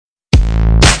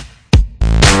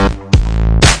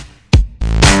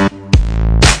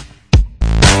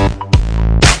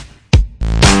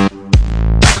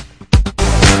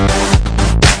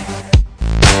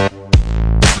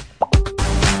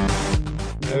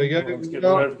we go. Let's get the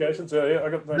notifications. Yeah, I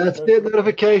got the That's it,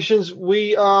 notifications.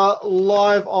 We are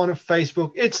live on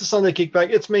Facebook. It's the Sunday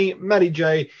Kickback. It's me, Matty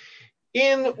J,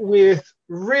 in with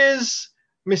Riz,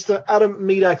 Mr. Adam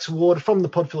Medax Ward from the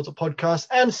Podfilter podcast,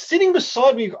 and sitting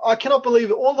beside me, I cannot believe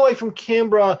it, all the way from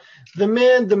Canberra, the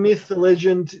man, the myth, the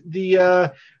legend,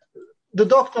 the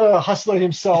Dr. Hustler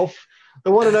himself,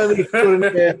 the one and only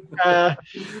Mr.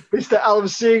 Alam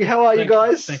Singh. How are you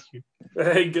guys? Thank you.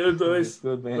 Hey, good boys.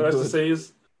 Good, man. Nice Good. to see you.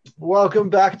 Welcome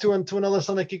back to another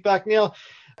Sunday Kickback. Now,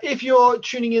 if you're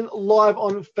tuning in live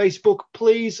on Facebook,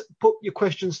 please put your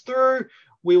questions through.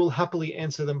 We will happily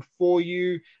answer them for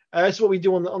you. That's what we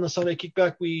do on the Sunday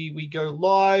Kickback. We go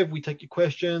live. We take your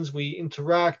questions. We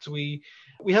interact. We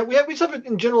just have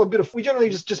in general we generally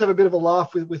just have a bit of a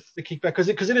laugh with the Kickback because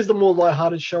it is the more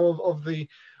lighthearted show of the.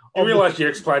 You realise you're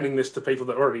explaining this to people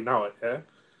that already know it, yeah?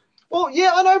 Well,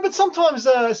 yeah, I know, but sometimes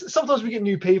we get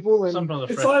new people, and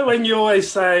it's like when you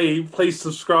always say, "Please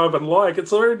subscribe and like."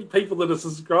 It's already people that are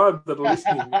subscribed that are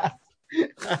listening.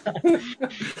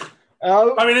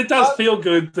 I mean, it does feel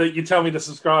good that you tell me to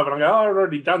subscribe, and I go, "Oh, I've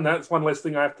already done that. It's one less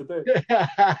thing I have to do."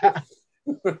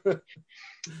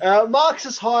 Mark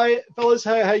says hi, fellas.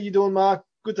 How you doing, Mark?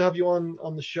 Good to have you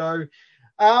on the show.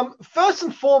 First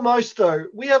and foremost, though,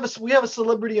 we have a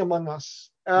celebrity among us.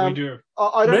 We do.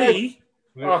 I don't Me?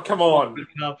 Oh, come on.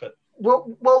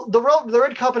 Well, the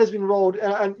red carpet has been rolled,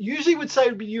 and usually would say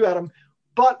it would be you, Adam,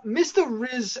 but Mr.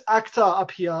 Riz Akhtar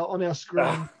up here on our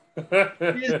screen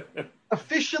is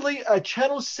officially a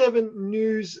Channel 7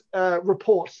 News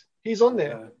report. He's on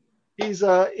there. He's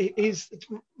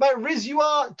mate, Riz,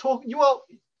 I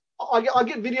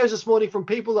get videos this morning from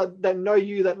people that know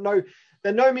you, that know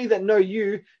me, that know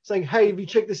you, saying, "Hey, have you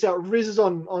checked this out? Riz is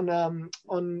on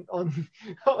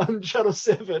Channel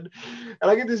 7,"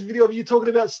 and I get this video of you talking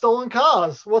about stolen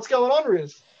cars. What's going on,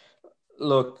 Riz?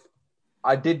 Look,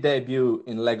 I did debut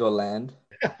in Legoland,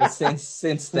 but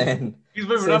since then, he's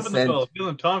moving up in the world,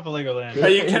 feeling time for Legoland.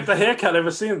 Hey, you kept the haircut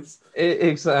ever since.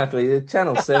 Exactly.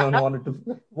 Channel 7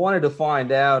 wanted to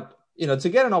find out, to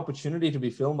get an opportunity to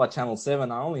be filmed by Channel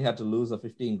 7, I only had to lose a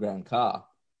 15 grand car.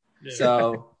 Yeah.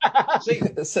 So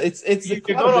it's you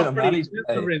got off pretty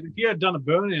expensive, Riz. If you had done a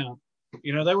burnout,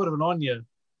 they would have been on you.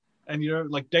 And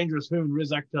like Dangerous Who and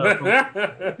Riz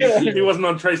Akhtar. He wasn't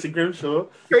on Tracy Grimshaw.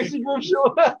 Tracy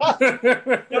Grimshaw.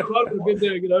 Been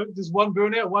there, just one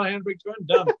burnout, one handbrake turn,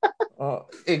 done. Oh,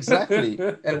 exactly.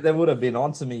 And they would have been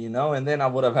onto me, and then I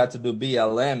would have had to do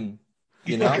BLM,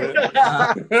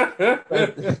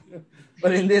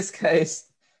 but in this case,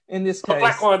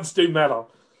 black lines do matter.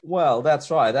 Well,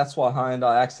 that's right. That's why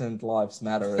Hyundai accent lives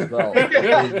matter as well.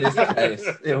 In this case,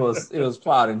 it was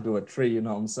plowed into a tree, you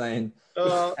know what I'm saying?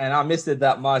 And I missed it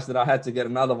that much that I had to get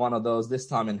another one of those, this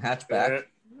time in hatchback.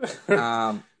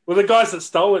 Well, the guys that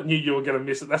stole it knew you were going to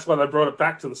miss it. That's why they brought it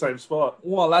back to the same spot.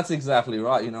 Well, that's exactly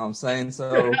right, you know what I'm saying?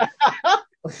 So,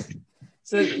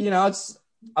 it's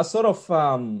a sort of,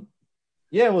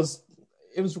 it was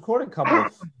recorded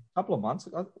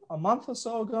a month or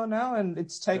so ago now, and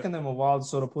it's taken them a while to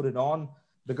sort of put it on.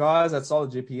 The guys at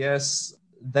Solid GPS,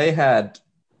 they had,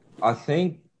 I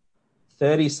think,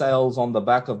 30 sales on the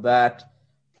back of that,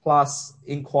 plus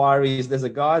inquiries. There's a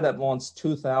guy that wants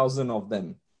 2,000 of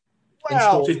them.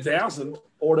 Wow, 2,000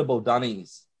 portable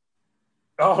dunnies.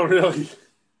 Oh, really?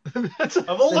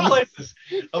 Of all the places.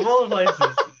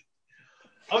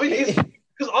 I mean,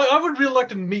 because I would really like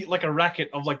to meet like a racket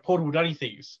of like portable dunny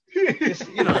thieves. They got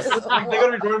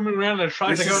to be roaming around in a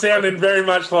truck. This is sounding very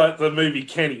much like the movie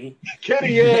Kenny.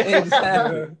 Kenny, yeah,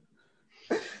 exactly.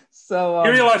 So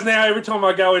you realise now every time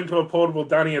I go into a portable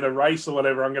dunny at a race or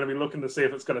whatever, I'm going to be looking to see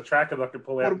if it's got a tracker that I can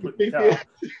pull out and put in the car.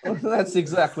 Well, that's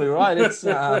exactly right. It's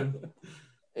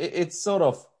it's sort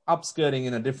of upskirting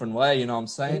in a different way, you know what I'm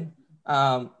saying?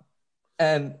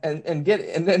 And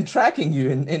then tracking you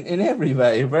in every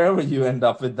way, wherever you end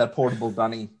up with that portable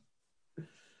dunny.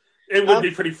 It would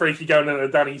be pretty freaky going in a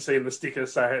dunny, seeing the sticker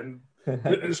saying,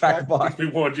 tracked by. We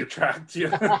warned you, tracked.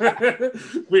 Yeah.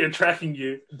 We are tracking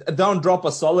you. Don't drop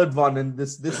a solid one, and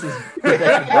this is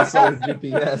protected by Solid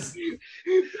GPS.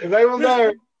 They will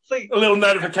know. A little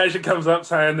notification comes up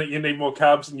saying that you need more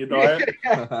carbs in your diet.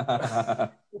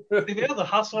 The other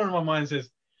hustler in my mind says,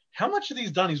 how much are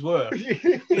these dunnies worth?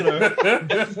 They're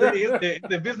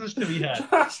business to be had.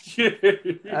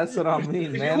 That's what I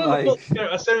mean, man. Like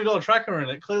a $70 tracker in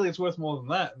it, clearly it's worth more than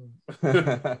that.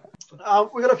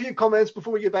 We got a few comments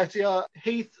before we get back to you.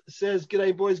 Heath says,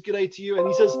 "G'day, boys. G'day to you," and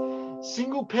he says,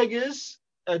 "Single peggers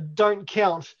don't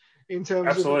count in terms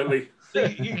Absolutely.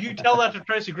 of." You tell that to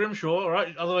Tracy Grimshaw, all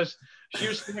right? Otherwise, she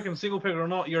was thinking single pegger or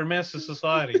not, you're a menace to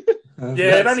society.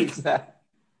 Yeah,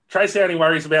 Tracy only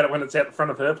worries about it when it's out the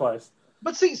front of her place.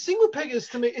 But see, single peggers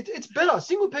to me, it's better.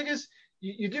 Single peggers,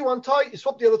 you do one tie, you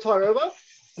swap the other tire over,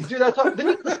 you do that tie, then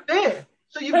you can spare.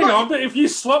 So you've Hang got, on, but if you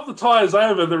swap the tyres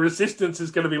over, the resistance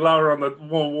is going to be lower on the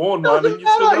more worn one. doesn't And you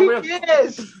still matter, who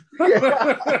cares?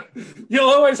 Yeah. You'll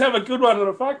always have a good one and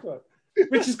a fucked one,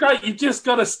 which is great. You just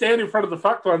got to stand in front of the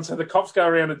fucked one so the cops go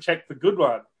around and check the good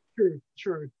one.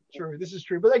 True. This is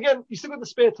true. But again, you still got the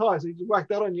spare tires, so you just whack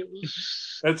that on you.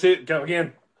 That's it. Go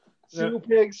again. Single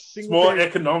pegs. It's more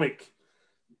economic.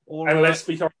 And let's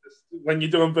be honest, when you're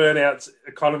doing burnouts,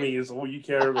 economy is all you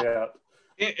care about.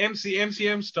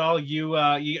 MCM style, you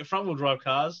get front wheel drive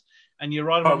cars and you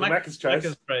ride on Macca's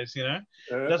trays, you know.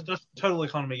 That's total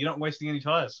economy. You're not wasting any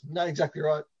tires. No, exactly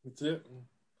right. That's it.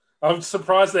 I'm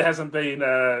surprised there hasn't been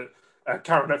a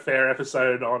current affair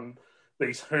episode on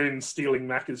these hoons stealing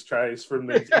Macca's trays from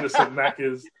these innocent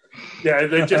Macca's. Yeah,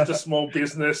 they're just a small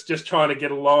business, just trying to get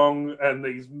along, and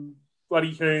these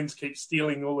bloody hoons keep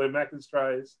stealing all their Macca's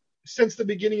trays. Since the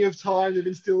beginning of time, they've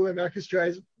been stealing their Macca's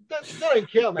trays. They don't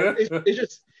care, man. It's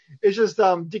just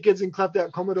dickheads and clapped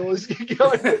out Commodores. They're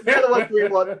the ones we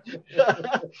want.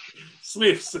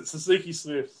 Swifts, it's Suzuki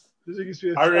Swifts. Suzuki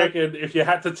Swifts. I reckon if you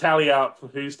had to tally up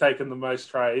who's taken the most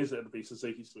trays, it'd be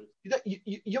Suzuki Swift.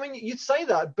 You mean you'd say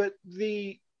that, but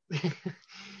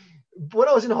when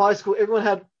I was in high school, everyone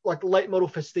had like late model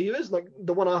Festivas, like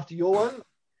the one after your one.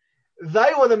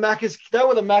 They were the Macca's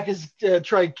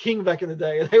tray king back in the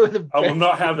day. They were the best. I will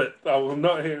not have it. I will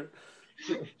not hear it.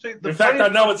 In fact, I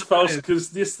know it's false because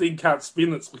this thing can't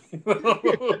spin its wheel.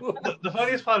 The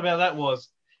funniest part about that was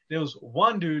there was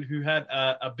one dude who had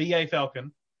a BA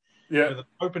Falcon with an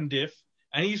open diff,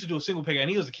 and he used to do a single peg, and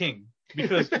he was the king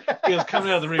because he was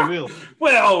coming out of the rear wheel.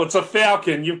 Well, it's a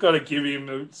Falcon. You've got to give him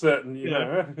a certain, you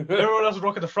know. Everyone else was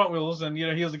rocking the front wheels, and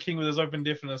he was the king with his open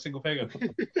diff and a single pegger.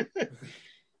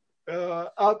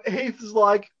 Heath is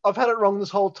like, I've had it wrong this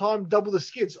whole time. Double the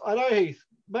skids. I know, Heath.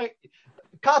 Mate,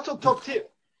 car talk top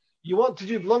tip. You want to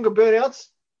do longer burnouts?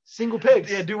 Single pegs.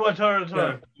 Yeah, do one tire at a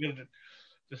time.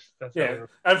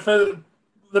 And for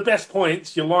the best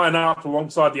points, you line up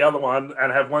alongside the other one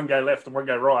and have one go left and one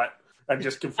go right, and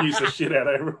just confuse the shit out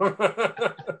of everyone.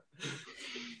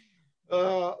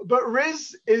 But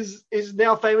Riz is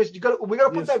now famous. We got to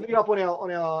put that video up on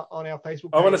our Facebook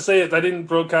page. I want to see it. They didn't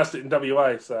broadcast it in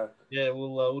WA, so yeah,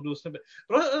 we'll do a snippet.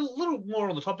 But a little more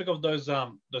on the topic of those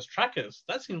trackers.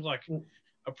 That seems like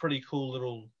a pretty cool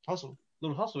little hustle.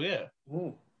 Yeah.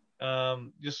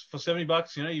 Just for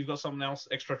 $70, you've got something else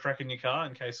extra track in your car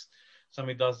in case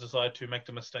somebody does decide to make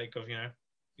the mistake of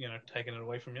taking it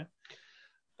away from you.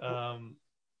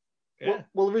 Yeah.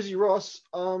 Well, Rizzy Ross,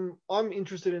 I'm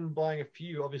interested in buying a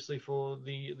few, obviously, for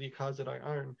the cars that I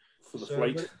own. For the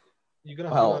fleet. You're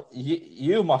gonna have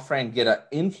you, my friend, get an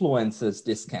influencer's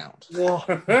discount.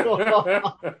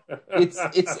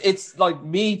 It's like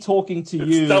me talking to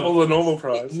you. It's double the normal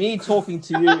price. Me talking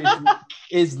to you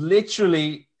is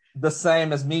literally the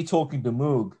same as me talking to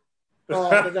Moog.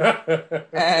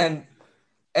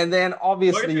 And then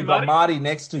obviously you've got Marty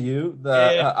next to you,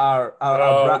 our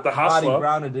Marty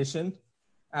Brown edition.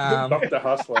 Dr.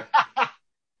 Hustler.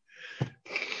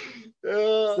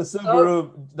 The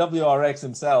Subaru WRX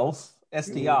himself,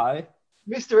 STI.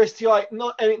 Mr. STI,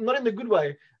 not in the good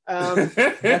way.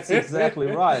 That's exactly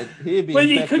right. Well,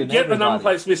 you could get the number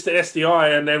plates Mr. STI,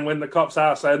 and then when the cops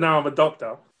ask, say, no, I'm a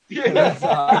doctor. Yeah.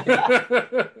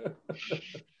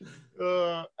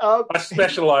 I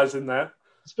specialise in that.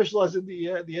 Specialize in the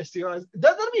STIs.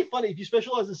 That'd be funny if you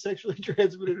specialize in sexually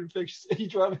transmitted infections and you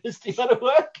drive an STI to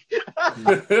work.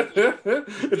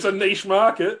 It's a niche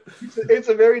market. It's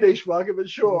a very niche market, but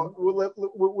sure,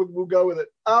 we'll go with it.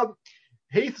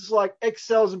 Heath's like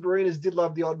XLs and Barinas did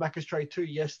love the odd Macca's tray too.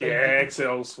 Yes, yeah,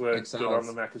 XLs were good on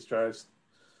the Macca's trays.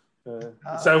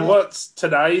 So what's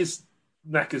today's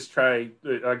Macca's tray?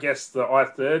 I guess the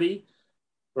i30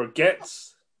 or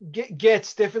Gets.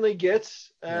 Gets definitely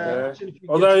gets.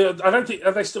 Although I don't think,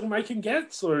 are they still making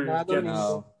Gets or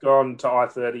gone to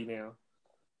i30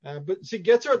 now? But see,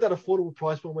 Gets are at that affordable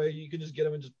price point where you can just get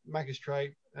them and just Macca's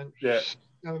tray and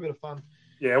have a bit of fun.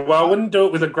 Yeah, well, I wouldn't do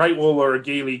it with a Great Wall or a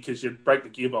Geely because you'd break the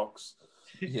gearbox.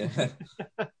 Yeah.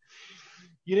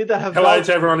 You need that. Hello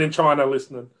to everyone in China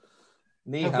listening.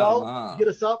 Haval, hit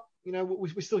us up.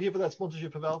 We're still here for that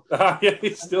sponsorship, Haval. Yeah,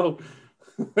 it's still.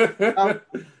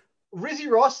 Rizzy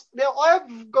Ross. Now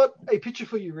I've got a picture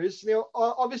for you, Riz. Now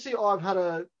obviously I've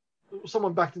had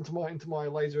someone backed into my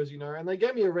laser, as you know, and they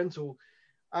gave me a rental.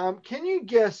 Can you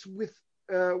guess with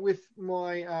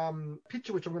my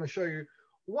picture, which I'm going to show you,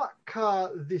 what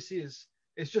car this is?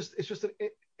 It's just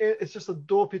a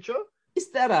door picture.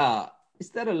 Is that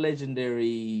a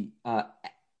legendary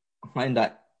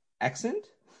Honda accent?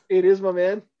 It is, my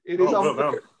man. It is. Oh, well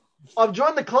done. I've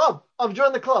joined the club.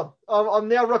 I'm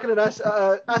now rocking an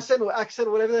accent or accent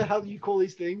or whatever the hell you call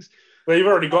these things. Well, you've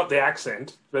already got the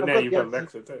accent, but I've now got you've the got an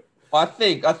accent. accent too. I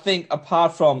think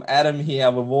apart from Adam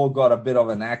here, we've all got a bit of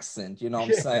an accent, you know what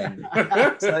I'm saying?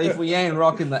 So if we ain't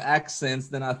rocking the accents,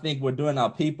 then I think we're doing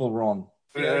our people wrong.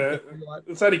 Yeah, right.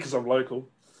 It's only because I'm local.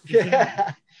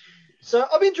 Yeah. So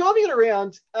I've been driving it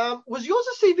around. Was yours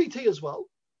a CVT as well?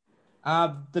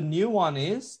 The new one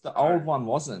is, the old one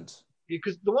wasn't.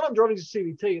 Because the one I'm driving is a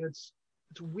CVT, and it's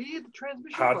weird, the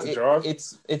transmission. Hard to drive.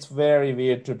 It's very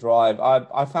weird to drive.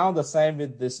 I found the same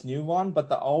with this new one, but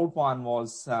the old one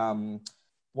was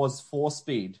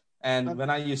 4-speed. And when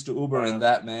I used to Uber in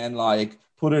that, man, like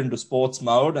put it into sports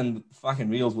mode and fucking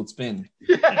wheels would spin.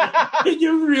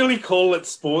 You really call it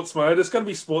sports mode? It's going to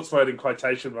be sports mode in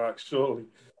quotation marks, surely.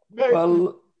 No,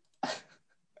 Well,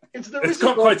 it's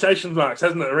got quotation marks,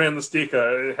 hasn't it? Around the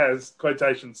sticker, it has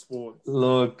quotation sports.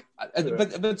 look,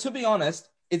 but to be honest,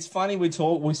 it's funny we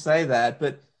say that,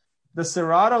 but the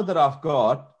Serato that I've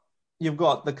got, you've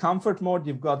got the comfort mode,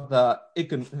 you've got the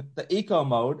eco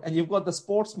mode, and you've got the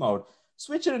sports mode.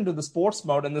 Switch it into the sports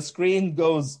mode, and the screen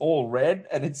goes all red,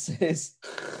 and it says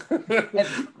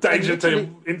danger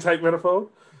to intake manifold.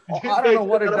 I don't know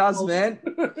what it does, man.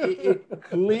 It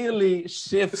clearly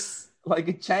shifts. Like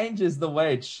it changes the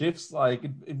way it shifts. Like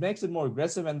it makes it more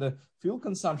aggressive, and the fuel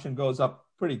consumption goes up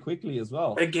pretty quickly as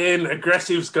well. Again,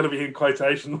 aggressive's got to be in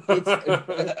quotation.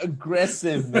 It's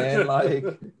aggressive, man. Like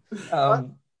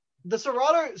the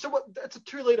Serato. So what? That's a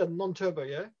 2-liter non-turbo,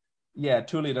 yeah. Yeah,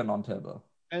 2-liter non-turbo.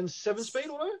 And 7-speed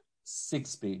auto.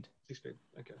 6-speed. 6-speed.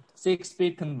 Okay.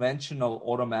 6-speed conventional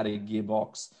automatic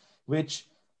gearbox, which.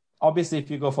 Obviously, if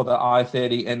you go for the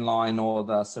i30 inline or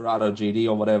the Serato GD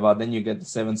or whatever, then you get the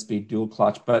 7-speed dual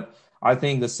clutch. But I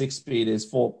think the 6-speed is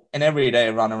for an everyday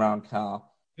run-around car.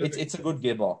 It's a good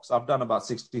gearbox. I've done about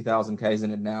 60,000 Ks in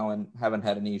it now and haven't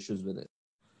had any issues with it.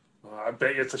 I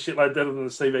bet you it's a shitload better than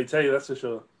the CVT, that's for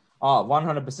sure. Oh,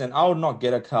 100%. I would not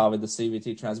get a car with the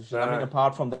CVT transmission. No. I mean,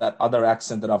 apart from that other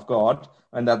accent that I've got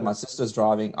and that my sister's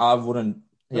driving, I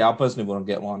personally wouldn't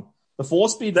get one. The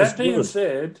 4-speed was good. That being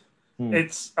said...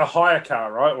 It's a hire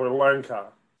car, right? Or a loan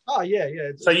car. Oh, yeah.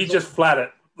 So you just flat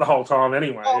it the whole time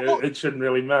anyway. It shouldn't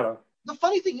really matter. The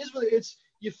funny thing is with it,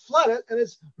 you flat it and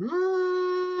it's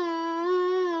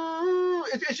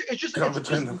just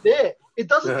there. It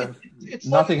doesn't. It's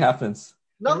nothing happens.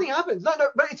 Nothing happens. No,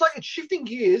 but it's like it's shifting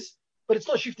gears, but it's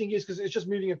not shifting gears because it's just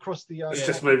moving across the. It's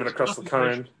just moving across the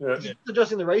cone. It's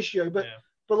adjusting the ratio, but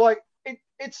like.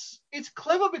 It's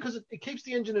clever because it keeps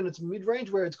the engine in its mid-range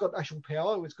where it's got actual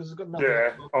power. It's because it's got nothing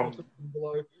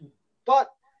below. But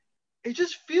it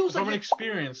just feels from an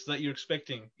experience that you're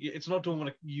expecting. It's not doing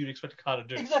what you'd expect a car to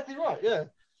do. Exactly right. Yeah.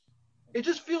 It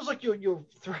just feels like you're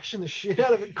thrashing the shit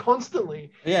out of it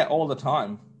constantly. Yeah, all the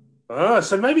time.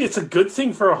 So maybe it's a good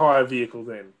thing for a hire vehicle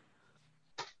then.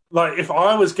 Like if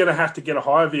I was going to have to get a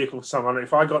hire vehicle for someone,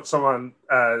 if I got someone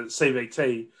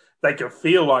CVT. They can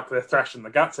feel like they're thrashing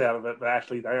the guts out of it, but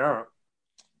actually they aren't.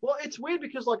 Well, it's weird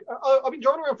because like I've been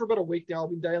driving around for about a week now. I've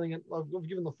been dailing it. I've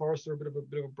given the Forester a bit of a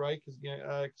break because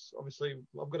obviously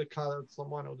I've got a car that's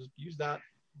not mine. I'll just use that.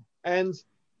 And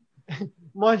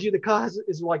mind you, the car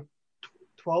is like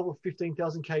 12 or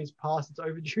 15,000 Ks past its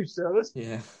overdue service.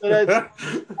 Yeah.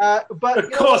 But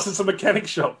of course, it's a mechanic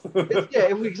shop.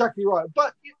 Exactly right.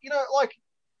 But like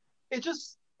it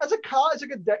just. As a car,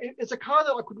 it's a car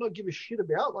that I could not give a shit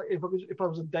about. Like if I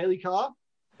was a daily car,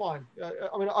 fine.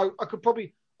 I mean, I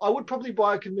would probably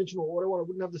buy a conventional auto one. I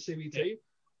wouldn't have the CVT. Yeah.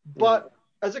 But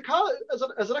as a car, as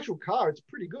an actual car, it's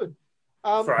pretty good.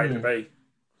 For A to B.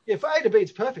 Yeah, for A to B,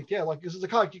 it's perfect. Yeah, like this is a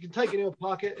car you can take anywhere,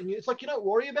 park it, and it's like you don't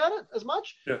worry about it as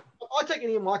much. Yeah. I take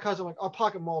any of my cars, I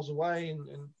park it miles away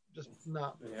and just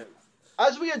nah. Yeah.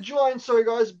 As we are joined, sorry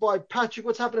guys, by Patrick.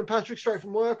 What's happening, Patrick? Straight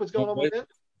from work. What's going on, my man?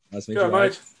 Nice to meet you,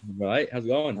 mate. Right, how's it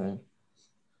going?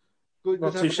 Good.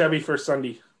 Not too shabby for a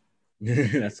Sunday.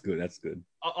 That's good.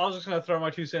 I was just going to throw my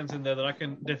 2 cents in there that I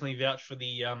can definitely vouch for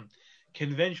the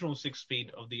conventional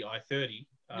 6-speed of the i30.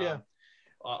 I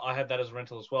had that as a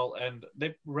rental as well, and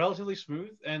they're relatively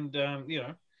smooth and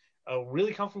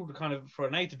really comfortable to kind of for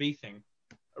an A to B thing.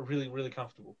 Really, really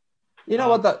comfortable. You know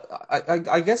what?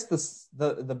 I guess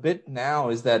the bit now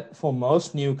is that for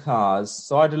most new cars.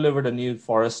 So I delivered a new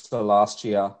Forester last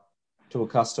year to a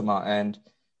customer, and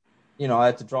I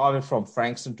had to drive it from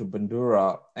Frankston to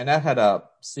Bandura, and that had a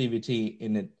CVT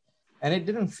in it, and it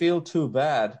didn't feel too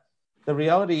bad. The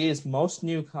reality is, most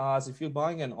new cars, if you're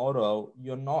buying an auto,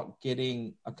 you're not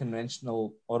getting a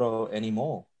conventional auto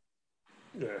anymore.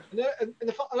 Yeah. I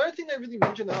don't think they really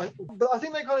mention that, but I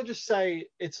think they kind of just say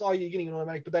it's you're getting an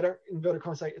automatic, but they don't inverted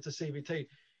commas say it's a CVT.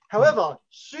 However,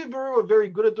 Subaru are very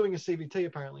good at doing a CVT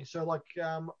apparently. So like,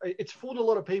 it's fooled a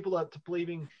lot of people into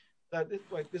believing that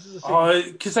this is a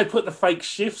CVT. Because they put the fake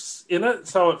shifts in it,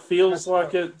 so it feels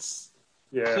like it's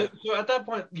So at that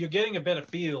point, you're getting a better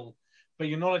feel, but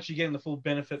you're not actually getting the full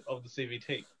benefit of the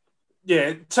CVT.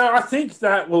 Yeah, so I think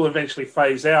that will eventually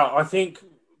phase out. I think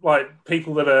like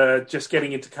people that are just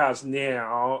getting into cars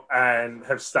now and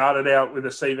have started out with a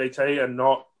CVT and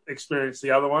not experienced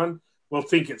the other one will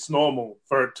think it's normal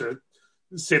for it to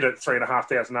sit at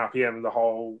 3,500 RPM the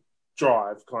whole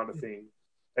drive kind of thing.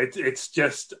 It's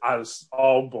just us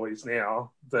old boys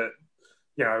now that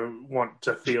want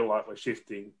to feel like we're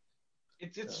shifting.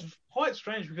 It's quite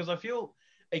strange because I feel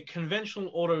a conventional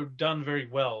auto done very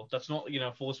well, that's not,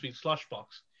 4-speed slush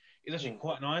box, is actually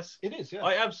quite nice. It is, yeah.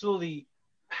 I absolutely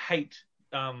hate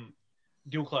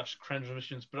dual clutch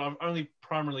transmissions, but I've only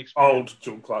primarily experienced... Old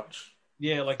dual clutch.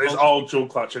 Yeah, like... There's old dual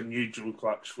clutch and new dual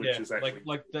clutch, which is actually...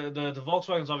 Like the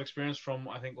Volkswagens I've experienced from,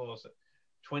 I think, what was it,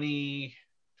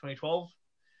 2012?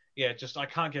 Yeah, just, I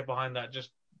can't get behind that.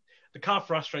 Just, the car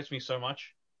frustrates me so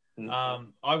much.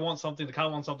 I want something, the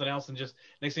car wants something else, and just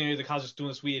next thing you know, the car's just doing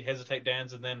this weird hesitate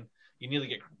dance, and then you nearly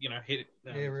get hit.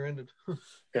 Rear-ended.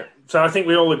 Yeah. So I think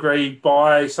we all agree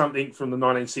buy something from the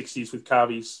 1960s with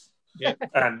carbies. Yeah,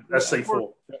 and a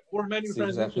C4 or a manual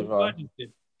transmission, exactly right.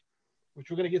 Which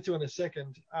we're going to get to in a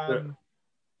second.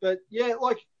 But yeah,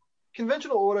 like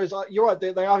conventional autos, you're right.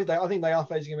 I think they are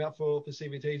phasing them out for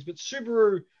CVTs, but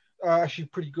Subaru are actually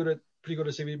pretty good at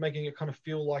CVT, making it kind of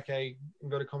feel like a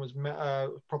inverted commas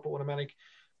proper automatic.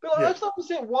 But I just don't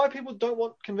understand why people don't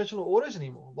want conventional autos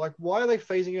anymore. Like, why are they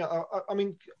phasing out? I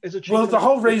mean, is it cheaper? Well, the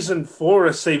whole reason for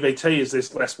a CVT is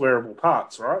there's less wearable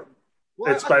parts, right?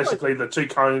 Well, it's basically the two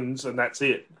cones and that's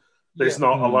it. There's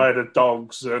not a load of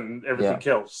dogs and everything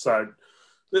else. So,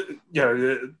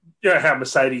 how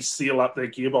Mercedes seal up their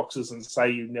gearboxes and say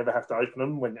you never have to open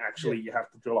them when actually you have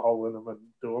to drill a hole in them and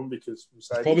do them because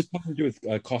Mercedes... It's probably something to do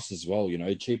with cost as well,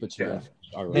 cheaper to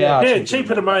make.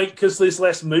 Cheaper to make because there's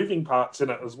less moving parts in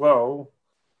it as well.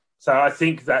 So I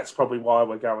think that's probably why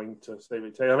we're going to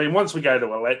CVT. I mean, once we go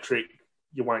to electric,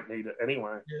 you won't need it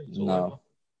anyway. No.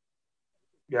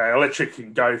 Yeah, electric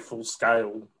can go full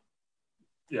scale,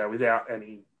 without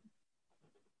any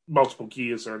multiple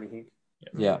gears or anything.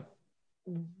 Yeah.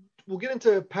 We'll get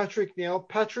into Patrick now.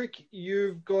 Patrick,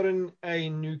 you've gotten a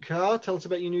new car. Tell us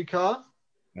about your new car.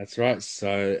 That's right.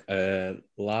 So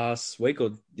last week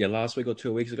or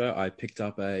 2 weeks ago, I picked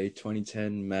up a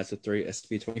 2010 Mazda 3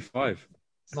 SV25.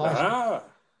 Nice.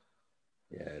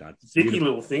 Yeah, zippy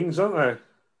little things, aren't they?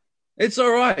 It's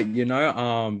all right,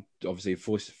 obviously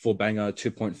four banger,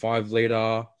 2.5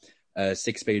 liter,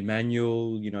 6-speed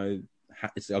manual. I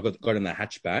got in the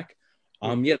hatchback.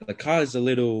 The car is a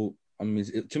little. To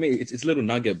me, it's a little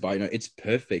nugget, but it's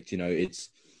perfect. It's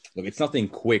nothing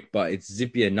quick, but it's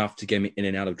zippy enough to get me in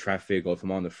and out of traffic, or if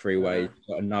I'm on the freeway,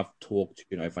 got enough torque to,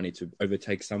 if I need to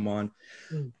overtake someone.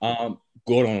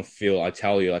 Good on feel, I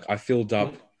tell you. Like I filled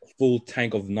up a full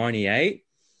tank of 98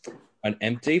 and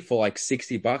empty for like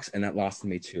 $60, and that lasted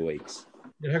me 2 weeks.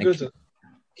 Yeah, how good is it?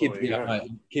 Keep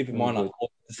in mind, at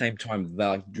the same time,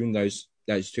 during those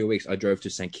 2 weeks, I drove to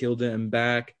St Kilda and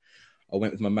back. I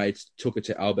went with my mates, took it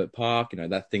to Albert Park.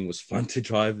 That thing was fun to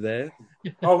drive there.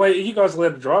 Oh, wait, are you guys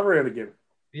allowed to drive around again?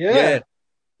 Yeah.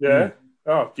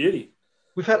 Oh, beauty.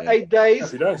 We've had 8 days,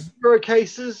 0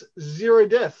 cases, 0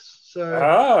 deaths.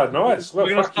 So nice. Well,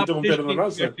 you're doing better than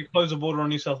us. You have to close the border on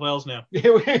New South Wales now.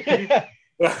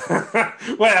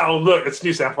 Well, look, it's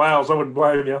New South Wales. I wouldn't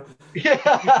blame you.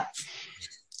 Yeah.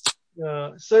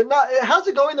 So how's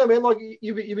it going though, man? Like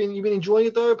you've been enjoying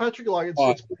it though, Patrick. Like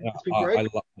it's been great.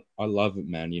 I love it,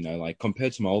 man. Like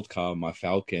compared to my old car, my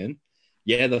Falcon.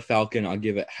 Yeah, the Falcon,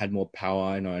 had more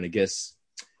power. And I guess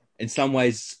in some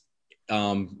ways,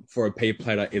 for a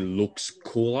P-plater, it looks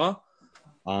cooler.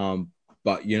 But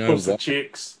what?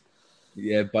 Chicks.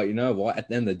 Yeah, but you know what? At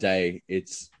the end of the day,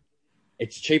 it's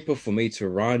cheaper for me to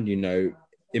run.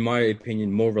 In my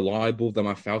opinion, more reliable than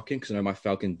my Falcon because my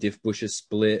Falcon diff bush is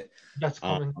split. That's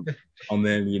common. And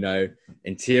then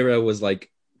interior was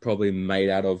probably made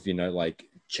out of like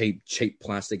cheap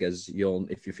plastic, if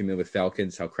you're familiar with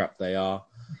Falcons, how crap they are.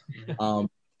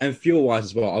 And fuel wise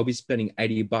as well, I'll be spending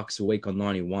 $80 a week on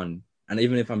 91, and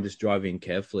even if I'm just driving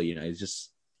carefully,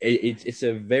 it's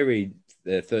a very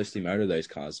thirsty motor, those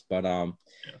cars. But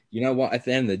you know what? At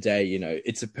the end of the day,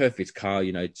 it's a perfect car.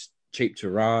 It's cheap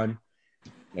to run.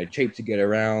 Cheap to get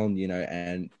around,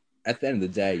 and at the end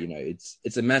of the day,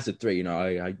 it's a Mazda 3,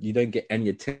 you don't get any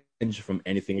attention from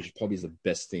anything, which probably is the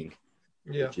best thing.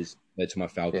 Yeah. which is led to my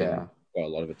Falcon. Yeah. Got a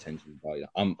lot of attention. But yeah,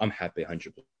 I'm happy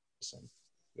 100%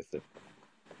 with it.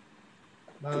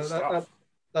 No, stuff.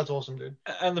 that's awesome, dude.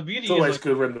 And the beauty It's is always like,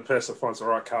 good when the person finds the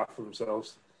right car for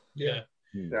themselves. Yeah.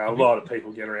 Yeah, a lot of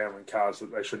people get around in cars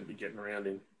that they shouldn't be getting around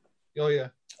in. Oh yeah.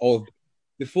 Oh,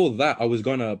 before that, I was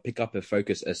gonna pick up a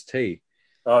Focus ST.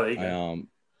 Oh, there you go.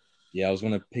 Yeah, I was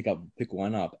gonna pick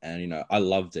one up, and I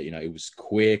loved it. It was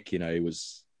quick. It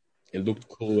looked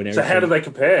cool and everything. So how do they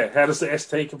compare? How does the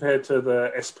ST compare to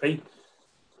the SP?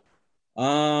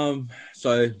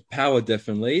 So power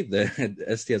definitely. The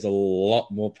ST has a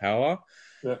lot more power.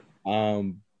 Yeah.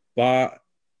 But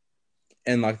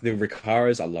and like the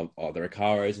Recaros, I love the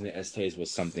Recaros and the STs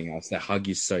was something else. They hug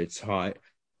you so tight.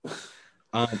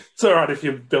 It's all right if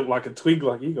you're built like a twig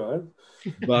like you guys.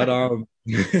 But I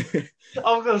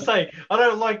was gonna say I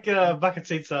don't like bucket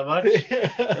seats that much.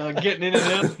 Getting in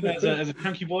and out as a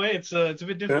chunky boy, it's a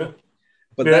bit difficult.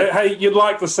 But hey, you'd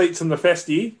like the seats in the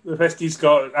Festy. The Festy's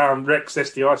got Rex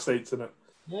STI seats in it.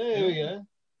 There we go.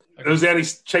 It was the only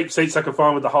cheap seats I could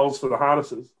find with the holes for the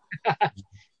harnesses.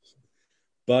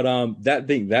 But that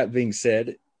being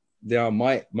said,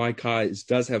 my car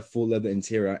does have full leather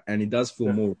interior and it does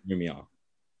feel more roomier.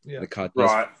 Yeah. The car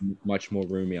does feel much more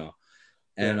roomier,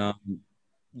 and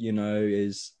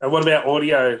is. And what about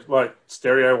audio, like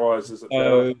stereo wise? Is it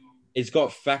better?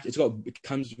 It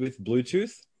comes with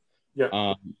Bluetooth.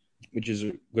 Yeah. Which is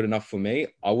good enough for me.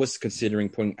 I was considering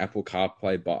putting Apple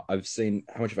CarPlay, but I've seen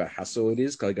how much of a hassle it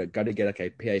is. Because I got to get like a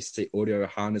PAC audio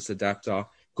harness adapter.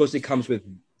 Of course, it comes with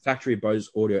factory Bose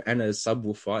audio and a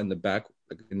subwoofer in the back,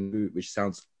 which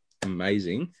sounds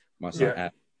amazing.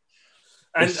 App.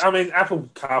 And I mean, Apple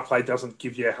CarPlay doesn't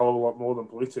give you a hell of a lot more than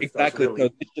Bluetooth. Exactly. Does, really.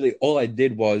 So literally, all I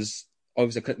did was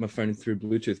obviously I clicked my phone through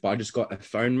Bluetooth, but I just got a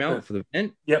phone mount for the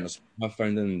vent. Yeah. My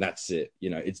phone, then that's it.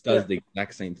 It does the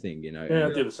exact same thing. Yeah,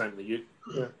 I do the same to you.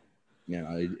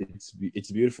 Yeah.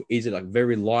 It's beautiful, easy, like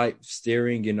very light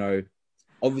steering.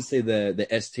 Obviously the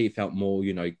ST felt more,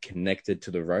 connected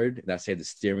to the road. That's how the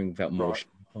steering felt more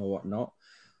or whatnot.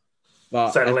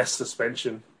 But so less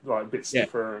suspension, like a bit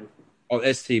stiffer. And...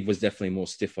 ST was definitely more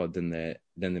stiffer than the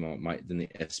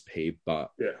SP.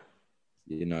 But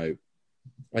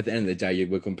at the end of the day,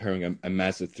 we're comparing a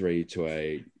Mazda 3 to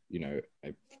a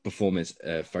performance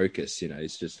Focus.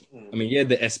 It's just, I mean, yeah,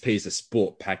 the SP is a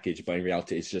sport package, but in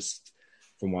reality, it's just,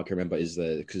 from what I can remember,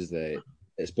 because the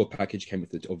sport package came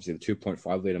with obviously the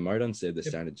 2.5 liter motor instead of the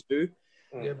standard 2,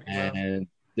 and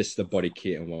just the body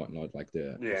kit and whatnot, like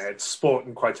it's sport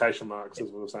in quotation marks,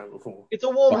 as we were saying before. It's a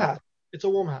warm hatch. It's a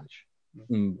warm hatch.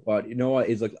 But you know what?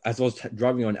 It's like, as I was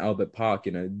driving on Albert Park,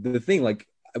 the thing, like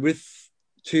with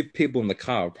two people in the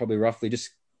car, probably roughly just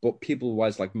people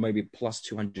wise, like maybe plus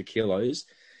 200 kilos.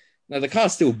 Now the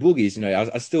car's still boogies,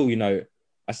 I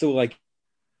still like.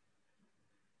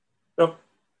 Oh.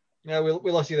 Yeah,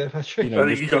 we lost you there, Patrick. I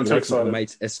think you got too excited. My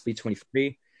mate's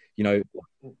SP23,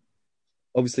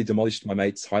 obviously demolished my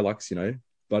mate's Hilux,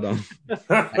 but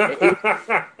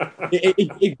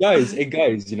it goes,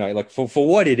 like for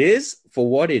what it is,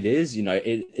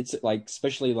 it's like,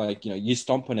 especially like, you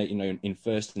stomp on it, in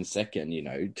first and second,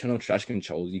 turn on traction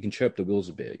controls, you can chirp the wheels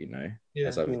a bit,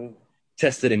 as I've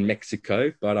tested in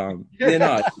Mexico, but they're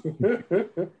not.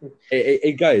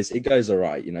 It goes all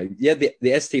right, Yeah,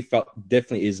 the ST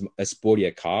definitely is a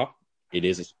sportier car. It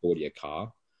is a sportier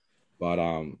car, but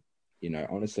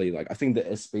honestly, like I think the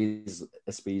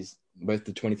SPs, both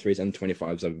the 23s and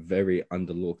 25s, are very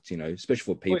underlooked.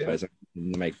 Especially for people they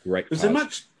make great. Is there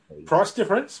much price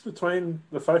difference between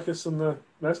the Focus and the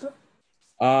Mazda?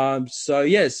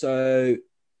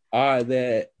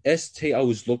 The ST I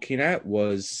was looking at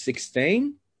was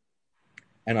 16,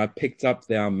 and I picked up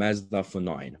their Mazda for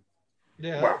 9.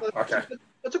 Yeah, wow. Okay,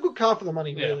 that's a good car for the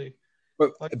money, really.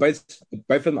 But both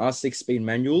of them are 6-speed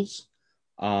manuals.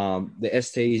 The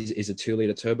ST is a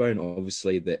 2-liter turbo, and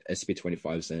obviously the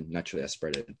SP25 is a naturally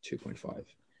aspirated 2.5.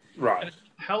 Right. And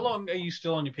how long are you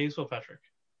still on your Ps for, Patrick?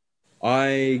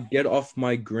 I get off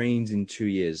my greens in 2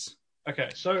 years. Okay,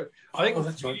 so I think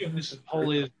the beauty of this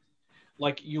whole is,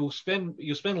 like, you'll spend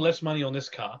less money on this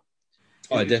car.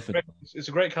 Definitely. It's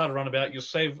a great car to run about. You'll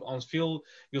save on fuel.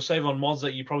 You'll save on mods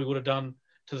that you probably would have done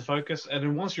to the Focus. And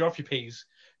then once you're off your Ps,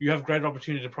 you have great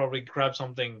opportunity to probably grab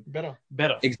something better.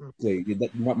 Exactly.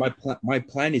 My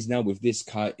plan is now with this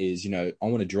car is, I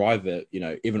want to drive it,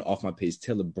 even off my Ps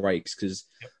till it breaks, because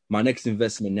my next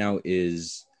investment now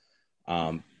is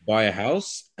buy a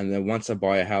house. And then once I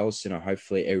buy a house,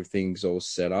 hopefully everything's all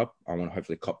set up. I want to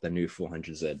hopefully cop the new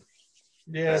 400Z.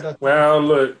 Yeah. Well,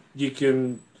 look, you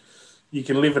can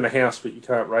live in a house, but you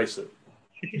can't race it.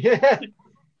 Yeah.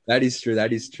 That is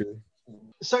true.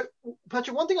 So,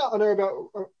 Patrick, one thing I know about,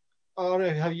 I don't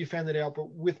know how you found it out, but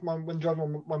when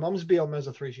driving my mum's BL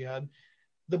Mazda 3 she had,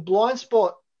 the blind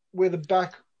spot where the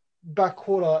back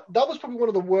quarter, that was probably one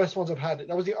of the worst ones I've had.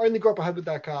 That was the only gripe I had with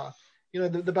that car. You know,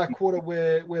 the back quarter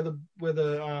where the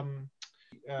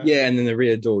yeah, and then the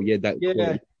rear door, yeah, that.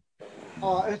 yeah.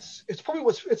 It's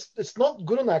probably it's not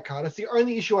good on that car. That's the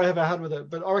only issue I ever had with it.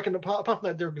 But I reckon apart from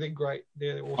that, they're great.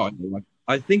 They're awesome.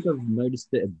 I think I've noticed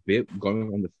it a bit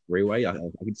going on the freeway. I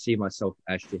could see myself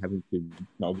actually having to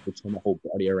turn my whole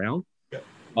body around.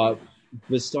 Yeah.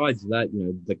 Besides that,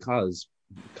 the car's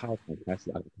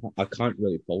fantastic. I can't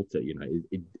really fault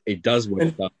it. It does what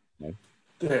it does.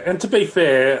 Yeah, and to be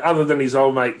fair, other than his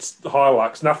old mate's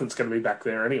Hilux, nothing's going to be back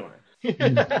there anyway.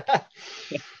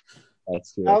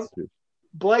 That's true.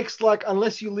 Blake's like,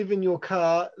 unless you live in your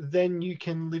car, then you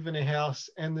can live in a house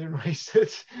and then race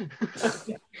it.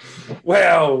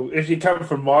 Well, if you come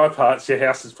from my parts, your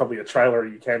house is probably a trailer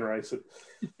and you can race it.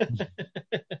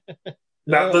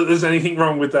 Not that there's anything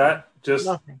wrong with that. Just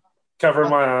covering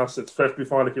my ass. It's perfectly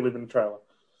fine if you live in a trailer.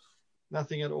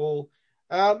 Nothing at all.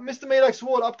 Mr. Medax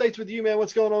Ward, updates with you, man.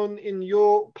 What's going on in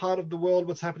your part of the world?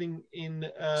 What's happening in...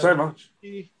 so much.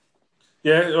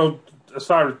 Yeah, well, as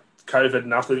far as COVID,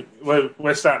 nothing.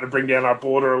 We're starting to bring down our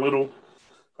border a little.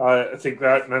 I think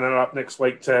that and then up next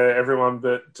week to everyone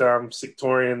but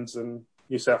Victorians and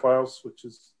New South Wales, which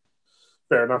is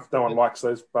fair enough. No one likes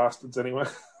those bastards anyway.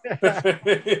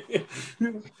 It's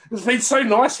been so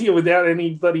nice here without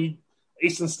any bloody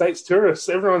Eastern States tourists.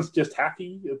 Everyone's just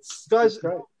happy. It's great.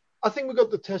 I think we got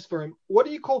the test for him. What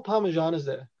do you call Parmesanas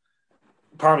there?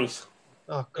 Palmies.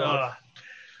 Oh, God.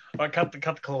 I cut the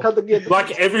call.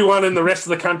 Like everyone in the rest of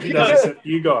the country does, except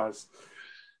you guys.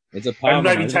 It's a Parma.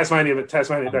 And maybe Tasmania, but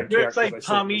Tasmania don't care. You say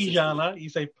Parmigiana, you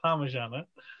say Parmigiana.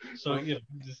 So,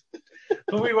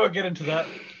 but we won't get into that.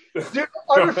 Dude,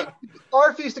 I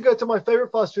refuse to go to my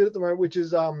favorite fast food at the moment, which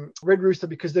is Red Rooster,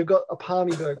 because they've got a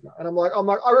palmy burger, and I'm like,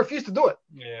 I refuse to do it.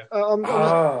 Yeah.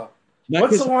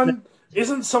 What's the one?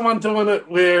 Isn't someone doing it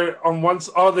where on one?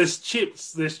 There's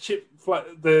chips,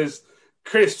 there's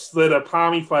crisps that are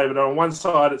palmy flavored. On one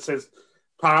side it says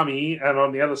palmy, and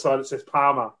on the other side it says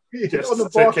Parma, just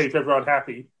to keep everyone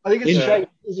happy. I think it's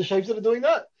Shapes. Is it Shapes that are doing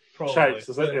that? Probably. Shapes,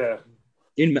 is it? Yeah.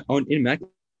 In Mac,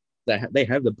 they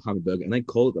have the palmy burger and they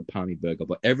call it the palmy burger.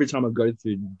 But every time I go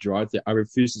through drive-thru, I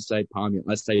refuse to say palmy.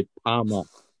 I say Parma,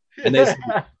 and they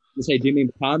say, "Do you mean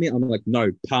palmy?" I'm like,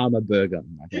 "No, Parma burger."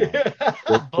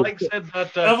 Blake said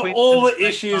that of all the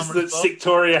issues that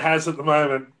Victoria has at the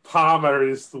moment, Parma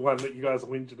is the one that you guys are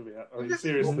whinging about. I mean,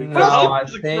 seriously. No,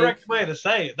 that's the correct way to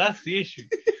say it. That's the issue.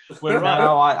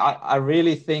 I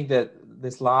really think that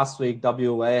this last week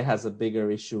WA has a bigger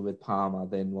issue with Parma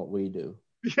than what we do.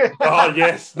 Oh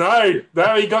yes, no,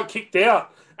 he got kicked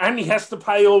out, and he has to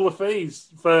pay all the fees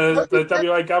for the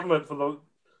WA government for the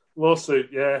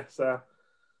lawsuit. Yeah, so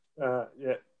no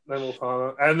more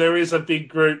Palmer, and there is a big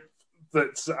group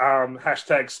that's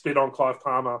hashtag spit on Clive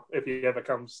Palmer if he ever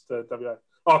comes to WA.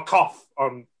 Oh, cough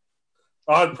on.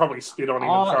 I'd probably spit on him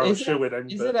and throw a shoe at him.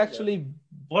 Is it actually?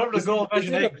 Is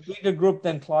it a bigger group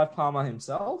than Clive Palmer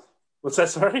himself? What's that?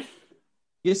 Sorry.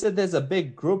 You said there's a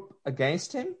big group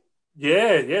against him.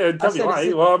 Yeah,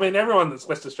 WA. Well, I mean, everyone that's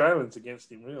West Australian's against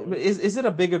him, really. Is it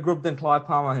a bigger group than Clive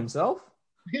Palmer himself?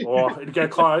 Oh, it'd go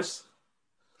close.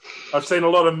 I've seen a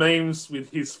lot of memes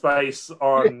with his face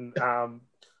on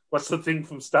what's the thing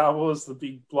from Star Wars, the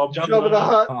big blob. Jabba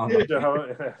the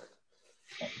Hutt.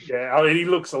 Yeah, I mean, he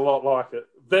looks a lot like it.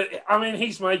 But, I mean,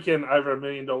 he's making over $1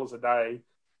 million a day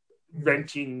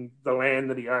renting the land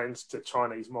that he owns to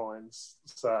Chinese mines.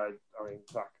 So, I mean,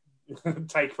 fuck,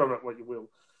 take from it what you will.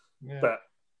 Yeah. But,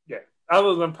 yeah,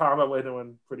 other than Palmer, we're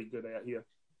doing pretty good out here.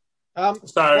 I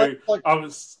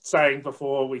was saying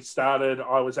before we started,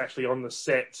 I was actually on the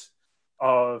set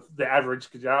of the Average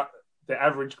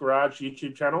Garage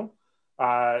YouTube channel.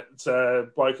 It's a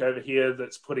bloke over here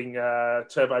that's putting a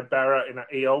turbo Barra in an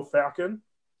EL Falcon,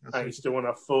 and he's doing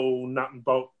a full nut and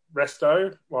bolt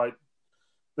resto. Like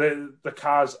the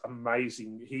car's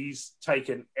amazing. He's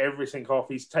taken everything off.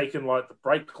 He's taken like the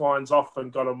brake lines off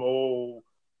and got them all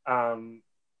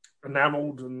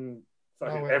enameled and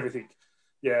everything.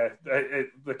 Yeah,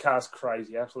 the car's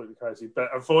crazy, absolutely crazy. But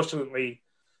unfortunately,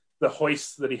 the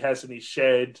hoist that he has in his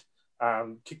shed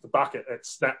kicked the bucket. It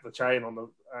snapped the chain on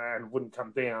and wouldn't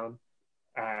come down.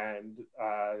 And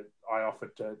I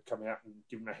offered to come out and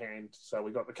give him a hand. So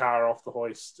we got the car off the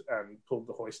hoist and pulled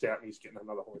the hoist out, and he's getting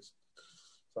another hoist.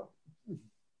 So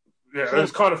yeah, it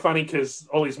was kind of funny because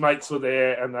all his mates were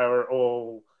there, and they were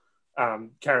all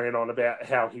carrying on about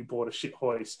how he bought a shit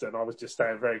hoist, and I was just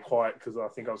staying very quiet because I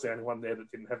think I was the only one there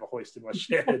that didn't have a hoist in my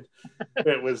shed.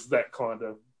 It was that kind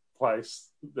of place.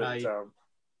 That,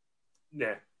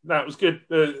 no, it was good.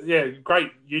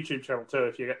 Great YouTube channel too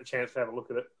if you get the chance to have a look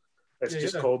at it. It's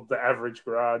just called The Average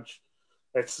Garage.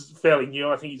 It's fairly new.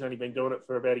 I think he's only been doing it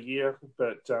for about a year,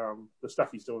 but the stuff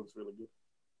he's doing is really good.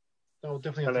 Oh,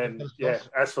 definitely. And then,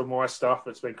 as for my stuff,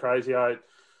 it's been crazy. I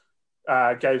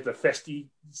gave the Festy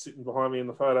sitting behind me in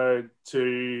the photo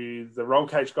to the roll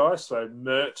cage guys, so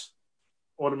Mert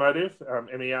Automotive,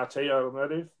 MERT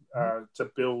Automotive,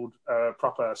 to build a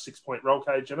proper 6-point roll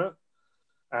cage in it.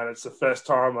 And it's the first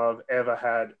time I've ever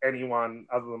had anyone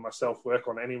other than myself work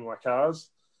on any of my cars.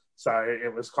 So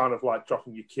it was kind of like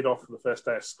dropping your kid off for the first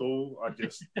day of school.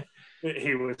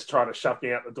 He was trying to shove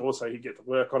me out the door so he'd get to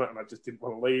work on it, and I just didn't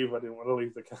want to leave. I didn't want to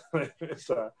leave the car.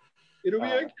 So it'll be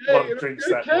okay. A lot of drinks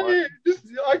that night.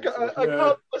 I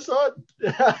can't, my son.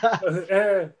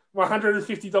 My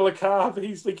 $150 car,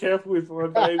 please be careful with my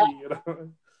baby. You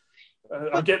know?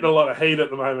 I'm getting a lot of heat at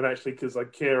the moment, actually, because I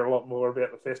care a lot more about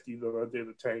the Festy than I do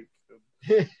the tank.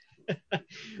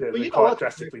 They're quite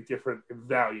drastically different in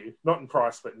value, not in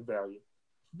price, but in value.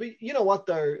 But you know what,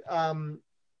 though? I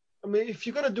mean, if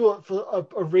you're going to do it for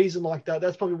a reason like that,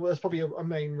 that's probably a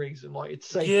main reason. Like, it's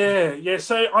safe. Yeah.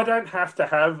 So I don't have to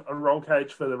have a roll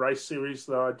cage for the race series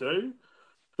that I do,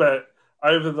 but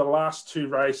over the last 2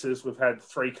 races, we've had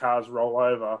 3 cars roll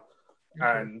over,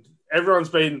 and everyone's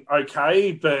been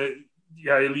okay, but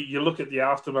you look at the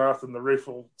aftermath and the roof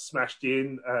all smashed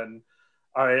in, and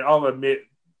I'll admit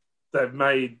they've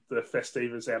made the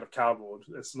Festivas out of cardboard.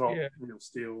 It's not real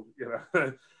steel,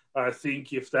 I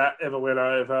think if that ever went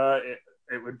over,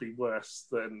 it would be worse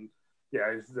than,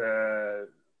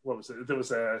 what was it? There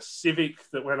was a Civic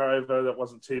that went over that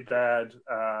wasn't too bad.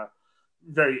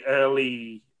 Very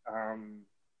early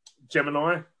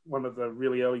Gemini, one of the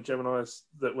really early Geminis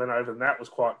that went over, and that was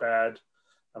quite bad.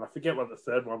 And I forget what the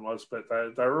third one was, but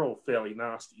they were all fairly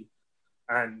nasty.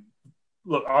 And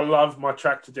look, I love my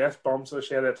track to death, Bombser.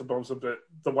 Shout out to Bombser, but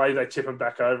the way they tip them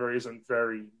back over isn't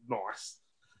very nice.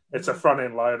 It's a front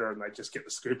end loader, and they just get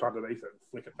the scoop underneath it and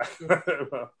flick it back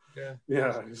over.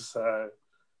 So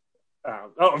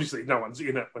obviously, no one's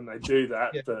in it when they do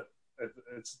that, but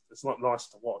it's not nice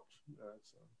to watch.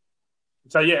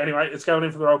 So anyway, it's going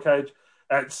in for the roll cage.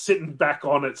 It's sitting back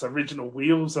on its original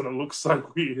wheels, and it looks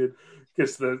so weird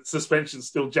because the suspension's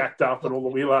still jacked up and all the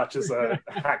wheel arches are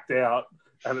hacked out,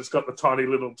 and it's got the tiny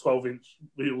little 12-inch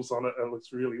wheels on it. It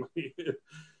looks really weird.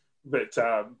 But,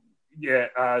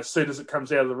 as soon as it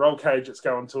comes out of the roll cage, it's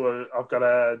going to I've got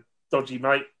a dodgy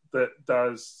mate that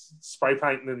does spray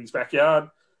painting in his backyard.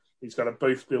 He's got a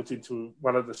booth built into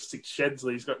one of the 6 sheds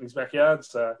that he's got in his backyard.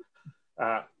 So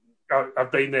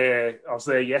I've been there. I was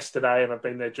there yesterday, and I've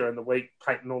been there during the week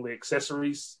painting all the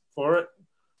accessories for it.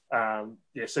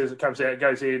 As soon as it comes out, it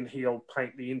goes in. He'll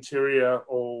paint the interior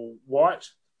all white,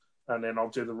 and then I'll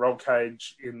do the roll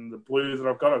cage in the blue that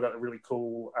I've got. I've got a really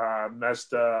cool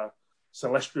Mazda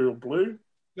Celestial Blue,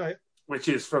 which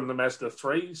is from the Mazda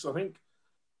 3s, I think.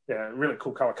 Yeah, really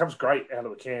cool colour. Comes great out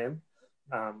of the can,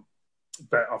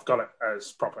 but I've got it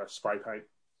as proper spray paint.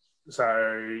 So,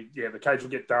 the cage will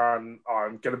get done.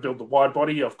 I'm going to build the wide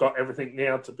body. I've got everything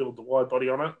now to build the wide body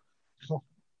on it. Oh,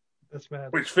 that's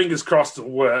mad. Which, fingers crossed, will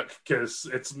work because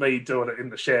it's me doing it in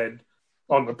the shed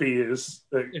on the beers.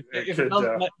 If it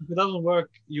doesn't work,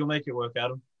 you'll make it work,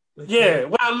 Adam. Yeah,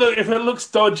 well, look, if it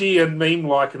looks dodgy and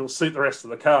meme-like, it'll suit the rest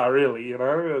of the car, really,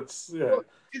 It's,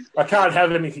 I can't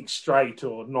have anything straight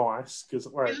or nice because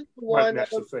it won't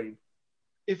match the theme.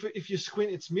 If you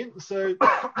squint, it's mint. So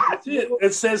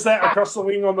it says that across the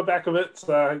wing on the back of it.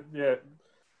 So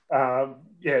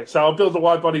so I'll build the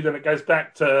wide body, then it goes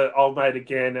back to old mate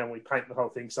again, and we paint the whole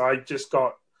thing. So I just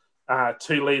got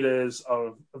 2 litres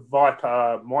of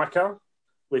Viper mica,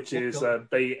 which is a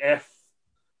BF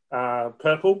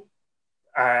purple,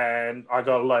 and I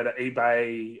got a load of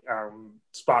eBay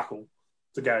sparkle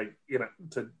to go in it,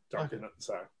 to dump in it.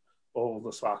 So all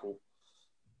the sparkle.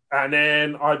 And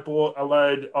then I bought a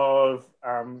load of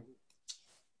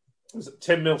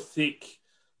 10mm thick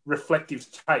reflective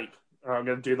tape. I'm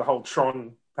going to do the whole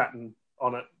Tron pattern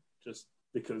on it just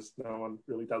because no one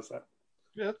really does that.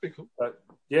 Yeah, that'd be cool. But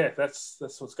that's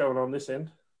what's going on this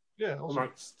end. Yeah, awesome.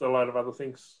 Amongst a load of other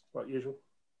things like usual.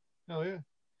 Oh yeah.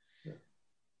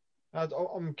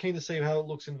 I'm keen to see how it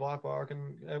looks in Viper.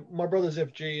 My brother's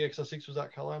FG XR6 was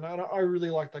that color, and I really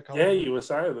like that color. Yeah, you were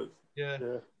saying that. Yeah.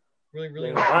 Really.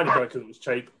 Yeah, I only got it because it was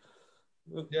cheap.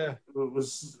 Yeah. It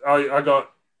was. I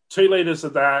got 2 litres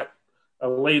of that, a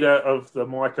litre of the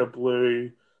mica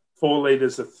blue, 4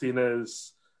 litres of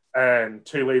thinners, and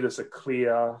 2 litres of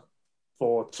clear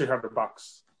for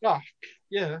 $200. Oh,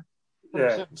 yeah.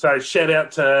 100%. Yeah. So shout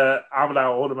out to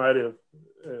Armadale Automotive.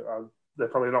 They're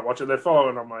probably not watching. They're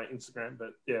following on my Instagram,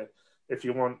 but yeah, if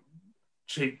you want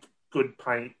cheap, good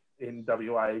paint in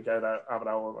WA, go to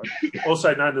Armadale Automotive.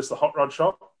 Also known as the Hot Rod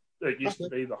Shop. It used to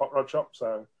be the Hot Rod Shop.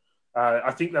 So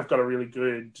I think they've got a really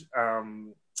good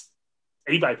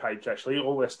eBay page, actually.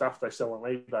 All their stuff they sell on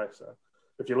eBay. So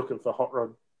if you're looking for hot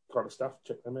rod kind of stuff,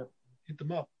 check them out. Hit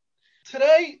them up.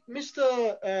 Today,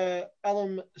 Mr.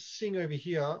 Alan Singh over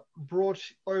here brought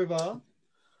over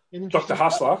Dr.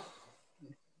 Hustler.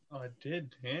 I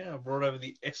did, yeah. I brought over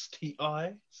the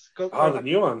STI. The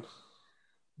new one.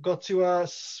 Got to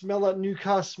smell that new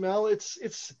car smell.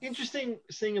 It's interesting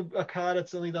seeing a car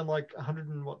that's only done like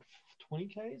 120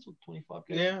 Ks or 25 Ks.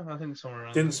 Yeah, I think somewhere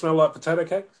around. Didn't smell like potato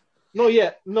cakes? Not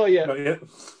yet. Not yet.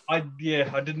 I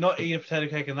did not eat a potato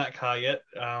cake in that car yet.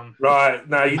 Right.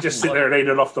 No, you just sit there and eat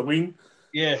it off the wing.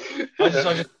 Yeah. I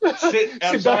just sit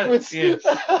outside. Sit backwards. Yeah.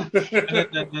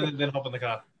 and then hop in the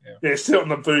car. Yeah, sit on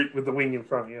the boot with the wing in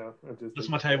front. Yeah. That's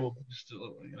my table. Just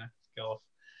to, go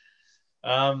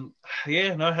off.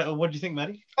 What do you think,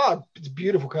 Matty? Oh, it's a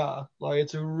beautiful car. Like,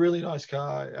 it's a really nice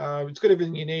car. It's got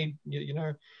everything you need. You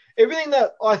know, everything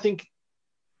that I think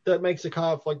that makes a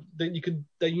car like that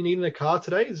you need in a car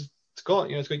today is it's got.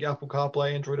 You know, it's got your Apple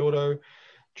CarPlay, Android Auto,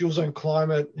 dual zone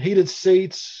climate, heated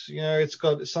seats. You know, it's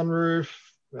got a sunroof.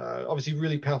 Obviously,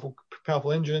 really powerful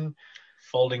engine.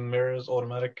 Folding mirrors,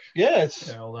 automatic. Yeah,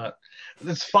 it's all that.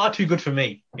 It's far too good for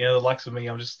me. You know, the likes of me.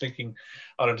 I'm just thinking,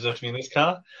 I don't deserve to be in this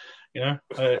car. You know.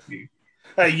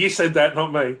 Hey, you said that,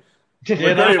 not me.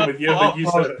 Yeah, with you, but you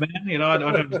said it. Man, you know, I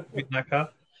don't deserve to be in that car.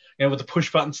 You know, with the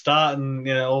push button start and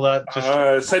all that.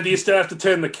 So do you still have to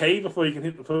turn the key before you can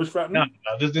hit the push button? No,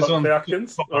 this one.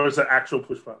 Falcons, or is it actual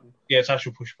push button? Yeah, it's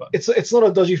actual push button. It's not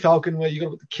a dodgy Falcon where you got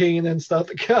to put the key and then start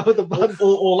the car with the button.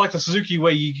 Or like the Suzuki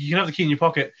where you can have the key in your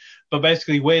pocket, but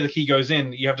basically where the key goes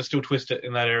in, you have to still twist it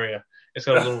in that area. It's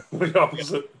got a little. The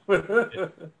opposite. Yeah.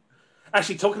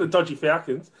 Actually, talking of dodgy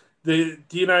Falcons, do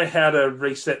you know how to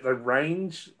reset the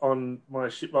range on my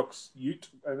shitbox Ute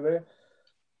over there?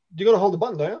 You got to hold the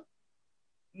button, don't you?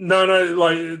 No,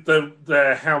 like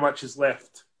the how much is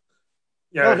left.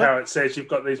 You know, how it says you've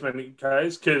got these many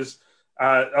Ks. Because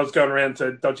I was going around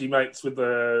to dodgy mates with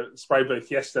the spray booth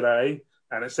yesterday,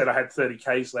 and it said I had 30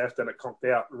 Ks left, and it conked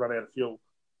out and run out of fuel.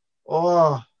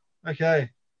 Oh,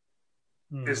 okay.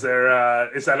 Is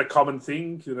that a common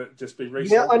thing? Can it just be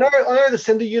reset? Yeah, I know the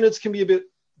sender units can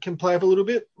play up a little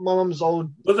bit. My mum's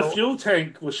old. Well, the fuel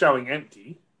tank was showing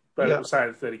empty, but it was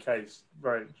saying 30 Ks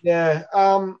range. Yeah.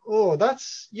 I know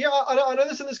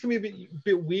the senders can be a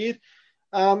bit weird.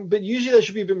 But usually they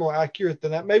should be a bit more accurate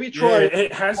than that. Maybe try. Yeah,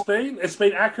 it has been. It's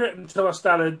been accurate until I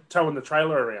started towing the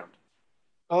trailer around.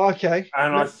 Oh, okay.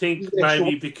 And I think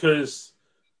maybe because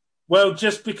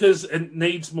it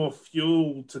needs more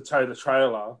fuel to tow the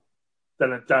trailer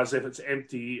than it does if it's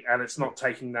empty and it's not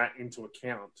taking that into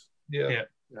account. Yeah.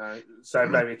 So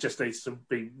maybe it just needs to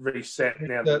be reset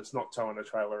now that it's not towing a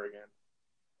trailer again.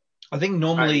 I think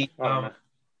normally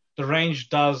the range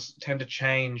does tend to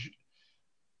change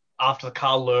after the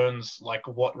car learns like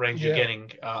what range you're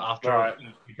getting after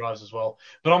he drives as well.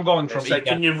 But I'm going from. So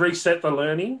can you reset the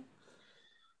learning?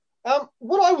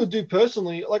 What I would do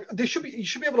personally, like you should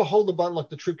be able to hold the button like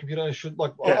the trip computer.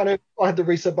 I know I had the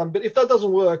reset button, but if that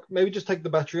doesn't work, maybe just take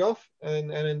the battery off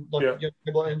and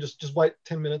just wait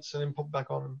 10 minutes and then pop it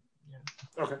back on.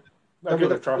 Yeah. Okay, I'll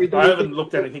give it a try. I haven't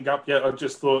looked anything up yet. I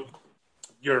just thought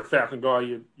you're a Falcon guy,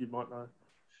 you might know.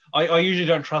 I usually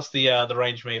don't trust the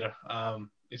range meter.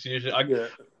 It's usually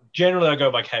generally I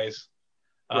go by Ks.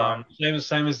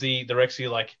 Same as the Rexy,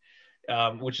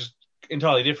 which is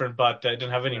entirely different, but didn't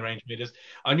have any range meters.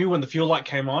 I knew when the fuel light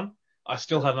came on, I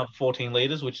still had another 14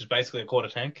 litres, which is basically a quarter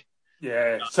tank.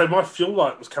 Yeah, so my fuel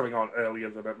light was coming on earlier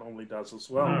than it normally does as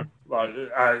well.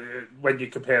 When you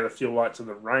compare the fuel light to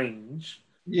the range,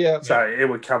 so it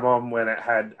would come on when it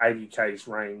had 80 k's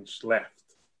range left,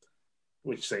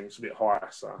 which seems a bit higher.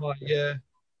 So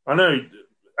I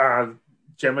know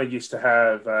Gemma used to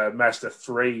have a Mazda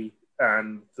 3,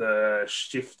 and the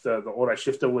auto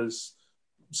shifter was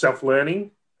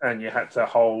self-learning, and you had to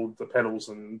hold the pedals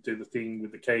and do the thing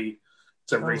with the key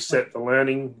to reset the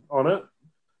learning on it,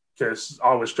 because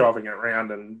I was driving it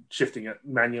around and shifting it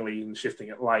manually and shifting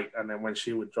it late, and then when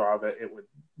she would drive it, it would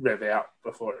rev out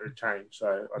before it would change.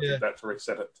 So I did that to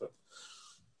reset it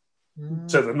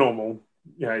to the normal,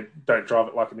 don't drive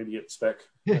it like an idiot spec.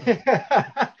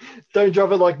 Don't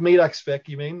drive it like MEDAC spec,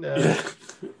 you mean?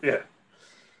 Yeah.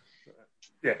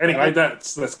 Anyway,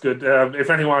 that's good.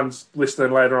 If anyone's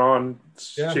listening later on,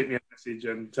 shoot me a message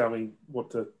and tell me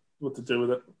what to do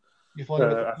with it. You find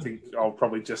I think I'll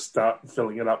probably just start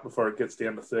filling it up before it gets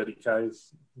down to 30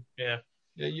 Ks. Yeah.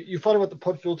 Yeah, you find out the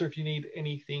pod filter if you need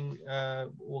anything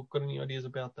or got any ideas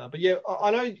about that. But yeah, I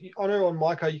know on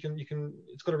my car you can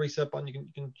it's got a reset button. You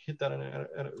can hit that and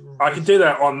I can do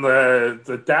that on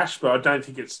the dash, but I don't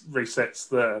think it resets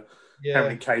the how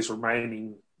many Ks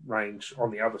remaining range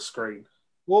on the other screen.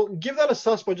 Well, give that a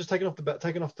sus by just taking off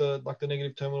the like the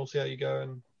negative terminal, see how you go,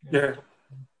 and yeah.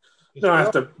 No, I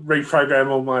have to reprogram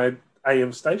all my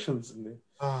AM stations in there.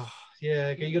 Oh, yeah,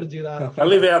 okay, you got to do that. I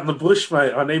live out in the bush,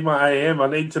 mate. I need my AM. I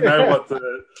need to know what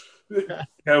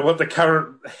the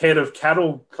current head of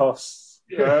cattle costs.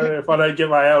 If I don't get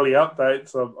my hourly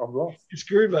updates, I'm lost. You're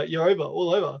screwed, mate. You're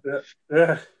all over.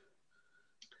 Yeah.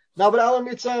 No, but Alan,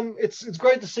 it's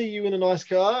great to see you in a nice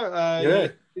car. Yeah.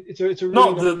 It's a really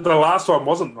not the last one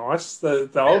wasn't nice. The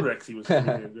old Rexy was really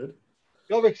good.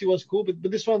 The old Rexy was cool, but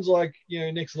this one's like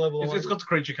next level. It's got the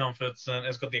creature comforts and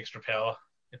it's got the extra power.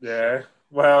 Yeah.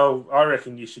 Well, I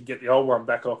reckon you should get the old one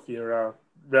back off your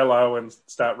Relo and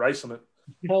start racing it.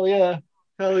 Hell yeah.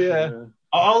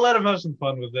 I'll let him have some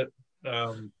fun with it.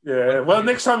 Yeah. Well,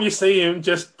 next time you see him,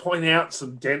 just point out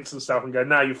some dents and stuff and go,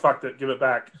 "No, you fucked it. Give it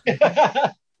back." Yeah.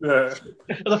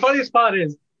 The funniest part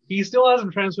is he still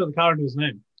hasn't transferred the car into his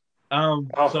name.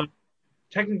 So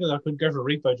technically, I could go for a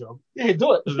repo job. Yeah,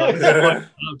 do it.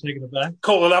 I'm taking it back.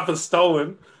 Call it up as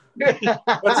stolen. I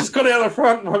just got out the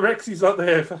front. My Rexy's not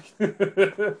there.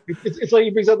 It's like he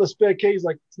brings out the spare keys.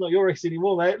 Like it's not your Rexy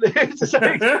anymore, mate.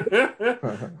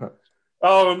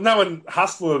 Oh, knowing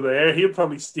Hustler there, he'll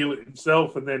probably steal it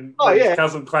himself and then his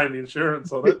cousin claim the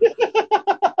insurance on it.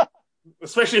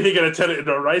 Especially if you're going to turn it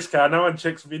into a race car. No one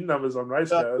checks VIN numbers on race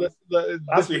cars.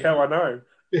 Ask me how I know.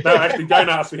 No, actually, don't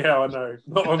ask me how I know.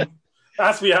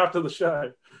 Ask me after the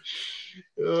show.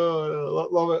 Oh,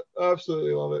 love it.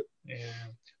 Absolutely love it. Yeah.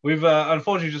 We've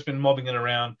unfortunately just been mobbing it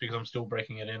around because I'm still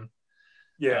breaking it in.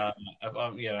 Yeah.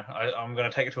 I'm going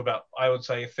to take it to about, I would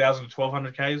say, 1,000 to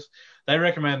 1,200 Ks. They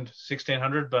recommend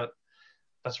 1,600, but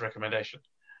that's a recommendation.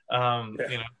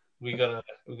 We gotta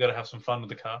have some fun with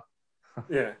the car.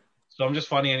 Yeah. So I'm just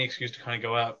finding any excuse to kind of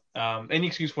go out. Any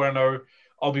excuse where I know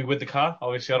I'll be with the car.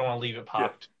 Obviously, I don't want to leave it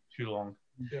parked too long.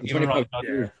 Yeah. Even if I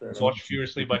watch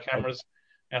furiously by cameras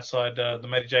outside the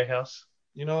Matty J house.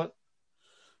 You know what?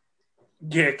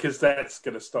 Yeah, because that's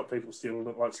going to stop people stealing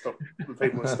it, like stop the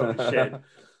people that stop the shed.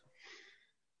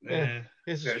 Yeah.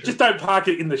 Just don't park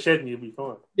it in the shed and you'll be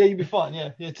fine. Yeah, you'll be fine.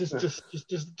 Yeah. Just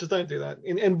don't do that.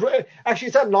 And actually,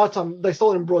 it's at night time. They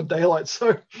stole it in broad daylight,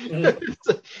 so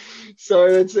so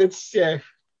it's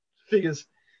figures.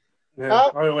 Yeah,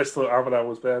 I always thought Armadale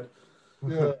was bad.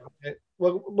 Yeah.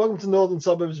 Welcome to Northern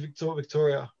Suburbs,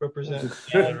 Victoria. Represent.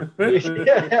 Yeah.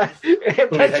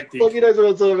 Patrick knows what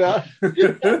I'm talking about.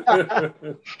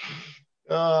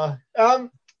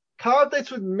 Car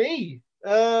updates with me.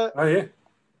 Oh yeah.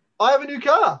 I have a new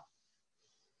car.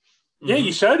 Yeah,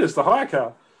 you showed us the hire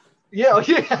car. Yeah.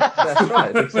 That's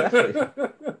right, exactly.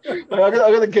 I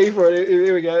got the key for it.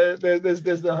 Here we go. There's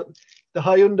the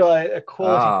Hyundai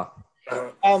Quality.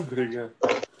 There you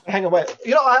go. Hang on, wait.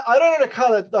 I don't own a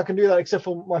car that can do that except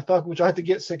for my Falcon, which I had to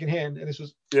get secondhand, and this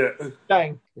was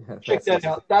dang. Check that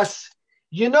out. That's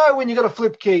when you got a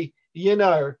flip key, Hang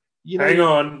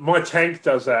on, my tank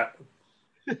does that.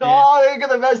 Oh, they got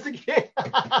the Mazda key.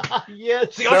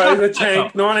 Yes. So the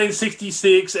tank,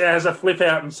 1966, it has a flip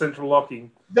out and central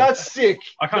locking. That's sick.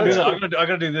 I can't do that. I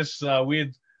got to do this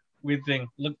weird thing.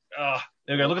 Look, there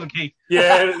we go. Look at the key.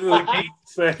 Yeah, the key.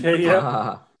 Spare key.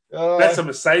 Yeah. That's a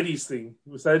Mercedes thing.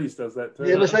 Mercedes does that too.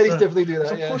 Yeah, Mercedes definitely do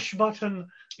that. It's a push button,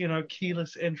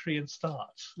 keyless entry and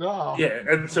start. Oh. Yeah,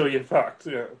 until you're fucked.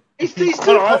 Yeah. What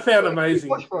I found amazing.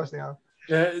 For us now.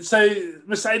 Yeah, so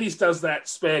Mercedes does that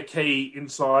spare key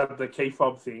inside the key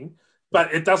fob thing,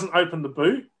 but it doesn't open the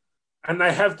boot, and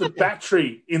they have the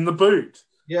battery in the boot.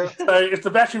 Yeah. So if the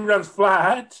battery runs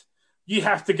flat, you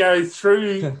have to go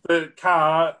through the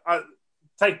car,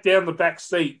 take down the back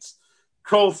seats,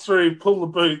 crawl through, pull the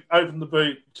boot, open the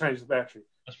boot, change the battery.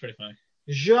 That's pretty funny.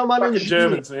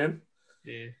 Germans, man.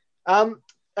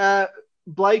 Yeah.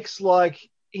 Blake's like,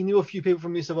 he knew a few people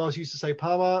from New South Wales used to say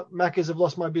Palmer. Maccas have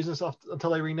lost my business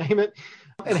until they rename it.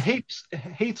 And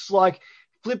Heath's like,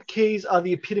 flip keys are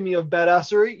the epitome of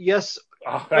badassery. Yes.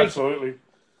 Oh, absolutely.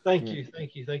 Thank you.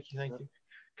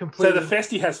 Completely. So the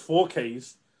Festy has 4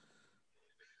 keys.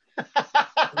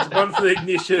 One for the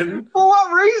ignition. For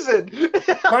what reason?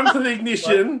 One for the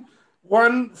ignition,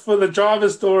 one for the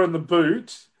driver's door and the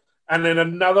boot, and then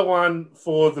another one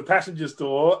for the passenger's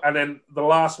door, and then the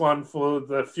last one for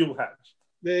the fuel hatch.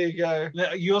 There you go.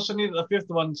 Now, you also need a fifth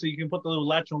one so you can put the little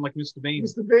latch on like Mr. Bean.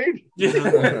 Mr. Bean.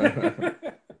 Yeah.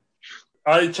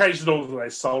 I changed it all to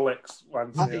those Solex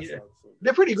ones. Oh, now, yeah. so-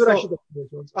 They're pretty good, So- actually. Those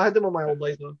ones. I had them on my old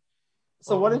laser.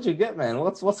 So what did you get, man?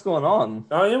 What's going on?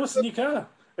 Oh, yeah, what's the new car?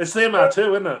 It's the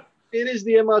MR2, isn't it? It is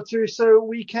the MR2. So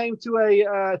we came to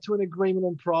an agreement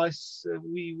on price.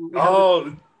 We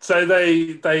So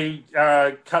they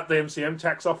cut the MCM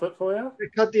tax off it for you? they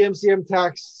cut the MCM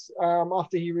tax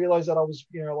after he realized that I was,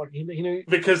 like he knew.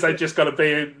 Because they just got a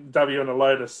BMW and a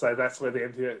Lotus, so that's where the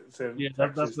MCM Yeah,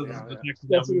 tax that's is the now, yeah.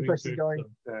 That's where the tax is going.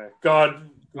 Yeah. God,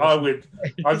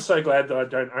 I'm so glad that I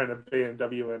don't own a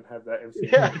BMW and have that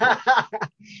MCM. Yeah.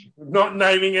 Not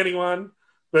naming anyone,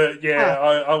 but yeah,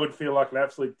 I would feel like an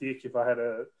absolute dick if I had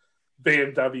a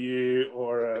BMW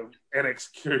or a NX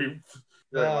Coupe.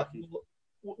 Very lucky.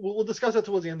 We'll discuss that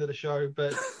towards the end of the show,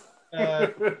 but Yeah,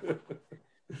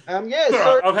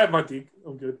 so I've had my dig.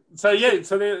 I'm good. So yeah,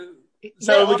 so yeah,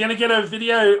 we're going to get a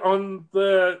video on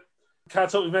the Car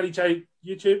Talk with Matty J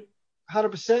YouTube.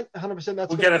 100%. That's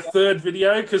We'll get a third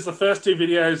video because the first two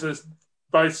videos is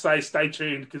both say stay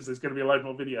tuned because there's going to be a load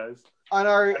more videos. I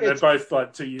know And they're both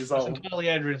like 2 years It's old. entirely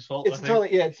Adrian's fault. it's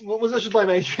entirely I should blame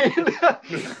Adrian.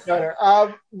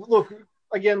 No. Look,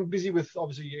 again, busy with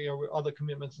obviously with other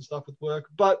commitments and stuff with work,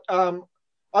 but I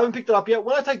haven't picked it up yet.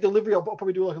 When I take delivery, I'll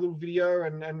probably do like a little video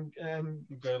and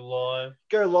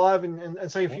Go live and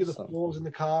say a few of the Awesome. flaws in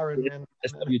the car and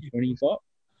SW20 bot?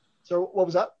 So what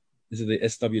was that? Is it the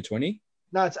SW20?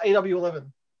 No, it's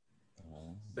AW11.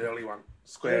 The early one,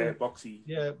 square, boxy.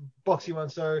 Yeah, boxy one.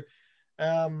 So,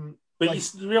 But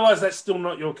you realise that's still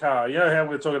not your car. You know how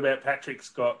we're talking about Patrick's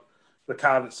got the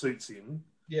car that suits him?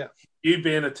 Yeah. You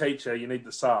being a teacher, you need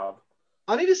the Saab.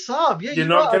 I need a Saab. Yeah, You're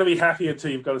not going to be happy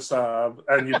until you've got a Saab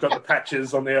and you've got the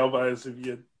patches on the elbows of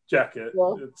your jacket.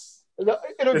 Well, It's It'll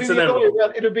be It's the other way inevitable.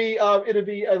 around. It'll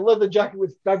be a leather jacket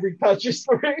with fabric patches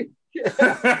for it.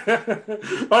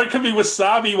 Or it could be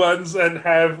wasabi ones and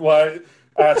have like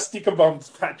sticker bombs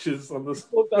patches on this.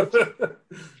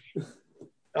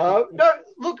 No,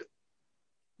 look,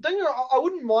 don't you know, I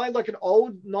wouldn't mind like an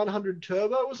old 900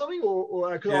 turbo or something,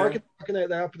 or because I reckon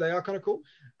they are kind of cool.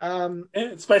 Yeah,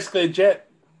 it's basically a jet.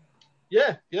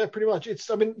 Yeah, pretty much. That's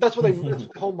what the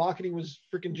whole marketing was,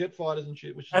 freaking jet fighters and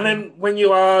shit. And then when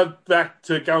you are back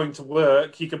to going to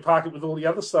work, you can park it with all the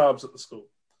other Saabs at the school.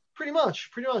 pretty much.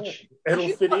 It'll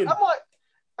Actually, fit in.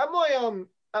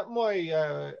 At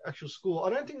my actual school, I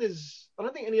don't think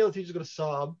any other teacher's got a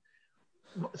Saab.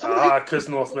 Because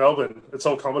North Melbourne, it's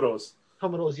all Commodores.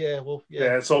 Commodores, yeah.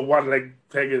 Yeah, it's all one-leg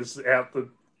peggers out the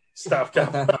stuff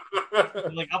going.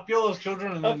 like up yours,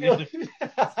 children. And then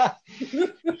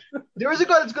There is a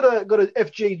guy that's got a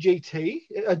FG GT,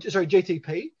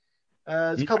 GTP.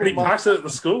 There's a couple And he of parks it at the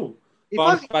school. He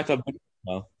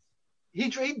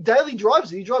daily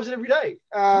drives it. He drives it every day.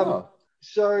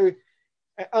 So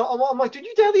I'm like, did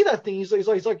you daily that thing? He's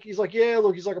like, yeah.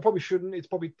 Look, I probably shouldn't. It's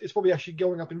probably actually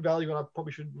going up in value, and I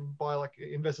probably shouldn't buy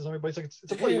invest in something. But it's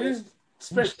a play.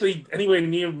 Especially anywhere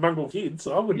near mongrel kids.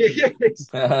 I would. Yeah.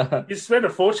 You spend a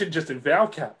fortune just in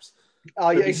valve caps. Oh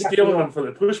yeah, They'd be exactly. stealing them for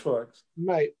their push bikes.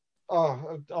 Mate.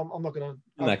 Oh, I'm not gonna.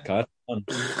 That card.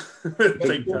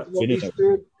 Deep cuts. What we used to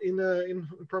do in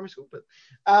primary school,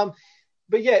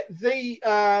 but yeah,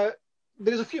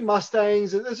 there's a few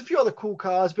Mustangs, and there's a few other cool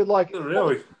cars, but like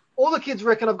Really? all the kids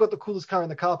reckon I've got the coolest car in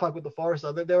the car park with the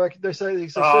Forester. They say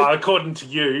According to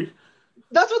you.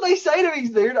 that's what they say to me,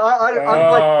 dude.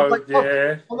 I'm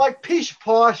like pish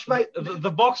posh, mate.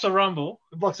 the Boxer Rumble.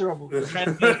 The Boxer Rumble.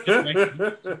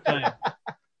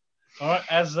 All right,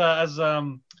 as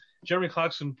Jeremy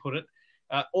Clarkson put it,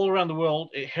 all around the world,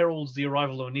 it heralds the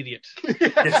arrival of an idiot.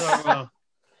 Yes. So,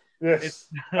 Yes.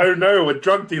 Oh no, a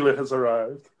drug dealer has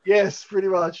arrived. Yes, pretty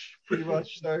much.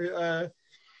 So,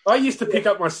 I used to pick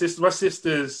up my sister. My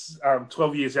sister's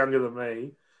 12 years younger than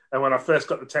me. And when I first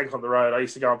got the tank on the road, I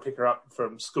used to go and pick her up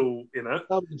from school in it.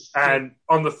 And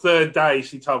on the third day,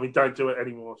 she told me, don't do it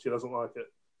anymore. She doesn't like it.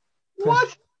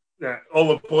 What? Yeah, all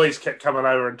the boys kept coming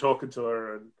over and talking to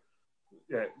her. And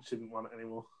yeah, she didn't want it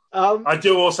anymore. I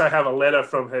do also have a letter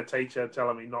from her teacher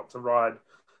telling me not to ride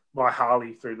my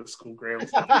Harley through the school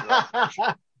grounds.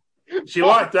 She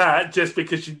liked that just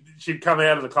because she'd come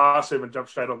out of the classroom and jump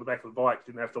straight on the back of the bike.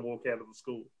 Didn't have to walk out of the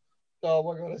school. Oh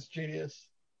my god, that's genius.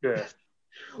 Yeah,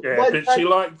 but she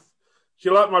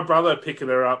liked my brother picking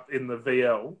her up in the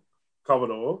VL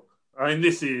Commodore. I mean,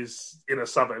 this is in a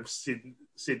suburb of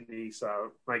Sydney, so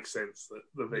it makes sense that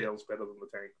the VL's better than the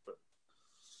tank.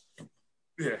 But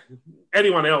yeah,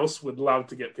 anyone else would love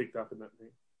to get picked up in that thing.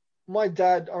 My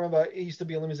dad, I remember, he used to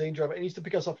be a limousine driver, and he used to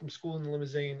pick us up from school in the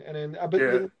limousine. And then,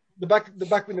 the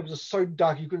back window was just so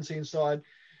dark you couldn't see inside.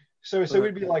 So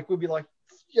we'd be like,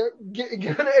 yeah, get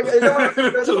no one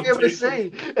able to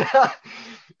see.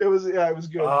 It was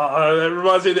good. It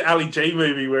reminds me of the Ali G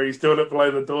movie where he's doing it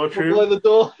below the door trim. Below the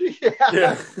door.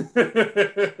 Yeah.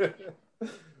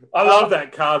 I love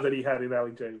that car that he had in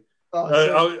Ali G.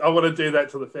 I want to do that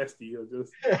to the Festy.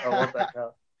 I want that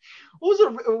car. What was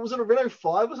it? Was it a Renault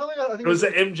 5 or something? I think it was the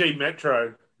MG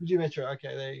Metro. MG Metro.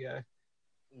 Okay, there you go.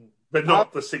 But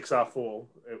not the 6R4.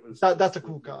 It was. That's a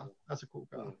cool car. That's a cool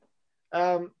car.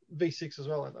 V6 as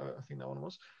well. I think that one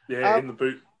was. Yeah, in the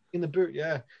boot. In the boot,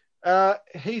 yeah.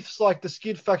 Heath's like the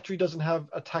skid factory doesn't have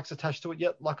a tax attached to it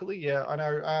yet. Luckily, yeah, I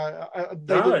know.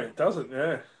 It doesn't.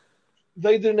 Yeah.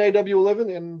 They did an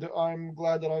AW11, and I'm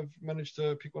glad that I've managed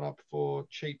to pick one up for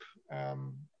cheap.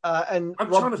 And I'm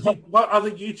trying to think, what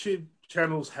other YouTube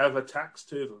channels have a tax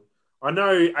to them? I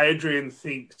know Adrian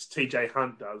thinks TJ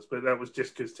Hunt does, but that was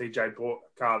just because TJ bought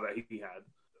a car that he had.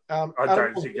 I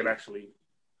don't think it actually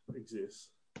exists.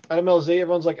 Adam LZ,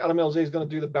 everyone's like, Adam LZ is going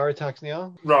to do the Barra tax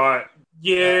now. Right.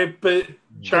 Yeah, but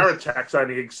Barra tax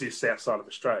only exists outside of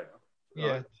Australia.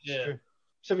 Right? Yeah. True.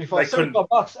 $75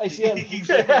 ACM.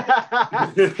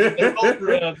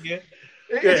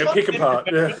 Yeah, pick apart.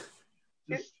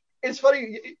 Yeah. It's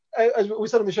funny, as we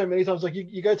said on the show many times. Like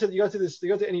you go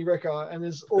to any wrecker, and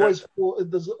there's always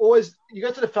you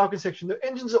go to the Falcon section. The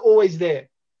engines are always there.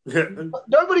 Yeah.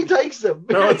 Nobody takes them.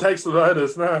 No one takes the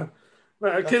motors. No,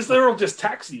 because they're all just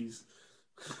taxis.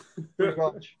 Pretty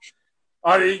much.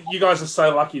 You guys are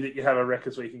so lucky that you have a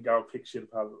wreckers where you can go and pick shit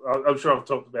apart. I'm sure I've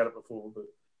talked about it before, but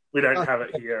we don't have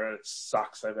it here, and it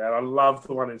sucks so bad. I love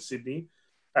the one in Sydney,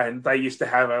 and they used to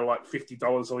have a like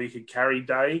 $50 all you could carry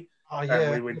day,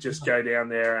 and we would just go down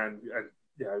there and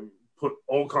put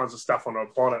all kinds of stuff on our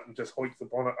bonnet and just hoik the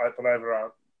bonnet open over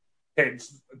our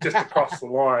heads just across the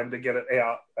line to get it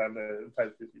out and pay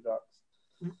the $50.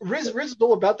 Riz is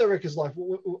all about that wreckers life.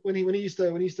 When he used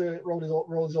to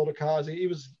roll his older cars, he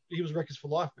was wreckers for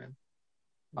life, man.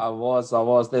 I was.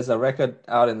 There's a record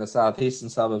out in the southeastern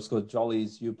suburbs called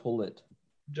Jolly's You Pull It.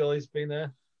 Jolly's been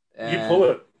there. And you pull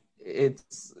it.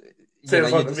 It's you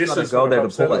like just got to go there to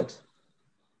pull it.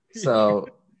 So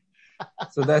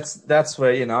that's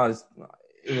where I was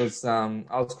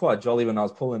quite jolly when I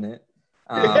was pulling it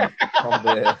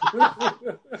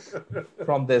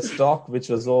from their stock, which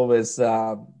was always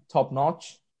top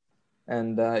notch,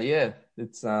 and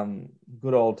it's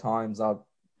good old times.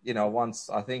 Once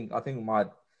I think we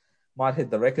might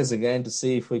hit the wreckers again to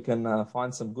see if we can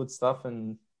find some good stuff.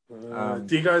 And do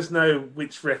you guys know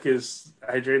which wreckers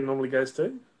Adrian normally goes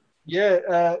to?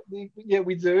 Yeah,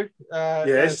 we do.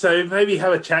 So maybe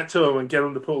have a chat to him and get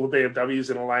him to pull the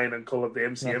BMWs in a lane and call it the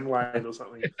MCM lane or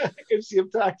something.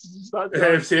 MCM tax.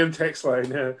 MCM tax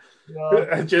lane, yeah.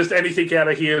 Just anything out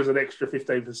of here is an extra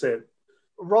 15%.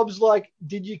 Rob's like,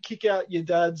 did you kick out your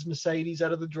dad's Mercedes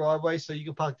out of the driveway so you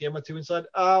can park the MR2 inside?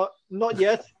 Not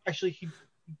yet. Actually, he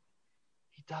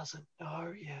doesn't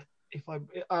know yet. If I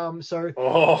so.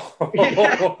 Oh.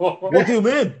 What do you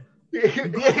mean?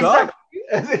 Exactly.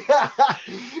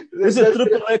 Is it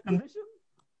AAA condition?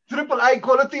 AAA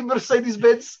quality Mercedes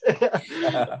Benz.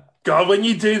 God, when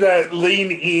you do that,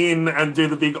 lean in and do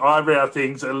the big eyebrow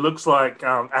things, it looks like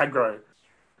aggro.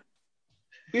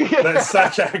 That's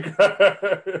such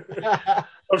aggro.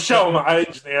 I'm showing my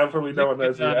age now. Probably no one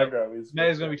knows who aggro is. Now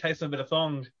he's going to be tasting a bit of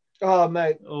thong. Oh,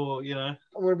 mate. Or, I'm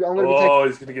going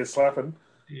he's going to get slapping.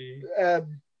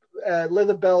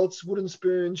 Leather belts, wooden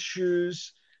spoons,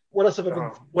 shoes. What else have I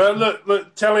been? Well,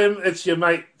 look, tell him it's your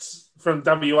mates from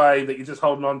WA that you're just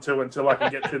holding on to until I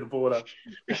can get through the border.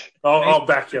 I'll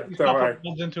back you. Don't worry.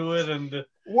 Into it and,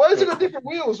 why has it got different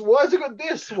wheels? Why has it got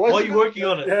this? Why are you working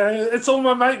on it? Yeah, it's all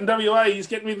my mate in WA. He's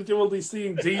getting me to do all these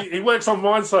things. He works on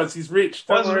mine sites. He's rich.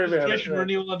 Don't worry about it. Why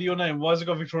renewal under your name? Why has it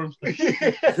got Victorian? Why has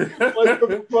it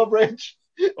got Club Ranch?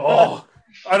 Oh,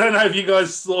 I don't know if you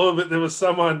guys saw, but there was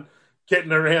someone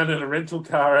getting around in a rental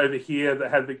car over here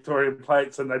that had Victorian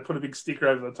plates, and they put a big sticker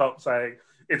over the top saying,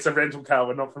 "It's a rental car,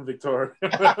 we're not from Victoria."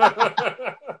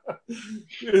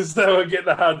 Because they were getting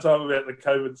a hard time about the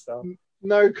COVID stuff.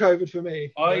 No COVID for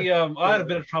me. I had a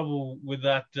bit of trouble with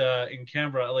that in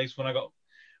Canberra, at least when I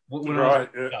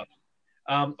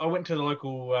went to the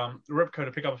local Repco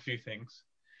to pick up a few things,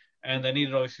 and they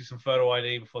needed obviously some photo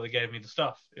ID before they gave me the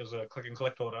stuff. It was a click and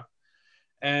collect order,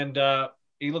 and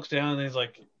he looks down and he's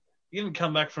like, "You didn't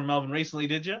come back from Melbourne recently,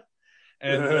 did you?"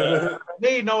 And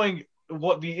me knowing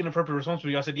what the inappropriate response would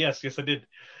be, I said, yes, I did.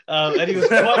 And he was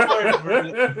quite worried.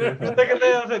 For a second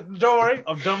there, I said, don't worry,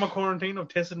 I've done my quarantine, I've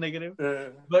tested negative.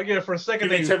 But for a second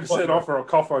there, 10% off or a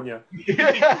cough on you.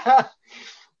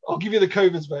 I'll give you the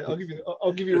COVIDs, mate. I'll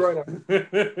give you Rona.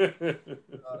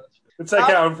 It's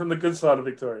okay. I'm from the good side of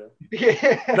Victoria.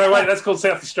 Yeah. No, wait, that's called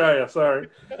South Australia. Sorry.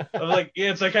 I'm like, yeah,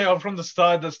 it's okay. I'm from the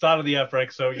start of the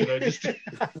outbreak, so just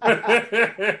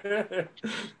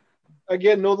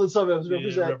again, northern suburbs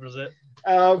represent.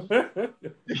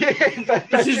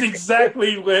 This is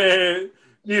exactly where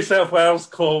New South Wales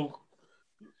call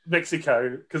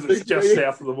Mexico because it's just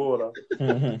south of the border.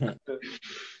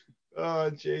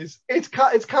 Oh, jeez. It's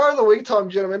car of the week time,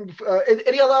 gentlemen.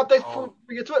 Any other updates before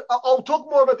we get to it? I'll talk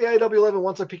more about the AW11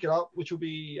 once I pick it up, which will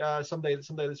be someday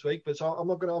this week. But so I'm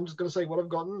just gonna say what I've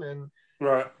gotten and.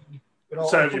 Right.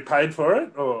 So have you paid for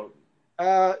it, or?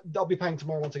 I'll be paying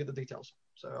tomorrow once I get the details.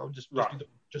 So I'll just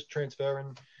transfer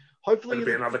and hopefully it'll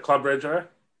be another club rego.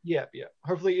 Yeah.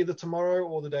 Hopefully either tomorrow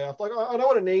or the day after. Like I know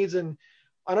what it needs, and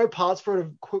I know parts for it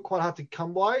are quite hard to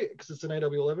come by because it's an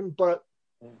AW11. But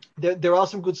there are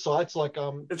some good sites like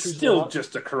It's still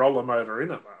just a Corolla motor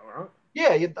in it, though, right?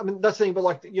 Yeah. I mean that's the thing, but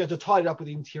like you have to tie it up with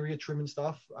the interior trim and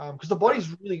stuff. Because the body's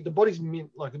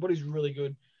mint. Like the body's really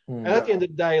good. And at the end of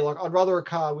the day, like I'd rather a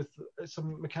car with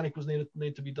some mechanicals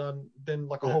need to be done than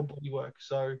like a whole bodywork.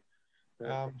 So,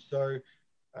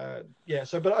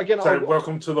 but again,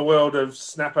 welcome to the world of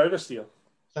snap oversteer.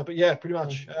 But yeah, pretty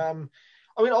much. I mean,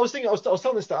 I was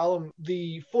telling this to Alan,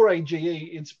 the 4A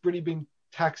GE, it's really been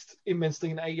taxed immensely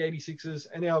in A86s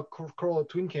and now Corolla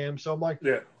twin cam. So I'm like,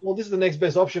 well, this is the next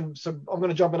best option. So I'm going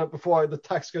to jump in it before the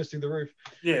tax goes through the roof.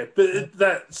 Yeah, but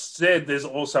that said, there's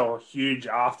also a huge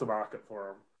aftermarket for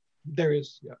them. There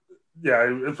is, yeah.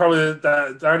 Yeah, probably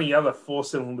the only other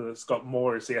 4-cylinder that's got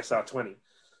more is the SR20.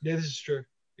 Yeah, this is true.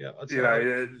 Yeah,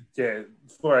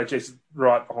 4AG's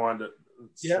right behind it.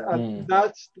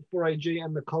 That's the 4AG,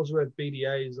 and the Cosworth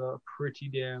BDAs are pretty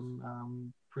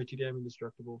damn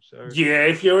indestructible. So yeah,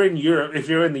 if you're in Europe, if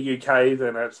you're in the UK,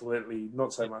 then absolutely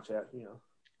not so much out here.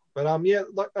 But I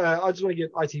just want to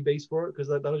get ITBs for it because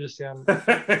that'll just sound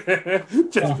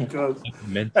just because.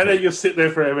 And then you'll sit there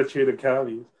forever tuning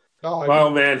carbies. My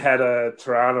old man had a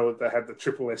Tirana that had the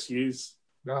triple SUs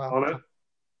on it,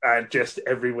 and just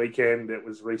every weekend it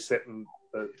was resetting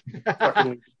the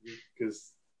fucking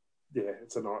because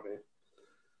it's a nightmare.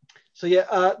 So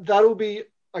that'll be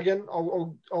again.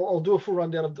 I'll do a full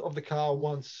rundown of the car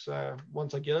once I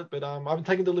get it, but I haven't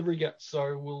taken delivery yet,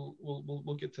 so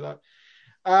we'll get to that.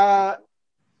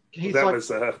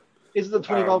 Is it the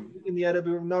 20 valve in the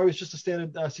AW? No, it's just a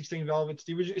standard 16 valve. It's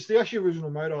the actually original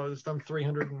motor. It's done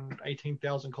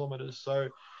 318,000 kilometers. So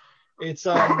it's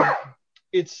done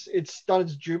its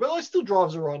due, but it still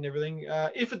drives alright and everything.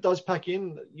 If it does pack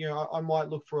in, I might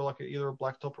look for like either a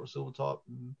black top or a silver top,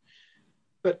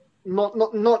 but not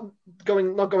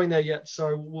going there yet.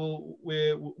 So we'll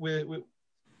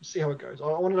see how it goes. I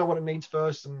want to know what it needs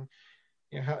first and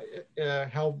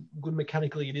how good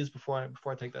mechanically it is before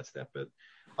I take that step. But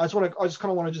I just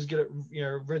kind of want to get it,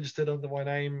 registered under my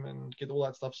name and get all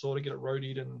that stuff sorted, get it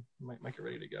roadied and make it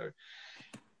ready to go.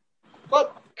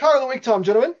 But car of the week time,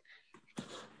 gentlemen.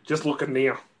 Just looking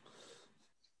now.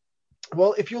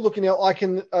 Well, if you're looking now, I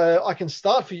can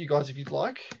start for you guys if you'd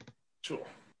like. Sure.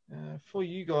 For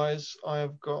you guys,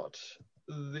 I've got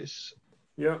this.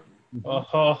 Yeah.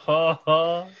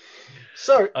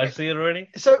 So I see it already.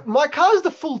 So my car is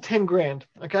the full 10 grand.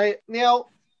 Okay. Now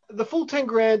the full 10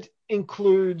 grand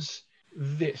includes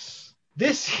this.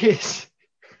 This is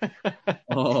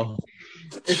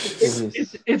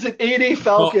it's an ED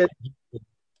Falcon.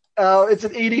 It's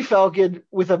an ED Falcon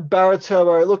with a Barra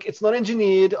turbo. Look, it's not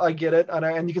engineered. I get it. I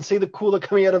know, and you can see the cooler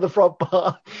coming out of the front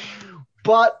bar.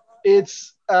 But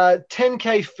it's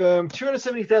 10k firm,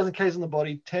 270,000 k's on the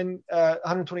body,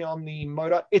 120 on the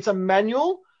motor. It's a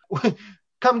manual.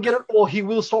 Come get it, or he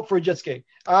will stop for a jet ski.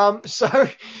 So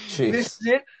Jeez. This is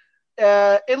it.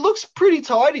 It looks pretty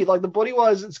tidy. Like the body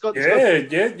wise, it's got. Yeah.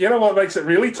 You know what makes it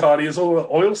really tidy is all the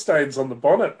oil stains on the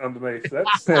bonnet underneath.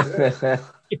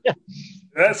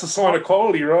 That's a sign of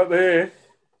quality right there.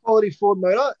 Quality Ford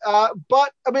motor.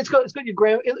 But I mean, it's got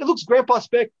your it looks grandpa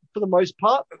spec for the most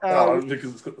part.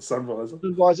 Because it's got the sun visor.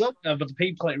 But the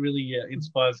P plate really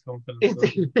inspires confidence.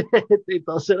 It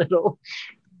doesn't at all.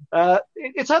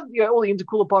 It's had all the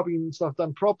intercooler piping and stuff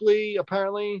done properly,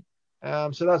 apparently.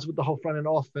 So that's with the whole front end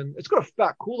off, and it's got a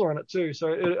fat cooler on it too.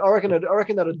 So I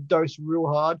reckon that'll dose real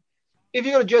hard. If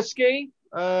you got a jet ski,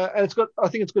 and I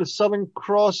think it's got a Southern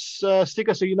Cross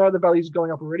sticker, so the value's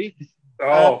going up already.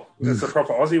 That's a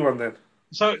proper Aussie one then.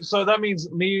 So that means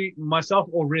myself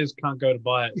or Riz can't go to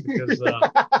buy it because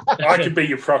I can be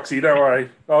your proxy. Don't worry,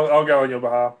 I'll go on your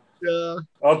behalf. Yeah,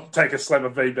 I'll take a slab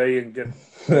of VB and get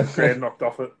grand knocked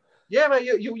off it. Yeah, mate,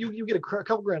 you get a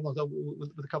couple grand locked up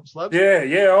with a couple slabs.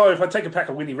 Yeah. Oh, if I take a pack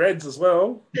of Winnie Reds as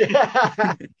well,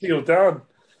 deal done.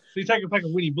 So you take a pack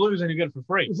of Winnie Blues and you get it for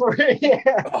free.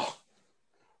 Yeah.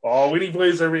 Oh, Winnie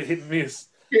Blues are a bit hit and miss.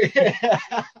 Yeah.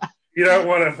 You don't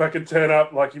want to fucking turn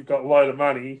up like you've got a load of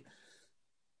money.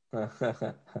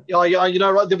 Yeah, you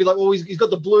know, right? They'll be like, "Oh, he's got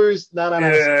the blues." No.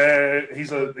 Yeah,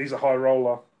 he's a high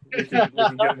roller. We can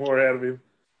get more out of him.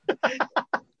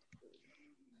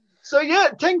 So yeah,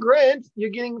 10 grand,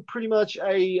 you're getting pretty much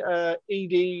a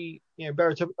ED,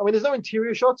 Barrett. I mean, there's no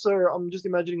interior shot, so I'm just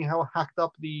imagining how hacked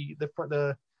up the front,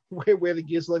 where the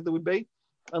gear selector would be,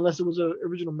 unless it was an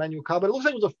original manual car. But it looks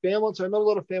like it was a Fairmont, so not a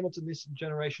lot of Fairmonts in this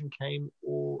generation came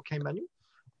manual.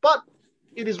 But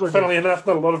it is what. Funnily enough,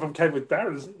 not a lot of them came with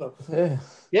Barretts either. Yeah.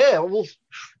 Yeah. Well.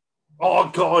 Oh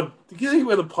God! Did you see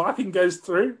where the piping goes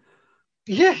through?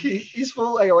 Yeah, he's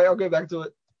full. Anyway, I'll go back to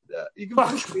it. You can.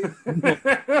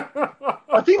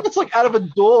 I think that's like out of a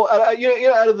door.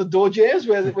 Out of the door jams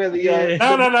where the.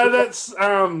 No. That's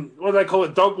what do they call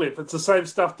it? Dog lip. It's the same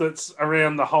stuff that's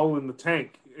around the hole in the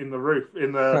tank, in the roof,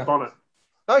 in the bonnet.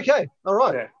 Okay. All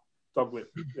right. Yeah, dog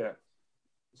lip. Yeah,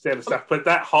 standard stuff. But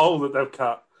that hole that they've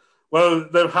cut, well,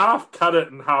 they've half cut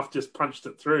it and half just punched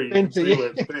it through. You can see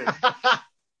where it's been.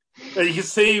 And you can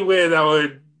see where they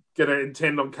were going to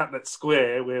intend on cutting it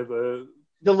square, where the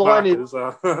line is.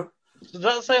 Are. So does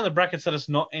that say in the brackets that it's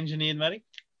not engineered, Matty?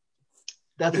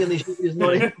 That's the issue. It's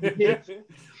not engineered.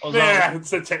 Yeah,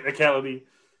 it's a technicality.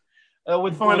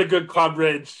 With find a good club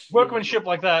reg. Workmanship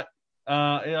like that,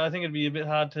 I think it'd be a bit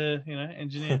hard to,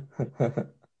 engineer.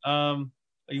 Are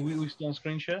we still on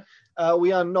screen share?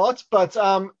 We are not, but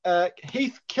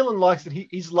Heath Killen likes it.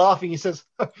 He's laughing. He says,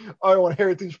 "I don't want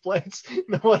heritage plates."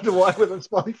 No wonder why with a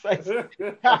smiley face. All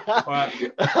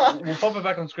right, we'll pop it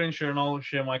back on screen share, and I'll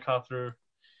share my car through.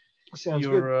 Sounds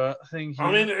your thing here.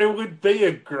 I mean, it would be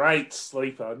a great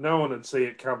sleeper. No one would see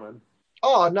it coming.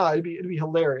 Oh no, it'd be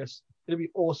hilarious. It'd be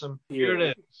awesome. Here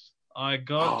it is. I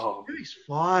got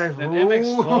MX-5. An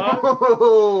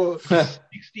MX-5,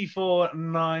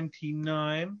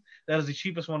 $64.99. That is the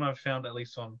cheapest one I've found, at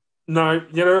least on. No,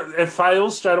 it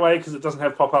fails straight away because it doesn't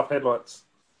have pop-up headlights.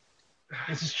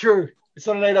 This is true. It's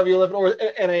not an AW11 or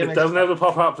an AMX. It doesn't have the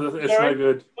pop-up. It's no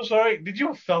good. I'm sorry. Did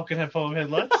your Falcon have pop-up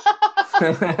headlights?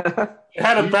 It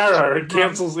had a barrow. It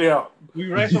cancels out. We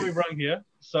race what we run here.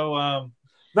 So,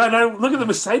 No, look at the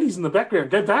Mercedes in the background.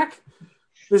 Go back.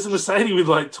 There's a Mercedes with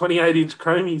like 28-inch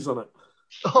chromies on it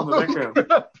in the background.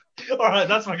 All right,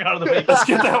 that's my car of the week. Let's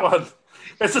get that one.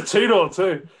 It's a two-door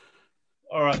too.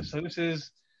 All right, so this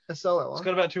is. Let's sell that one. It's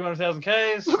got about 200,000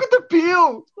 Ks. Look at the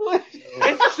peel.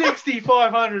 It's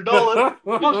 $6,500.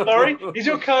 I'm sorry. Is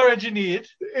your car engineered?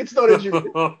 It's not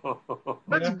engineered.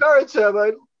 That's Barrett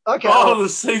turbo. Okay. Oh, the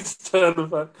seats turn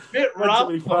a bit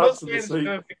rough.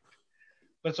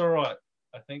 That's all right.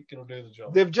 I think it'll do the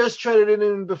job. They've just traded it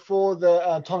in before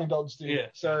the Tommy Belts do. Yeah,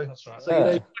 so that's right.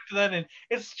 So that in.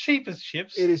 It's cheap as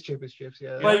chips. It is cheap as chips.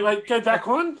 Yeah. Wait, go back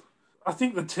one. I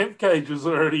think the temp gauge was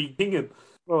already dinging.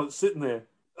 Oh, it's sitting there.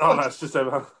 Oh no, it's just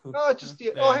over. Oh, just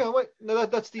yeah. Oh, hang on, wait. No,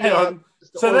 that's the. Hang on.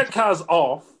 So that car's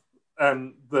off,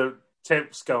 and the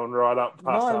temp's going right up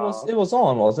past. No, it was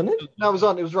on, wasn't it? No, it was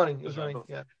on. It was running. It was running.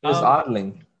 Yeah. It was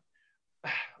idling.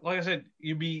 Like I said,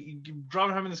 you'd be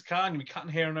driving home in this car and you'd be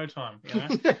cutting hair in no time.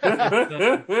 You'd be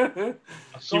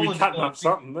cutting up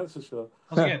something, that's for sure.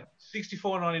 Once again,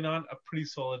 $64.99, a pretty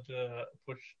solid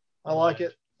push. I like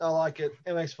it.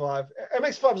 MX-5.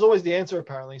 MX-5 is always the answer,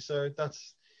 apparently. So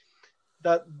that's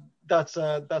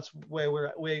where we're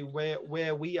at,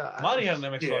 where we are. Marty had an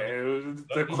MX-5. Yeah,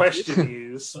 the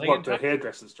question is what the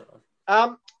hairdressers drive.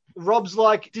 Rob's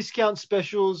like discount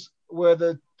specials were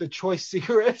the choice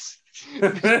cigarettes.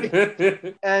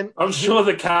 And I'm sure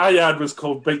the car yard was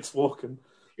called Beats Walking.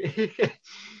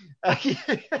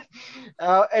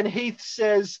 And Heath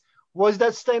says, was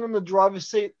that stain on the driver's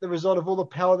seat the result of all the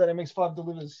power that MX-5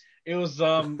 delivers? It was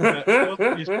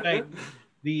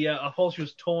the upholstery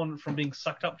was torn from being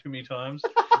sucked up too many times.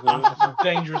 Some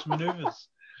dangerous maneuvers.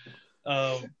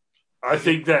 I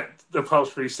think that the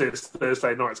upholstery says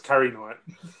Thursday night's curry night.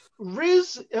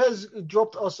 Riz has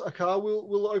dropped us a car.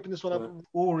 We'll open this one up.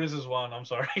 Oh, Riz is one. I'm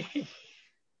sorry.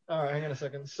 All right, hang on a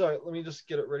second. So let me just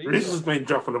get it ready. Riz has been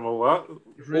dropping them all up.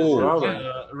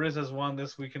 Riz has won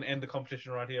this. We can end the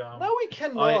competition right here. No, we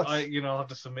cannot. I'll have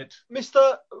to submit.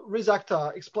 Mr. Riz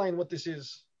Akhtar, explain what this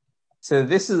is. So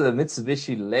this is a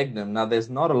Mitsubishi Legnum. Now, there's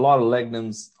not a lot of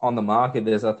Legnums on the market.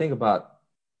 There's, I think, about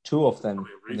 2 of them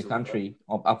in the country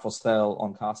up for sale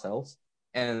on car sales.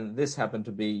 And this happened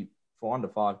to be for under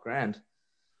 $5,000.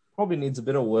 Probably needs a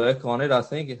bit of work on it. I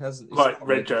think it has. Like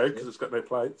Red Joe, because it's got no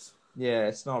plates. Yeah,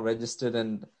 it's not registered,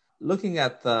 and looking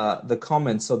at the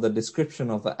comments or the description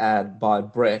of the ad by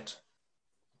Brett.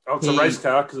 Oh, it's a race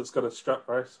car because it's got a strap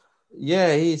race.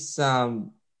 Yeah, he's.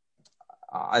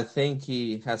 I think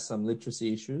he has some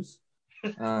literacy issues.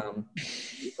 Oh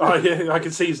yeah, I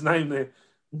can see his name there.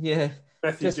 Yeah,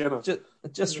 Matthew Jenner.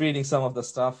 Just reading some of the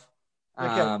stuff.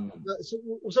 Okay.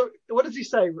 So what does he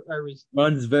say, Riz?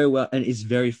 Runs very well and is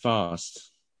very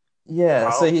fast. Yeah,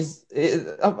 Wow.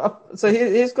 so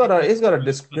he's got a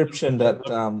description that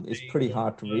is pretty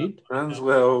hard to read. Runs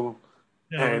well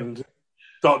and ...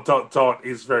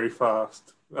 is very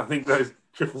fast. I think those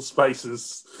triple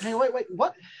spaces. Hey, wait,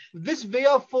 what? This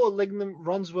VR4 Lignum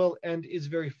runs well and is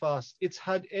very fast. It's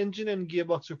had engine and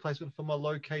gearbox replacement for my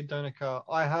low-K donor car.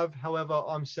 I have, however,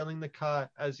 I'm selling the car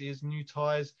as is, new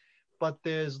tires, but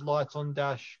there's lights on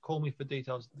dash. Call me for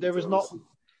details. There is not.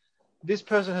 This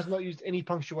person has not used any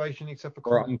punctuation except for.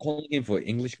 Or I'm calling him for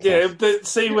English class. Yeah, but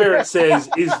see where it says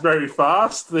is very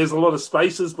fast. There's a lot of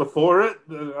spaces before it.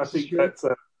 I think that's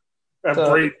a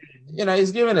brief.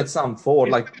 He's giving it some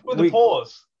thought. With a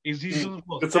pause.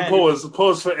 It's a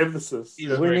pause for emphasis.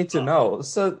 We need to know.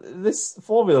 So this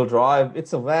 4-wheel drive,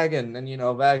 it's a wagon, and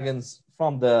wagons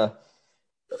from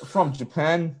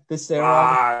Japan this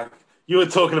era. You were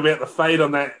talking about the fade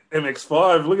on that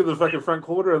MX-5. Look at the fucking front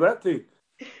quarter of that thing.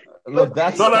 Look,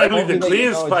 that's not only the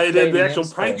clear's faded, the actual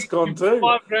paint's gone too.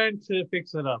 $5,000 to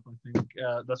fix it up. I think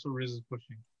that's what Riz is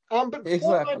pushing. But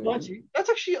exactly. $4,990, that's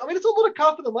actually. I mean, it's a lot of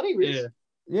car for the money, Riz.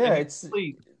 Yeah, it's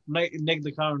neg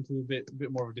the car into a bit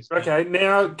more of a discount. Okay,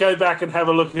 now go back and have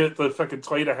a look at the fucking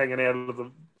tweeter hanging out of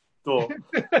the door.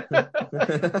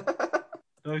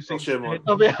 I'll share mine.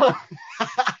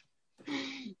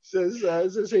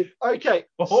 Says he. Okay.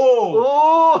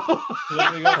 Oh.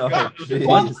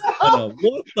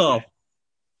 What the?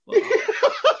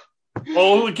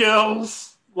 All the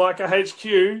girls like a HQ,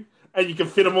 and you can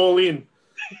fit them all in.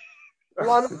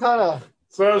 1 tonner.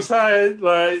 So I'm saying,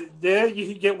 you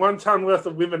can get 1 ton worth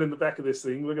of women in the back of this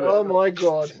thing. Look at that. Oh my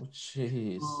god.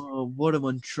 Jeez. Oh, what a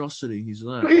monstrosity is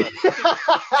that?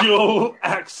 Dual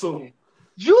axle.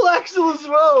 Dual axle as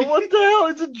well. What the hell?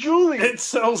 It's a dually. It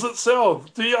sells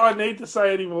itself. Do I need to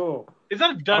say any more? Is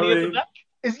that a dunny at the back?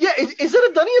 Is that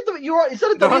a dunny at the? You're right. Is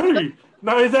that a dunny? At the back?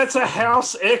 No, that's a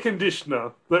house air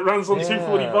conditioner that runs on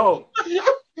 240 volt.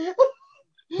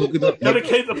 Got to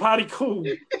keep the party cool.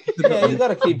 Yeah, you got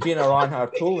to keep Gina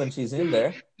Reinhardt cool when she's in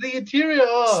there. The interior.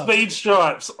 Speed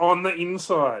stripes on the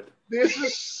inside. This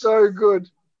is so good.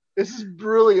 This is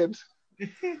brilliant.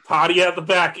 Party out the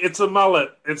back. It's a mullet.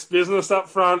 It's business up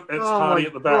front. It's party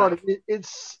at the back.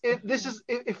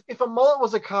 If a mullet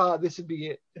was a car, this would be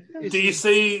it. Do you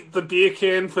see the beer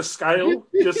can for scale?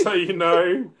 Just so you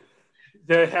know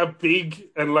how big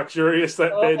and luxurious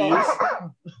that bed is.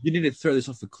 You need to throw this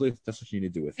off a cliff. That's what you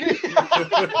need to do with it.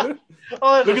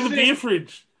 Look at the beer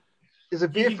fridge. There's a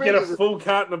beer fridge. You can get a full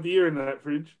carton of beer in that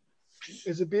fridge.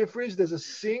 There's a beer fridge. There's a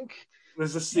sink.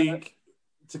 There's a sink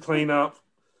to clean up.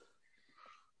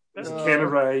 There's a can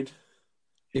of Raid.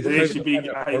 There's your big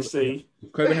AC.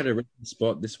 If COVID had a written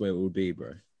spot, this way it would be,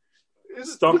 bro.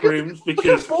 Stock rims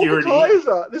because purity. Tires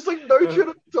are. There's no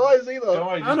tune tires either.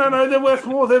 No, they're worth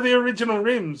more. They're the original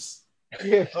rims.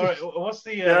 Yeah. All right, what's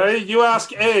the... you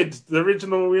ask Ed, the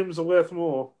original rims are worth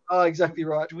more. Oh, exactly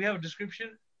right. Do we have a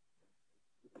description?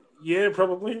 Yeah,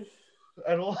 probably.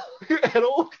 At all? At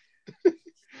all?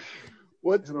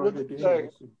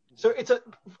 So it's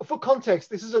for context,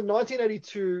 this is a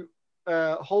 1982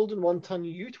 Holden 1-ton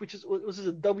Ute, which was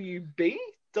a WB?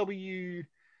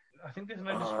 I think there's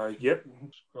no yep.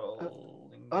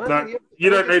 Scrolling. You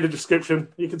don't need a description.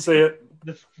 You can see it.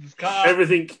 This car.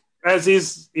 Everything as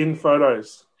is in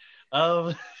photos.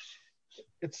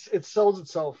 It sells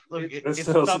itself. Look, it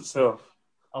sells itself.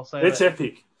 I'll say it's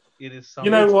epic. It is.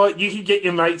 You know what? You could get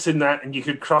your mates in that, and you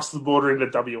could cross the border into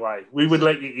WA. We would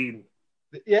let you in.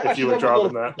 Yeah, if you were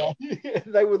driving that.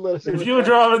 They would let us in. If you were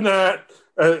driving that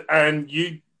and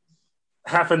you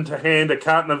happen to hand a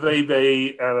carton of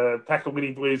VB and a pack of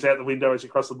Winnie Blues out the window as you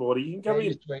cross the border, you can come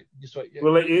in. Just wait. Yeah.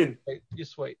 We'll let you in.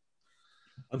 Just wait.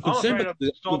 I'm concerned about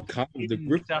the good car, the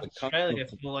group. South Australia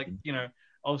for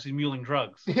obviously muling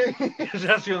drugs.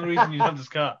 That's the only reason you have this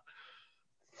car.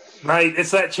 Mate,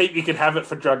 it's that cheap you could have it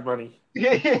for drug money.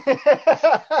 Yeah.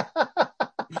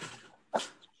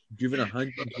 Driven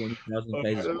 120,000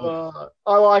 pages.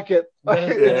 I like it.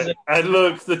 Yeah. And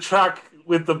look, the truck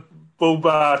with the bull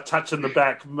bar touching the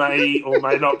back may or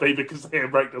may not be because the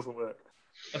handbrake doesn't work.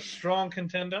 A strong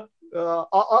contender.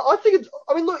 I think it's.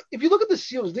 I mean, look. If you look at the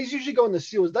seals, these usually go in the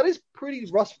seals. That is pretty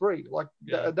rust free.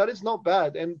 That is not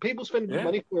bad, and people spend good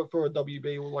money for a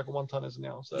WB or like a 1-tonners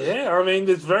now. So yeah, I mean,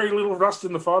 there's very little rust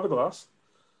in the fiberglass.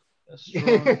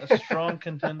 A strong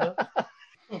contender.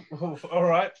 All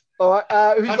right. All right.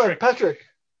 Who's Patrick. left? Patrick.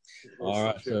 All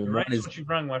right, so mine Range is. what you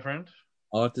brung, my friend.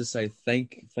 I have to say,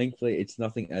 thankfully, it's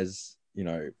nothing as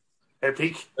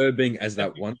Epic. disturbing as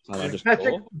that one time I just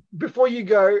Patrick, saw. before you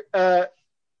go, I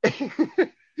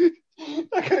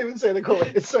can't even say the call.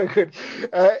 It's so good.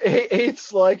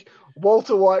 It's like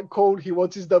Walter White called. He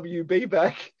wants his WB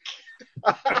back.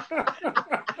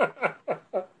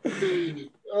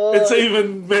 It's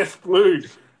even meth blue.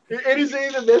 It is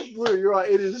even meth blue. You're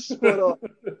right. It is spot on.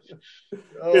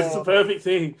 It's the perfect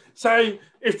thing. So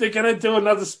if they're going to do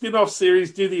another spin-off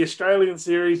series, do the Australian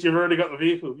series, you've already got the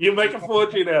vehicle. You make a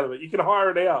fortune out of it. You can hire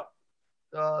it out.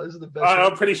 This is the best.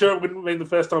 I'm pretty sure it wouldn't been the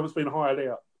first time it's been hired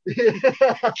out.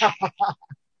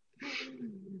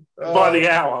 By the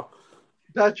hour.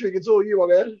 Patrick, it's all you, my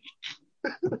man.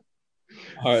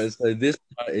 All right, so this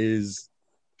is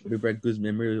we bred good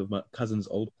memory of my cousin's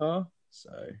old car.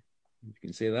 So you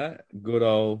can see that good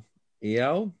old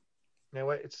EL. Now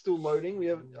wait, it's still loading. We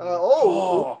have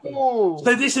So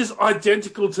this is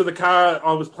identical to the car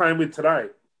I was playing with today.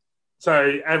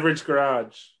 So Average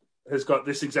Garage has got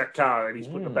this exact car and he's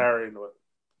put the barrier into it.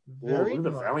 Very look at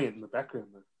the nice. Valiant in the background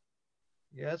there.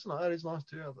 Yeah, it's nice. It is nice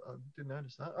too. I didn't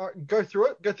notice that. All right, go through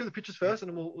it. Go through the pictures first, and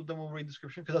then we'll read the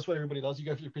description because that's what everybody does. You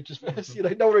go through the pictures first.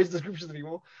 No one reads the descriptions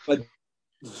anymore. But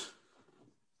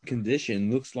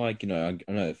condition looks like I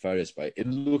know the photos, but it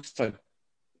looks like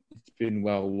it's been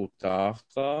well looked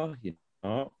after.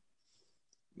 Of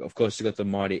course, you got the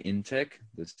mighty Intech.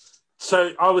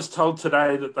 So I was told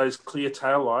today that those clear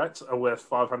tail lights are worth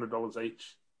 $500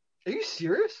 each. Are you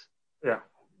serious? Yeah,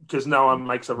 because no one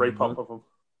makes a repop of them,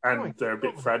 and they're a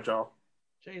bit fragile.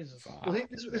 Jesus. Well,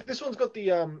 this one's got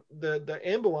the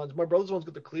amber ones. My brother's one's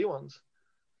got the clear ones.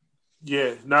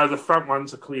 Yeah, no, the front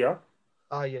ones are clear.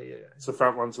 Oh, yeah. It's the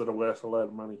front ones that are worth a load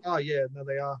of money. Oh, yeah, no,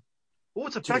 they are. Oh,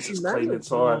 it's a Jeez, factory it's manual. clean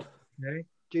inside. Okay.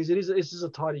 Jeez, this is a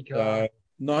tidy car.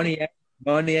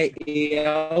 98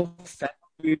 EL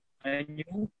factory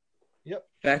manual. Yep.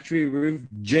 Factory roof,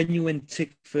 genuine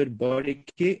Tickford body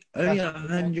kit, only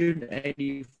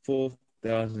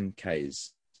 184,000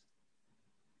 Ks.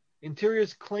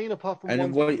 Interior's clean apart from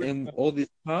And all this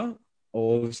car,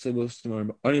 obviously,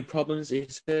 only problems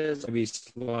it says maybe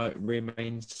slight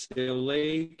remain still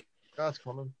leak. That's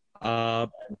common. And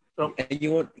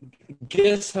you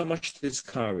guess how much this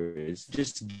car is?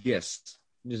 Just guess.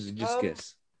 Just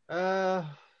guess. I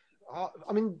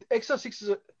mean, XR6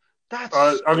 is that's.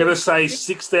 I'm going to say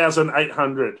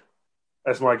 6,800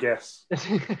 as my guess.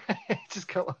 Just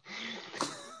come on.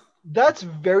 That's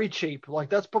very cheap. Like,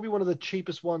 that's probably one of the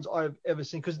cheapest ones I've ever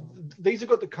seen because these have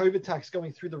got the COVID tax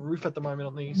going through the roof at the moment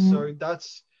on these. So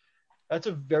that's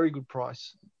a very good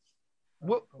price.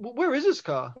 Where is this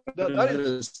car? That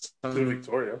is in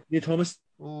Victoria. Yeah, Thomas.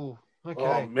 Oh, okay.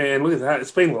 Oh man, look at that! It's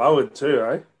been lowered too,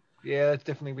 eh? Yeah, it's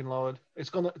definitely been lowered.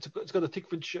 It's got the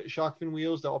Tickford shark fin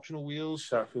wheels, the optional wheels.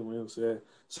 Shark fin wheels, yeah.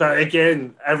 So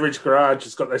again, Average Garage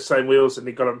has got those same wheels, and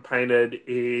they got them painted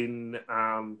in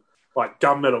like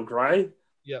gunmetal grey.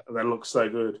 Yeah, and they look so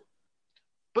good.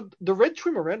 But the red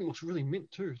trim around it looks really mint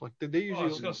too. Like they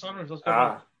usually. It's got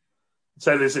sunroof.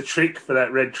 So there's a trick for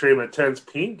that red trim. It turns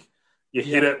pink. You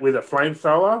hit it with a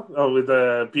flamethrower or with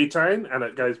a butane, and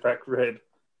it goes back red.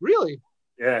 Really?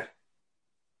 Yeah.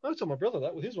 I told my brother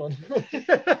that with his one.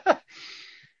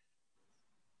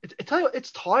 Tell you what,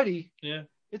 it's tidy. Yeah.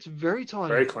 It's very tidy.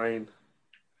 Very clean.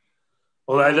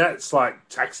 Although that's like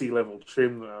taxi level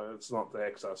trim, though. It's not the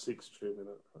XR6 trim in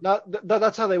it. No,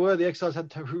 that's how they were. The XRs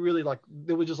had to really like,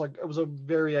 they were just like, it was a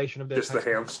variation of their just the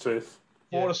houndstooth.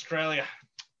 Ford Australia.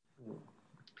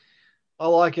 I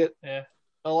like it. Yeah.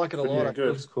 I like it a lot. Yeah,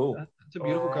 good. Looks cool. It's a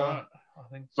beautiful car. I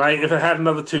think so. Mate, if it had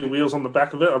another 2 wheels on the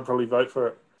back of it, I'd probably vote for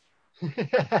it.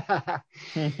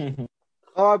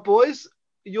 All right, boys.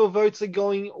 Your votes are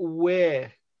going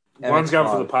where? One's going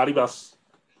for the party bus.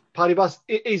 Party bus.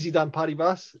 Easy done, party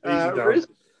bus. Easy done. Riz?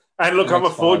 And look, I'm a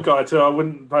MX-5. Ford guy too. I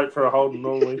wouldn't vote for a Holden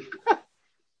normally.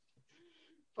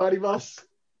 Party bus.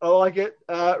 I like it.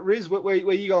 Riz, where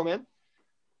you going, man?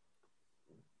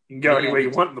 You can go anywhere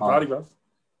you want in the party bus.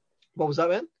 What was that,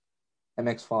 man?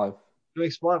 MX-5.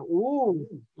 MX-5. Ooh,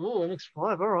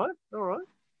 MX-5. All right.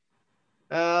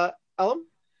 Alan?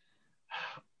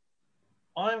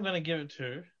 I'm going to give it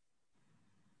to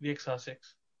the XR6.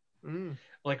 Mm.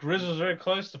 Like, Riz was very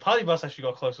close. The party bus actually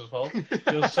got close as well. It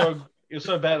was so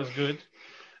bad it was good.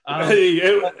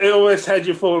 It almost had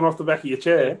you falling off the back of your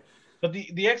chair. But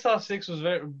the XR6 was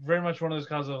very, very much one of those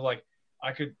cars of like,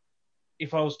 I could,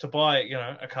 if I was to buy,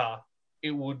 a car,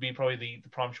 it would be probably the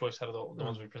prime choice out of the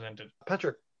ones we presented.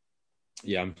 Patrick?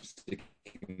 Yeah, I'm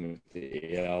sticking with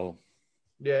the EL.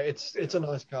 Yeah, it's a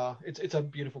nice car. It's a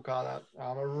beautiful car. That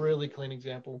a really clean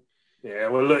example. Yeah,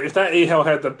 well, look, if that e-hell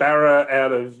had the Barra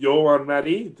out of your one,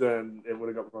 Matty, then it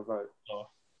would have got my vote. Oh.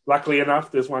 Luckily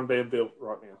enough, there's one being built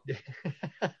right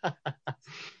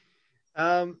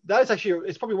now. That is actually,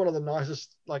 it's probably one of the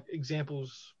nicest like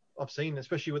examples I've seen,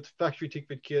 especially with factory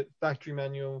tick-fit kit, factory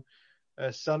manual,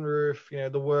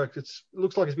 sunroof. The work. It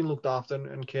looks like it's been looked after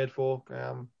and cared for.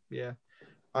 Yeah,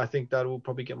 I think that will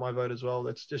probably get my vote as well.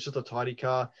 It's just a tidy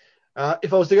car.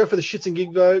 If I was to go for the shits and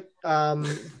gig vote,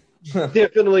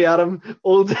 definitely Adam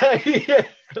all day. Yeah,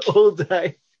 all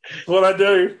day. That's what I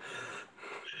do.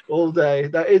 All day.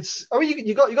 I mean,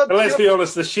 you got. And let's be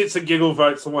honest, the shits and giggle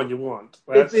vote's the one you want.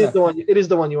 It is the one. It is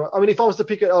the one you want. I mean, if I was to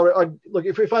pick it, I'd look.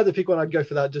 If I had to pick one, I'd go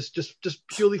for that. Just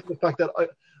purely for the fact that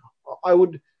I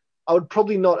would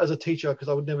probably not as a teacher, because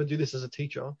I would never do this as a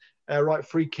teacher. Write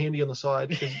free candy on the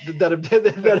side.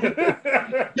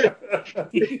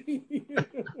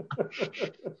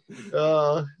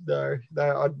 No,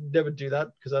 I'd never do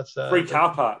that, because that's free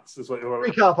car parts is what you want.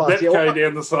 Free car parts. Go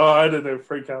down the side and then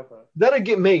free car parts. That'd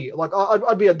get me. Like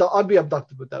I'd be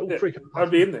abducted with that. Yeah, free car I'd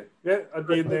parts. be in there. Yeah, I'd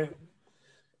be in there.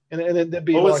 And then there'd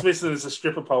be all it's missing is a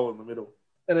stripper pole in the middle.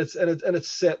 And it's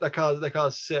set. That car's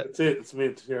set. That's it. It's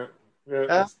mint. Yeah.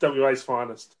 Yeah, it's WA's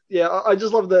finest. Yeah, I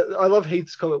just love that. I love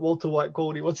Heath's comment. Walter White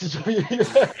called him. What's his name?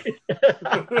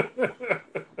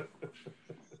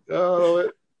 Oh,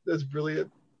 that's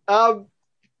brilliant. Now,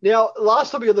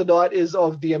 last topic of the night is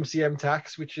of the MCM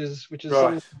tax, which is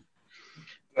right.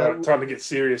 Time to get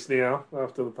serious now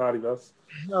after the party bus.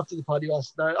 After the party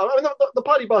bus, no. I mean, the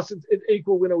party bus is an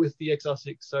equal winner with the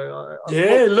XR6. So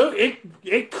look,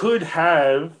 it could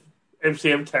have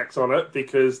MCM tax on it,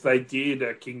 because they did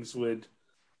a Kingswood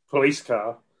police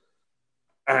car,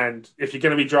 and if you're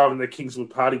going to be driving the Kingswood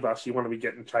party bus, you want to be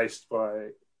getting chased by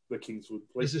the Kingswood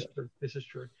police. This is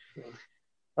true.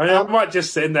 I mean, I might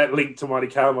just send that link to Mighty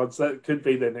Car Mods. That could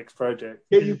be their next project.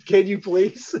 Can you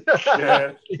please?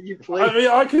 Yeah. Can you please? I mean,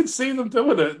 I could see them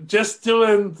doing it. Just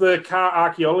doing the car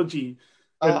archaeology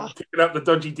and picking up the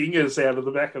dodgy dingers out of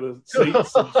the back of the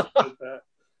seats and shit like that.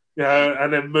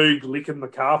 And then Moog licking the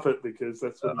carpet, because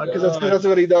that's what he does. That's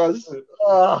what he does.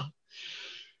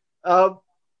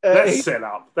 That's set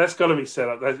up. That's got to be set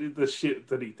up. The shit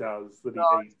that he does, that he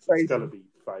eats, it's got to be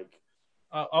fake.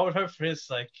 I would hope for his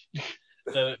sake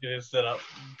that it is set up,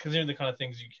 considering the kind of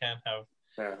things you can have.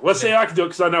 Yeah. Well, see, I can do it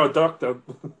because I know a doctor.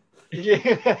 Yeah.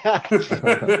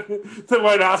 That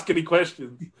won't ask any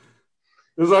questions.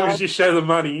 As long as you show the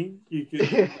money, you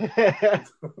can.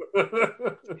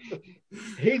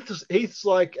 Heath's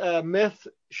like meth,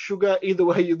 sugar. Either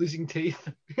way, you're losing teeth.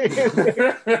 You're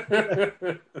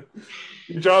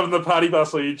driving the party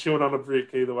bus or you're chewing on a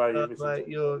brick. Either way,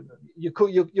 you're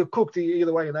cooked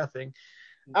either way in that thing.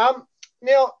 Now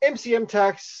MCM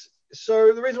tax.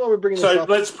 So the reason why we're bringing this up.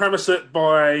 So let's premise it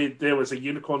by there was a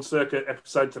Unicorn Circuit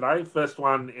episode today, first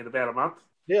one in about a month.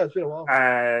 Yeah, it's been a while.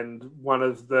 And one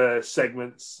of the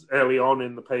segments early on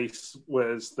in the piece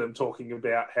was them talking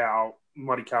about how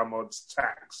Mighty Car Mods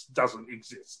tax doesn't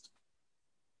exist.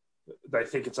 They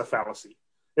think it's a fallacy.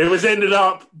 It was ended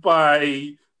up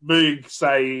by Moog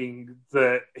saying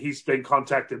that he's been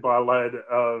contacted by a load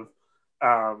of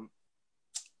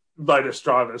Lotus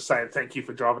drivers saying, thank you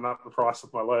for driving up the price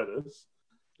of my Lotus.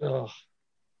 Oh.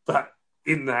 But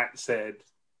in that said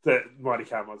that Mighty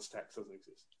Car Mods tax doesn't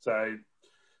exist. So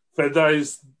for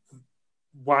those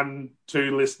 1-2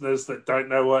 listeners that don't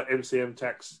know what MCM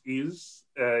tax is,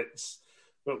 it's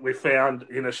what we found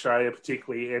in Australia,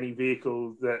 particularly any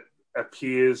vehicle that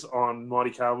appears on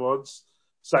Mighty Car Mods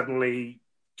suddenly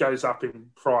goes up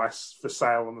in price for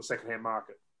sale on the secondhand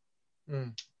market.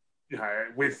 Mm.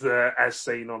 With the as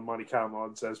seen on Mighty Car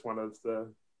Mods as one of the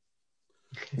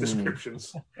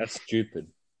descriptions. That's stupid.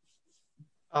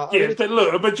 But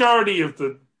look, a majority of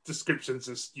the descriptions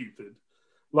are stupid.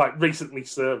 Like recently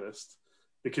serviced,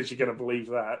 because you're going to believe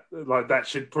that. Like that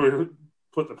should put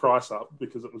the price up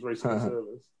because it was recently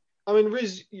serviced. I mean,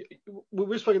 Riz,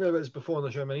 we've spoken about this before on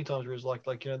the show many times. Riz, like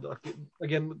again,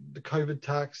 the COVID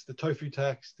tax, the tofu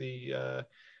tax, the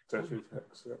tofu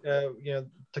tax,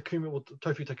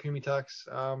 tofu takumi tax,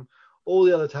 all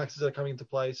the other taxes that are coming into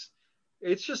place.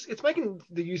 It's making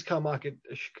the used car market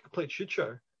a complete shit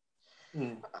show.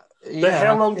 But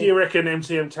how long do you reckon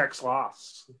MCM tax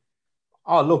lasts?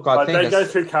 Oh, look, I think they go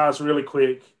through cars really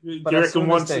quick. Do you reckon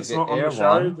once it's not on the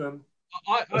show, then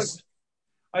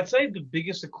I'd say the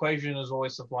biggest equation is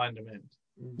always supply and demand.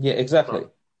 Yeah, exactly.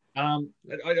 I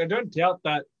don't doubt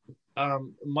that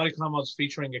Mighty Car Mods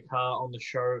featuring a car on the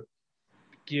show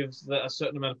gives a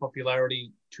certain amount of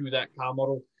popularity to that car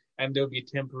model, and there'll be a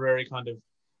temporary kind of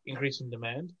increase in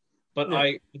demand. But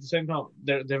at the same time,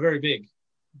 they're very big.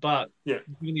 But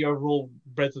given the overall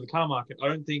breadth of the car market, I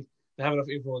don't think they have enough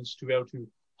influence to be able to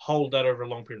hold that over a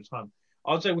long period of time.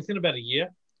 I would say within about a year,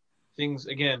 things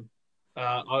again.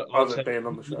 I would say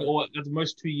on the show. Or at the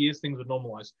most 2 years, things would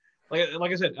normalize.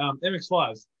 Like I said,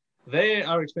 MX-5s, they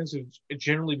are expensive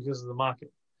generally because of the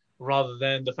market, rather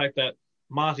than the fact that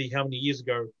Marty, how many years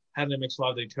ago, had an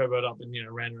MX-5 they turboed up and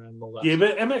ran around and all that. Yeah,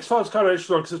 but MX-5 is kind of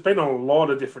interesting because there's been on a lot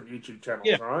of different YouTube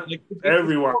channels, right?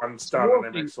 Everyone's done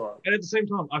an MX-5. And at the same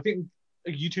time, I think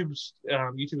YouTubers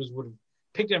would have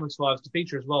picked MX-5s to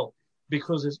feature as well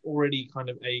because there's already kind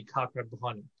of a car crowd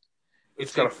behind them.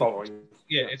 It's got a following.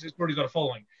 It's already got a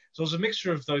following. So it's a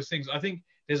mixture of those things. I think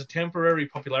there's a temporary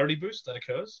popularity boost that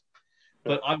occurs,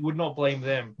 but I would not blame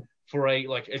them for a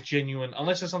genuine,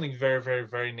 unless there's something very, very,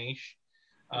 very niche.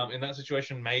 In that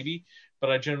situation, maybe, but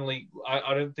I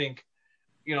don't think,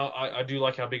 I do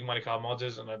like how big Mighty Car Mods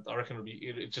is, and I reckon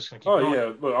it's just going to keep going.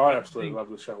 Yeah, look, I absolutely love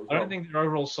the show. I don't think their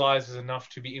overall size is enough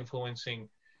to be influencing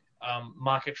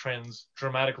market trends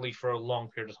dramatically for a long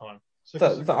period of time.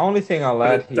 The only thing I'll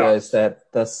add here is that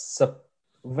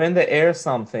when they air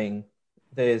something,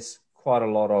 there's quite a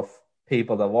lot of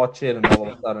people that watch it, and all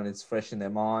of a sudden it's fresh in their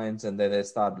minds, and then they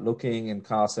start looking in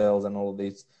car sales and all of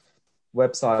these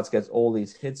websites get all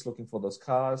these hits looking for those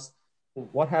cars.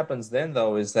 What happens then,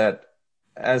 though, is that,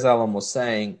 as Alan was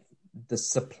saying, the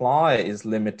supply is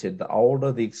limited. The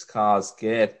older these cars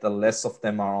get, the less of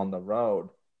them are on the road.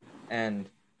 And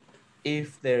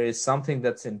if there is something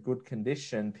that's in good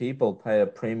condition, people pay a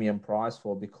premium price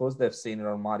for because they've seen it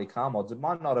on Mighty Car Mods. It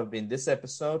might not have been this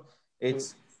episode.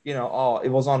 It's, it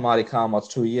was on Mighty Car Mods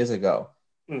 2 years ago.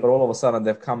 But all of a sudden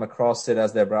they've come across it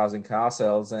as they're browsing car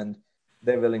sales, and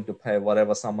they're willing to pay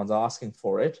whatever someone's asking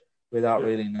for it without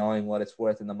really knowing what it's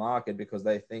worth in the market because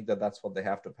they think that that's what they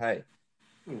have to pay.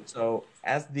 So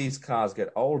as these cars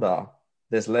get older,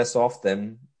 there's less of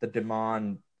them. The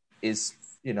demand is,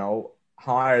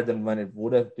 higher than when it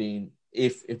would have been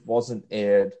if it wasn't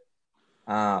aired.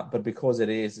 But because it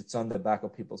is, it's on the back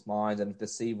of people's minds. And if they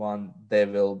see one,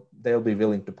 they'll be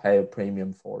willing to pay a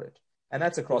premium for it. And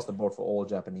that's across the board for all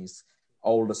Japanese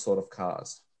older sort of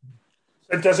cars.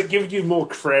 And does it give you more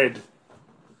cred?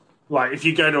 Like, if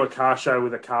you go to a car show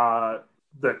with a car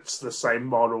that's the same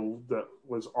model that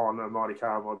was on a Mighty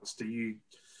Car Mods, do you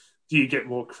get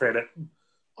more credit?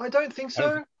 I don't think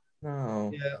so.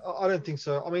 No. Yeah, I don't think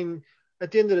so. I mean,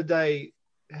 at the end of the day,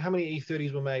 how many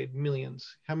E30s were made?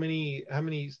 Millions. How many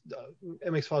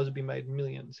MX-5s have been made?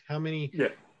 Millions. How many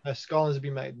Skylines have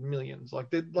been made? Millions.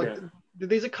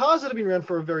 These are cars that have been around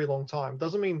for a very long time.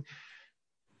 Doesn't mean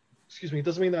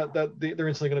that they're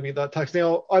instantly going to be that taxed.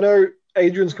 Now, I know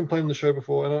Adrian's complained on the show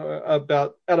before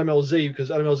about Adam LZ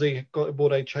because Adam LZ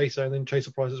bought a Chaser and then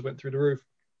Chaser prices went through the roof.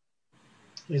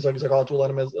 He's like, oh, it's all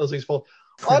Adam LZ's fault.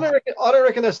 I don't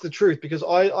reckon that's the truth because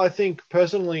I think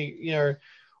personally,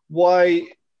 why?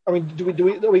 I mean,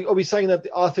 are we saying that the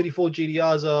R34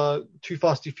 GDRs are too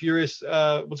fast, too furious?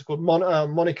 What's it called?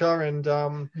 Monica and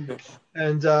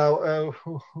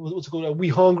what's it called? We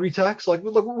hungry tax? Like,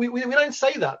 look, we don't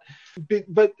say that,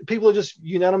 but people are just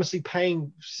unanimously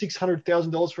paying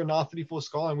 $600,000 for an R34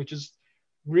 Skyline, which is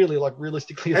really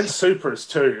realistically and Supras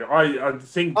too. I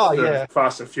think the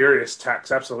Fast and Furious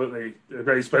tax absolutely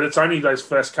agrees, but it's only those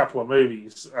first couple of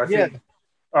movies. I think.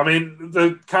 I mean,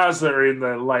 the cars that are in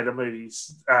the later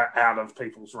movies are out of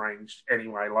people's range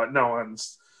anyway. Like, no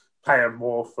one's paying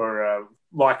more for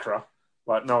Lycra.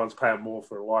 Like, no one's paying more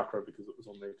for a Lycra because it was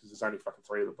on there because there's only fucking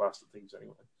 3 of the blasted things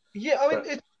anyway. Yeah, I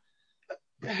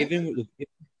mean,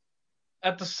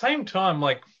 at the same time,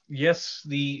 yes,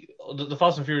 the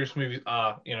Fast and Furious movies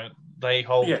are, they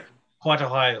hold quite a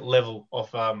high level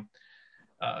of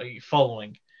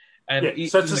following. And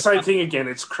so it's the same thing again.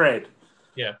 It's cred.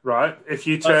 Yeah. Right? If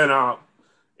you turn up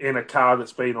in a car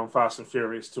that's been on Fast and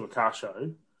Furious to a car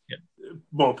show,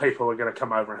 more people are going to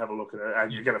come over and have a look at it,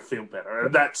 and you're going to feel better.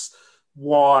 And that's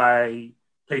why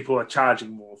people are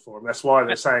charging more for them. That's why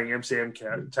they're saying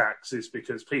MCM tax is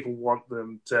because people want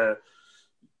them to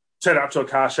turn up to a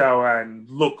car show and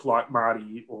look like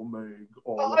Marty or Moog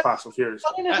or the Fast and Furious.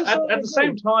 At the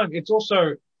same time, it's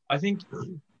also, I think,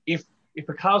 if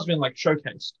a car's been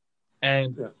showcased,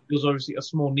 and there's obviously a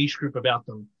small niche group about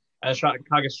them, and the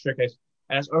car gets showcased,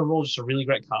 and it's overall just a really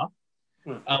great car,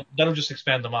 that'll just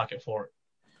expand the market for it.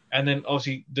 And then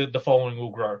obviously the following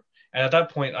will grow. And at that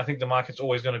point, I think the market's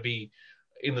always going to be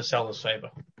in the seller's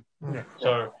favor. Yeah.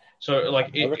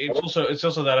 It's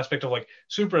also that aspect of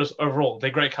Supras overall, they're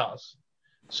great cars.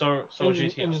 So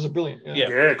GTS. Engines are brilliant. Yeah,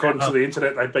 according to the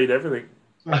internet, they beat everything.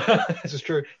 This is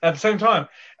true. At the same time,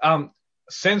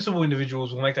 sensible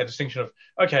individuals will make that distinction of,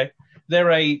 okay,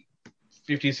 they're a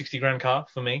 50, 60 grand car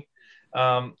for me.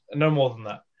 No more than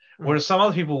that. Whereas some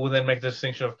other people will then make the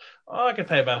distinction of, I can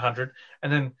pay about 100,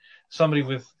 and then somebody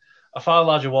with a far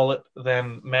larger wallet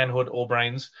than manhood or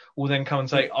brains will then come and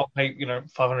say, I'll pay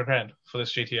 500 grand for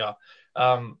this GTR,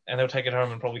 and they'll take it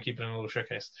home and probably keep it in a little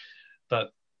showcase.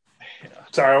 But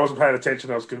sorry, I wasn't paying attention.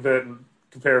 I was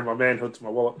comparing my manhood to my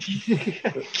wallet.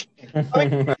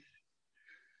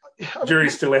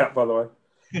 Jury's still out, by the way.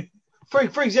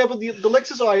 For example, the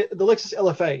Lexus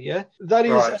LFA, yeah, that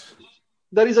is Right.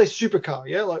 that is a supercar,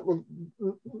 yeah, like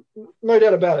no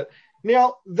doubt about it.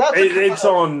 Now it's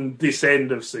on this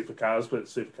end of supercars, but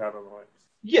it's supercar nonetheless.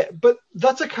 Yeah, but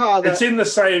that's a car that it's in the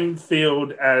same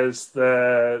field as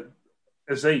the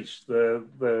Aziz,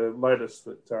 the Lotus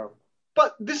that.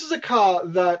 But this is a car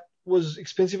that was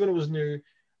expensive when it was new.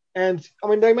 And, I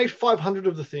mean, they made 500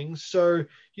 of the things, so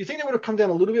you think they would have come down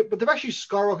a little bit, but they've actually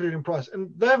skyrocketed in price.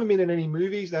 And they haven't been in any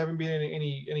movies. They haven't been in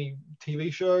any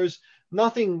TV shows.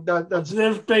 Nothing that's...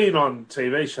 They've been on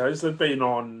TV shows. They've been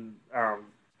on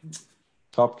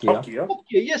Top Gear. Top Gear,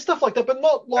 yeah, stuff like that, but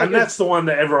not like... And that's the one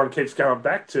that everyone keeps going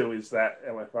back to, is that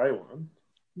LFA one.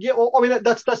 Yeah, well, I mean,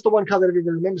 that's the one car that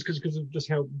everybody remembers because of just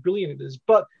how brilliant it is.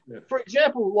 But, for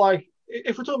example, like,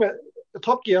 if we're talking about the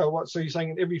Top Gear, so you're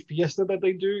saying every Fiesta that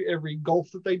they do, every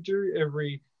Golf that they do,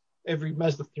 every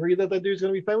Mazda 3 that they do is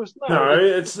going to be famous? No,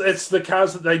 it's the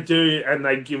cars that they do and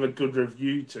they give a good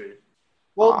review to.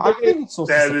 Well, I think it's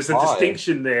also there's a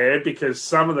distinction there because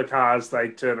some of the cars they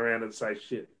turn around and say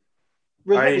shit.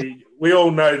 We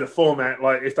all know the format.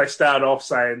 Like if they start off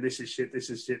saying this is shit, this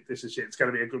is shit, this is shit, it's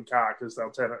going to be a good car because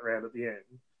they'll turn it around at the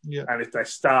end. Yeah. And if they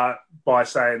start by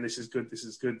saying this is good, this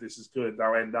is good, this is good,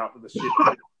 they'll end up with a shit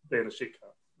being a shit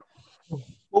car.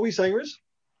 What were you saying, Riz?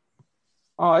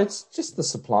 Oh, it's just the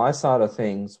supply side of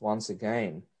things. Once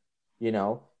again,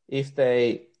 if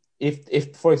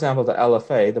for example the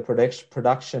LFA, the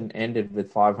production ended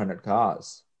with 500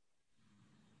 cars.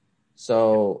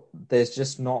 So there's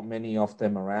just not many of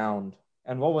them around.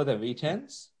 And what were the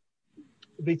V10s?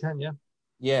 V10, yeah.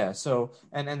 Yeah. So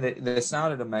and they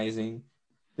sounded amazing.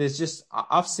 There's just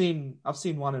I've seen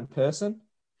one in person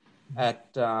at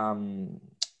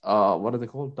what are they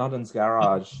called? Dutton's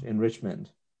Garage in Richmond.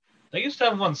 They used to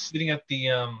have one sitting at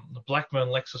the Blackburn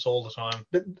Lexus all the time.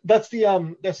 That's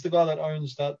the guy that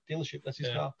owns that dealership. That's his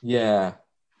car. Yeah.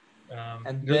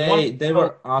 And they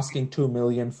were asking $2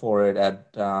 million for it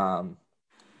at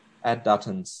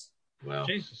Dutton's. Wow.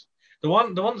 Jesus. The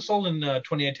one that sold in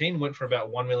 2018 went for about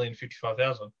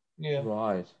 $1,055,000. Yeah.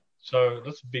 Right. So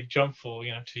that's a big jump for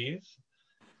 2 years.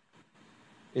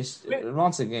 It's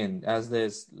once again, as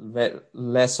there's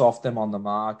less of them on the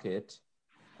market,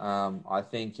 I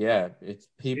think it's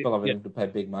people are willing to pay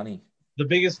big money. The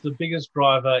biggest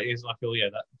driver is, I feel,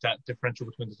 that differential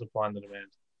between the supply and the demand.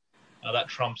 That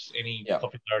trumps any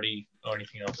popularity or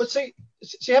anything else. But see,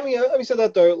 having said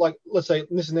that though, like let's say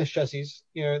Nissan S chassis,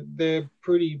 they're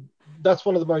pretty. That's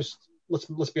one of the most,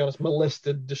 let's be honest,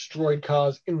 molested, destroyed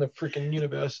cars in the freaking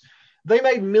universe. They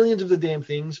made millions of the damn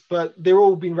things, but they're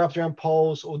all being wrapped around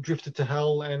poles or drifted to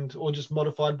hell or just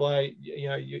modified by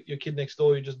your kid next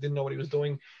door who just didn't know what he was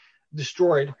doing,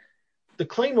 destroyed. The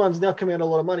clean ones now come out a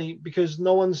lot of money because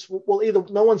either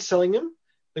no one's selling them,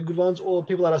 the good ones, or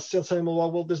people that are selling them,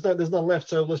 well, there's none left,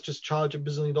 so let's just charge $1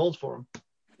 billion for them.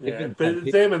 Yeah, but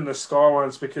them and the Sky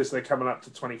ones, because they're coming up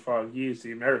to 25 years,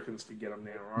 the Americans can get them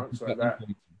now, right? So that.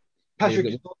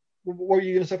 Patrick, what were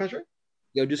you going to say, Patrick?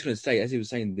 Yeah, I'm just going to say, as he was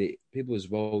saying, the people as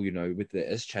well, with the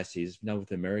S chassis, now with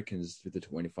the Americans, with the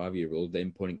 25-year-old, they're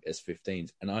importing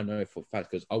S15s. And I know for a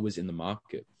fact, because I was in the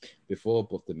market, before I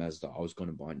bought the Mazda, I was going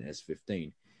to buy an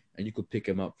S15. And you could pick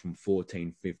them up from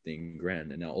 14, 15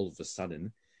 grand. And now all of a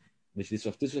sudden, this was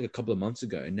like a couple of months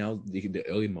ago. And now the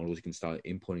early models, you can start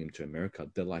importing them to America.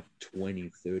 They're like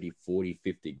 20, 30, 40,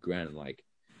 50 grand,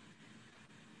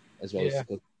 as well as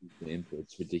the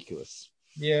imports. Ridiculous.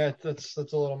 Yeah, that's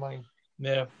a lot of money.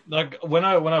 Yeah, like when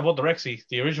I bought the Rexy,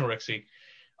 the original Rexy,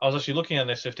 I was actually looking at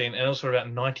an S15, and it was for about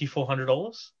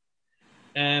 $9,400.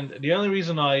 And the only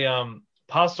reason I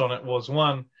passed on it was,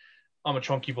 one, I'm a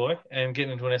chonky boy, and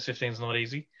getting into an S15 is not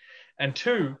easy. And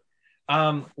two,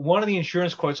 one of the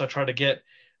insurance quotes I tried to get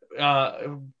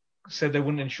said they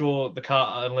wouldn't insure the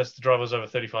car unless the driver was over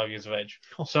 35 years of age.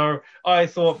 So I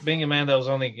thought, being a man that was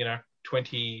only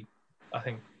 20, I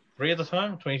think 3 at the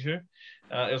time, 22,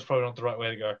 it was probably not the right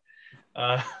way to go.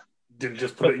 Didn't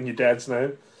just put it in your dad's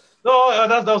name? No,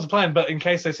 that was the plan. But in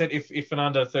case they said if an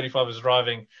under 35 is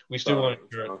driving, we still won't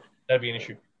insure it, that'd be an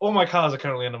issue. All my cars are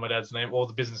currently under my dad's name or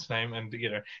the business name, and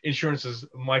insurance is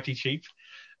mighty cheap.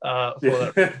 For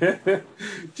that.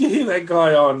 Do you hear that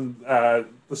guy on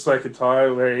the Smoke and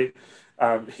Tire where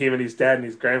him and his dad and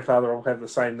his grandfather all have the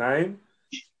same name,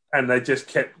 and they just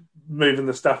kept moving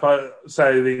the stuff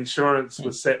so the insurance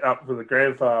was set up for the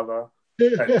grandfather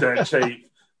at dirt cheap,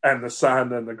 and the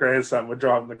son and the grandson were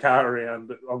driving the car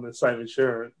around on the same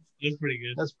insurance. That's pretty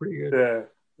good. That's pretty good. Yeah,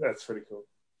 that's pretty cool.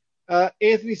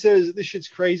 Anthony says this shit's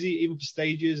crazy. Even for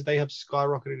stages, they have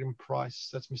skyrocketed in price.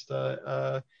 That's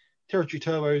Mr. Territory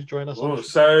Turbo who's joined us. Oh,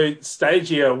 so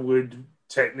Stagia would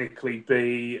technically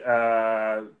be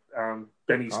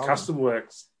Benny's Custom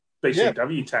Works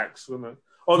BCW tax, wouldn't it?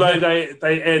 Although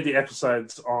they aired the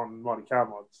episodes on Mighty Car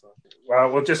Mod. So.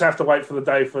 Well, we'll just have to wait for the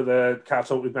day for the Car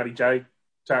Talk with Matty J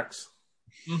tax.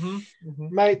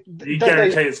 Mate, you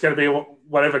guarantee it's going to be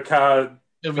whatever car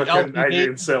fucking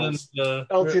Adrian sells.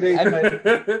 LTD. Have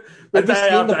you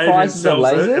seen the prices of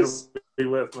lasers? It'll be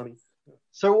worth money.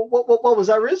 So what was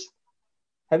that, Riz?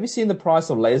 Have you seen the price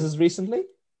of lasers recently?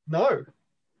 No.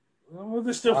 Well,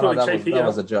 they're still fairly cheap here. That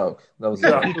was a joke. That was a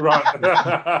joke. Right.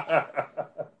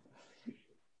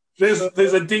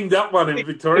 There's a dinged up one in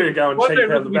Victoria going cheap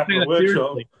out the back of the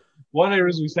workshop. Why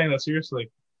is we saying that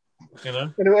seriously? You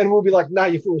know? And we'll be like, nah,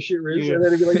 you're full of shit, Riz. Yeah. And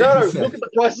then he'll be like, no, look at the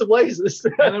price of lasers.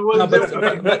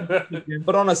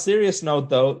 But on a serious note,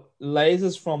 though,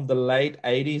 lasers from the late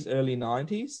 80s, early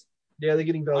 90s. Yeah, they're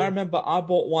getting better. I remember I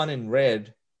bought one in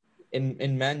red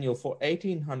in manual for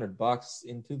 $1,800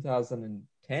 in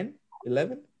 2010,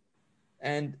 11.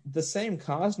 And the same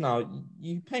cars now,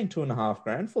 you're paying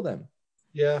 $2,500 for them.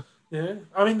 Yeah. Yeah.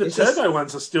 I mean, the turbo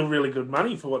ones are still really good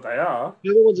money for what they are.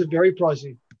 The other ones are very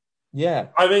pricey. Yeah.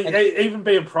 I mean, even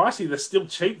being pricey, they're still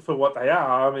cheap for what they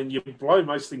are. I mean, you blow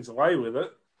most things away with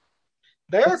it.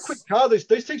 They are a quick car. Those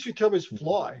T3 turbos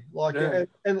fly. Like, yeah.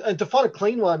 and to find a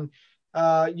clean one,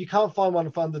 you can't find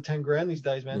one for under $10,000 these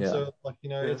days, man. Yeah. So, like, you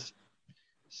know, it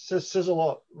says a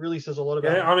lot. Really says a lot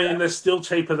about. Yeah, I mean, they're still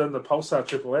cheaper than the Pulsar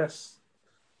Triple S.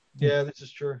 Yeah, this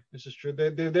is true.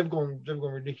 They've gone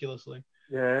ridiculously.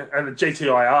 Yeah, and the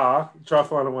GTIR. Try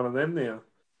finding one of them now.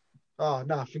 Oh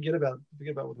no! Forget about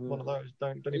one of those.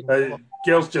 Don't even.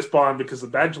 Girls just buy them because the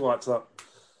badge lights up.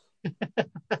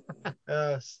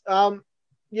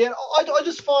 Yeah, I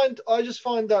just find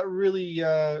that really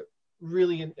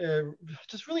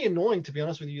annoying, to be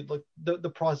honest with you. Like the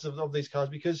prices of these cars,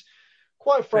 because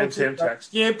quite frankly, tax.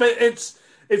 Yeah, but it's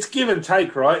give and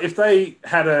take, right? If they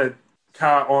had a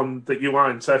car on that you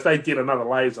own, so if they did another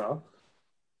laser,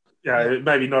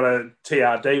 maybe not a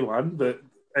TRD one, but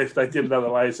if they did another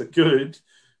laser good,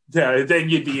 then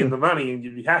you'd be in the money and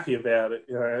you'd be happy about it.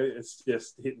 You know, it's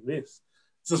just hit and miss.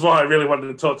 This is why I really wanted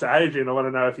to talk to Adrian. I want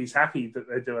to know if he's happy that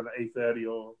they're doing the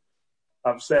E30 or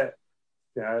upset.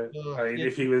 You know,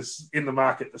 if he was in the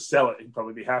market to sell it, he'd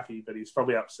probably be happy, but he's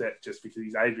probably upset just because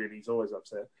he's Adrian. He's always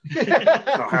upset.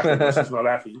 Not happy because he's not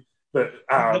happy. But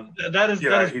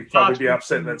he'd probably be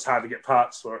upset that it's hard to get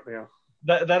parts for it now.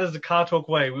 That is the car talk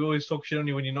way. We always talk shit on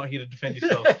you when you're not here to defend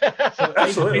yourself. So,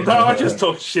 absolutely. No, I just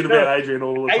talk shit about Adrian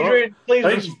all the time. Adrian, please.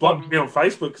 I think he's blocked me on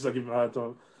Facebook because I give him a hard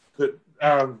time. But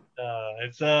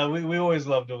we always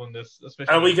love doing this.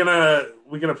 Especially. Are we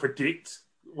gonna predict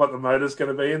what the motor's going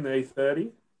to be in the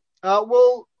E30?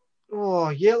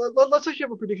 Let's actually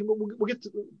have a prediction. But we'll get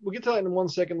to that in 1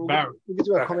 second. We'll get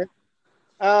to our comment.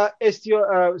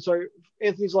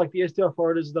 Anthony's like the STR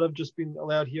Floridas that have just been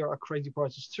allowed here are crazy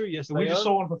prices too. Yes, we just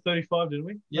saw one for 35, didn't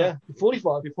we? Yeah,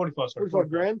 45. 45, sorry.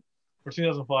 45 grand. For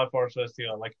 2005 Forester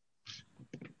STR. Like,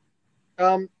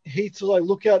 Heath's like,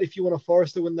 look out if you want a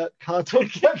Forester when that car talk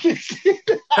happens.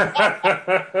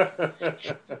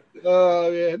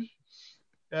 Oh, man.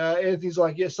 Anthony's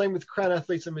like, yeah, same with Crown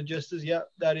Athletes and Majestas. Yeah,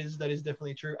 that is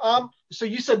definitely true. So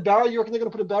you said Barra. You reckon they're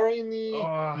going to put a Barra in the?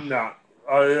 No,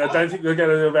 I don't think they're going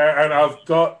to do a Barra. And I've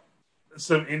got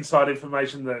some inside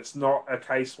information that it's not a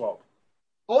K-swap.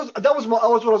 That was what I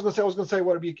was going to say. I was going to say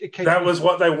what would be a K-swap. That was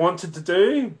what they wanted to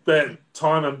do, but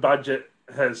time and budget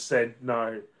has said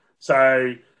no.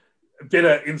 So a bit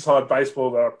of inside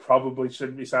baseball that I probably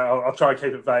shouldn't be saying. I'll try and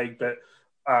keep it vague, but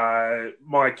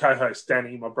my co-host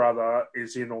Danny, my brother,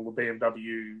 is in all the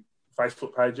BMW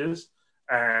Facebook pages,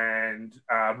 and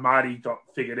Marty got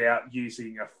figured out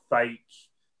using a fake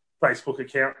Facebook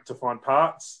account to find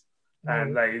parts,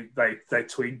 and they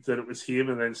twigged that it was him,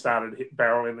 and then started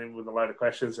barreling him with a load of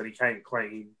questions, and he came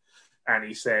clean, and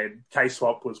he said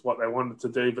K-swap was what they wanted to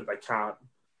do, but they can't.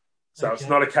 So It's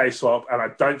not a K-swap, and I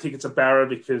don't think it's a Barra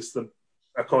because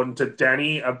according to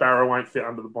Danny, a Barra won't fit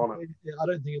under the bonnet. Yeah, I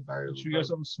don't think a Barra. Should we go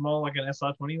something small like an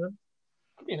SR20 then?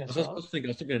 I was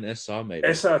thinking an SR maybe.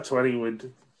 SR20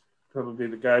 would probably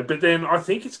be the go, but then I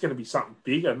think it's going to be something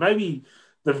bigger. Maybe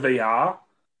the VR,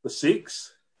 the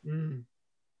 6. Mm.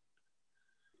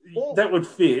 That would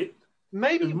fit.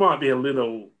 Maybe it might be a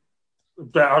little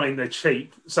but I mean they're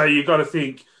cheap. So you've got to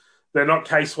think they're not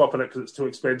K swapping it because it's too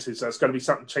expensive. So it's got to be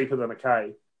something cheaper than a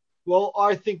K. Well,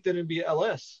 I think that it'd be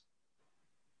LS.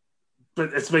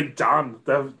 But it's been done.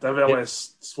 They've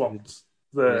LS swapped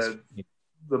the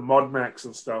Mod Max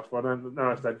and stuff. I don't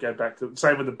know if they'd go back to it.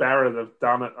 Same with the Barra, they've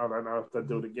done it. I don't know if they'd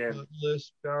do it again.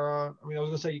 Barra. I mean, I was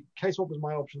going to say K swap was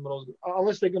my option, but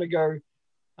unless they're going to go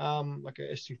like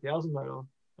a S2000 motor,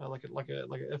 like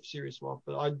a F series swap.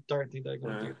 But I don't think they're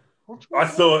going to do. I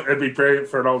thought it'd be brilliant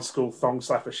for an old school thong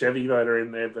slapper Chevy motor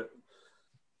in there, but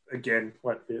again,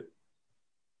 won't fit.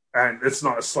 And it's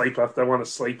not a sleeper. They want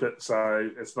to sleep it, so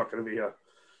it's not going to be a.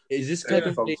 Is this car? Are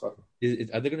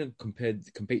they going to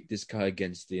compete this car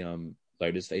against the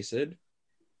Lotus? They said.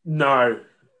 No.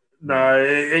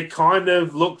 It kind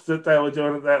of looked that they were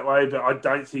doing it that way, but I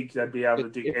don't think they'd be able to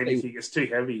do anything. It's too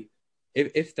heavy.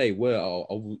 If they were,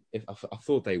 I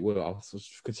thought they were. I was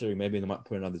considering maybe they might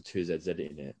put another 2ZZ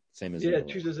in it, same as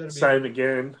 2ZZ. Same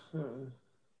again.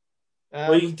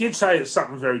 Well, you did say it's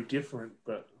something very different,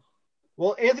 but.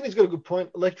 Well, Anthony's got a good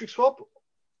point. Electric swap,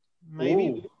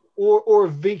 maybe, or a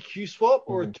VQ swap,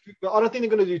 or a two. But I don't think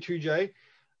they're going to do 2J.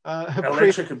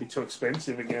 Electric would be too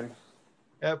expensive again.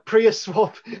 Prius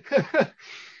swap.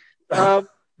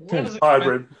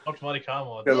 Hybrid. Automatic car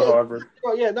mod. The hybrid.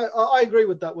 Right, yeah, no, I agree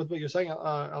with that. With what you're saying.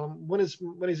 When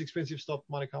is expensive stop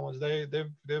money car mods?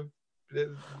 They've.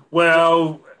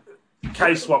 Well,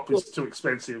 K swap is too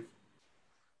expensive,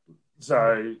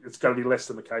 so it's going to be less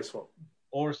than the K swap.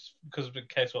 Or it's because the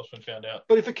K swap's been found out.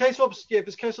 But if a K swap's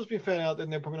been found out, then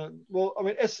they're probably not. Well, I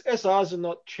mean, SRs are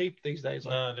not cheap these days.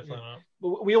 No, definitely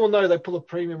not. We all know they pull a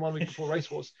premium 1 week before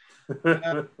race wars.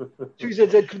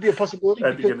 2ZZ could be a possibility.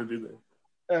 How are you going to do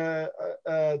that?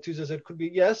 2ZZ could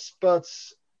be, yes, but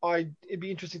it'd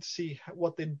be interesting to see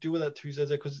what they do with that 2ZZ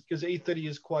because the E30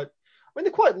 is quite. I mean,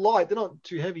 they're quite light. They're not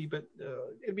too heavy, but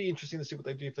it'd be interesting to see what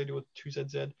they do if they do with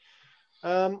 2ZZ.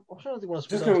 I don't think I just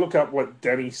going to look up what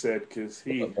Danny said because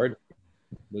he. Did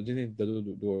they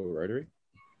do a rotary?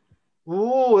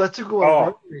 Oh, that's a good one.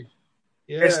 Rotary.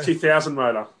 Yeah. S2000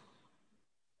 motor.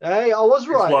 Hey, I was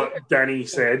right. That's what Danny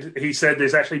said. He said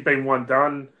there's actually been one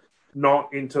done,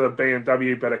 not into a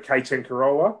BMW, but a K10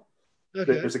 Corolla.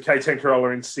 Okay. There's a K10 Corolla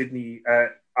in Sydney at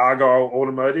Argyle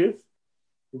Automotive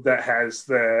that has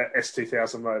the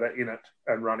S2000 motor in it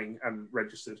and running and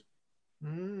registered.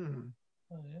 Mm.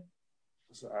 Oh, yeah.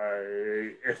 So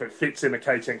if it fits in a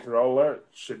K10 Corolla, it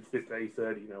should fit the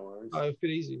E30, no worries. Oh, it'd fit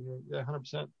easy. Yeah,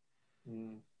 100%.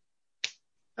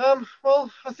 Well,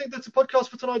 I think that's a podcast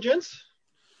for tonight, gents.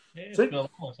 Yeah, it's been a long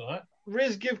one tonight.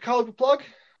 Riz, give Carl a plug.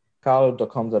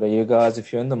 Carlo.com.au, guys.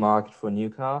 If you're in the market for a new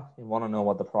car, you want to know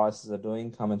what the prices are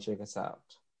doing, come and check us out.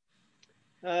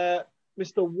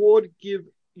 Mr. Ward, give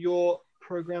your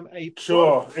program a plug.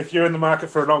 Sure. If you're in the market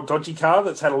for an old dodgy car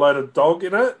that's had a load of dog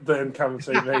in it, then come and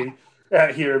see me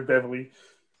out here in Beverly.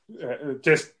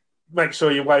 Just make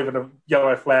sure you're waving a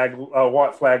yellow flag, a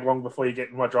white flag long before you get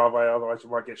in my driveway, otherwise you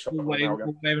might get shot. We're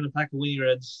waving a pack of Winnie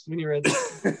Reds.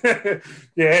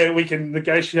 Yeah, we can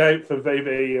negotiate for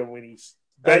VB and Winnies.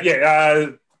 But yeah,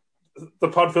 the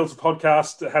Podfilter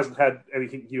podcast hasn't had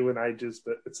anything new in ages,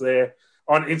 but it's there.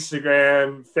 On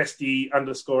Instagram,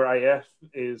 Festy_AF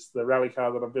is the rally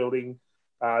car that I'm building.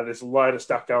 There's a load of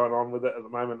stuff going on with it at the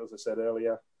moment, as I said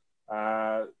earlier.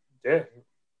 Yeah,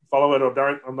 follow it or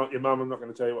don't. I'm not your mum. I'm not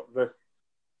going to tell you what to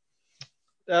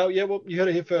do. Yeah, well, you heard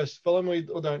it here first. Follow me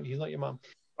or don't. He's not your mum.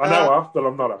 I know her, but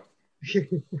I'm not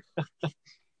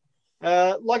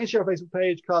her. Like and share our Facebook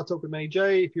page, Car Talk with Manny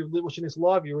J. If you're watching this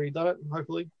live, you've already done it.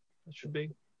 Hopefully, it should be.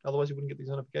 Otherwise, you wouldn't get these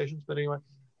notifications. But anyway,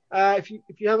 if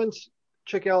you haven't,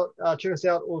 check us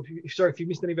out. Or if you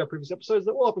missed any of our previous episodes,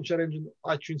 they're all up on Chat Engine,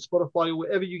 iTunes, Spotify, or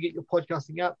wherever you get your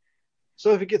podcasting app.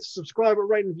 So if you get to subscribe,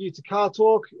 rate and review to Car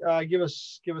Talk, give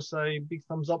us a big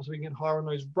thumbs up so we can get higher on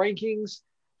those rankings.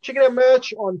 Check out our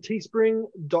merch on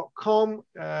teespring.com,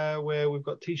 where we've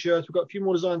got t-shirts. We've got a few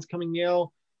more designs coming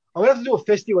now. I'm gonna have to do a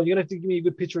festy one. You're gonna have to give me a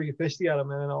good picture of your festy,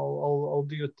 Adam, and I'll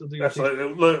do it.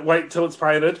 Absolutely. Look, wait till it's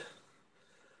painted.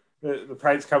 The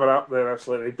paint's coming up then,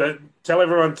 absolutely. But tell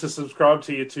everyone to subscribe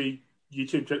to your 2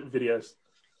 YouTube videos.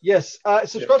 Yes,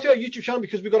 subscribe to our YouTube channel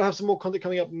because we've got to have some more content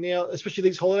coming up now, especially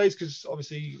these holidays. Because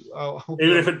obviously,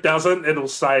 even if it doesn't, it'll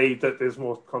say that there's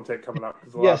more content coming up.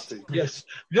 Yes.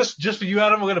 Just for you,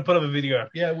 Adam, we're going to put up a video.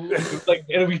 Yeah,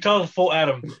 it'll be told for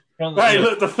Adam. Hey,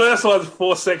 look, the first one's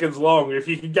 4 seconds long. If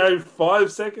you can go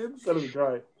 5 seconds, that'll be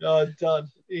great. Done.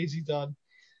 Easy done.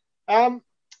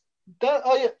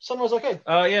 Sunrise Arcade.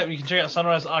 Yeah, you can check out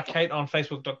Sunrise Arcade on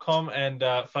Facebook.com and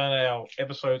find our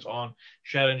episodes on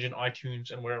Shout Engine,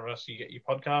 iTunes, and wherever else you get your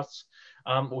podcasts.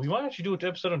 We might actually do an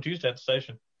episode on Tuesday at the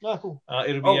station. Oh, cool.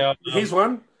 It'll be out. Here's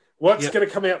one. What's going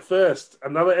to come out first?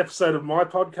 Another episode of my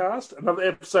podcast? Another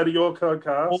episode of your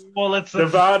podcast? Well, let's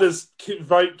Nevada's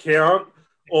vote count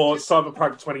or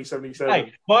Cyberpunk 2077?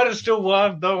 Hey, Biden's still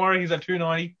live. Don't worry, he's at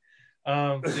 290.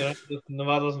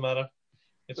 Nevada doesn't matter.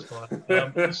 It's fine.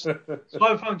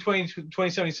 Cyberpunk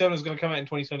 2077 is going to come out in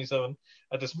 2077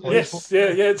 at this point. Yes, yeah,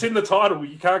 it's in the title.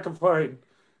 You can't complain.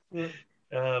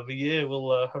 But yeah,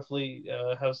 we'll hopefully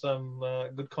have some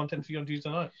good content for you on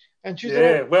Tuesday night. And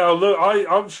Tuesday night. Well, look,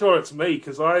 I'm sure it's me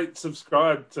because I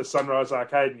subscribed to Sunrise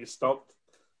Arcade and you stopped.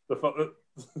 It's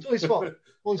all his fault.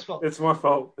 All his fault. It's my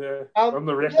fault. Yeah, I'm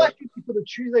the record. We'd like you to put the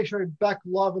Tuesday show back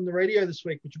live on the radio this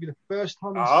week, which will be the first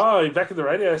time. Back at the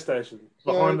radio station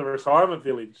behind the retirement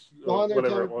village, or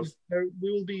whatever it was. So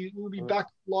we will be back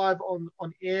live on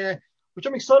air, which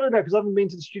I'm excited about because I haven't been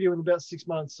to the studio in about 6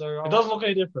 months. So it doesn't look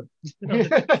any different.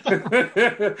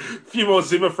 A few more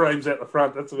Zimmer frames out the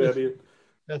front. That's about it.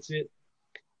 That's it.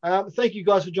 Thank you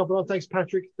guys for jumping on. Thanks,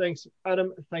 Patrick. Thanks,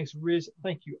 Adam. Thanks, Riz.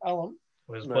 Thank you, Alan.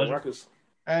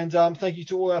 And thank you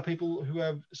to all our people who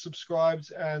have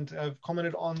subscribed and have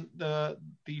commented on the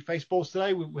Faceballs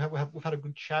today. We've had a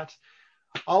good chat.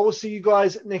 I will see you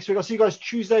guys next week. I'll see you guys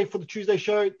Tuesday for the Tuesday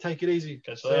show. Take it easy.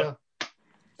 See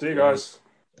you guys.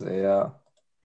 See ya.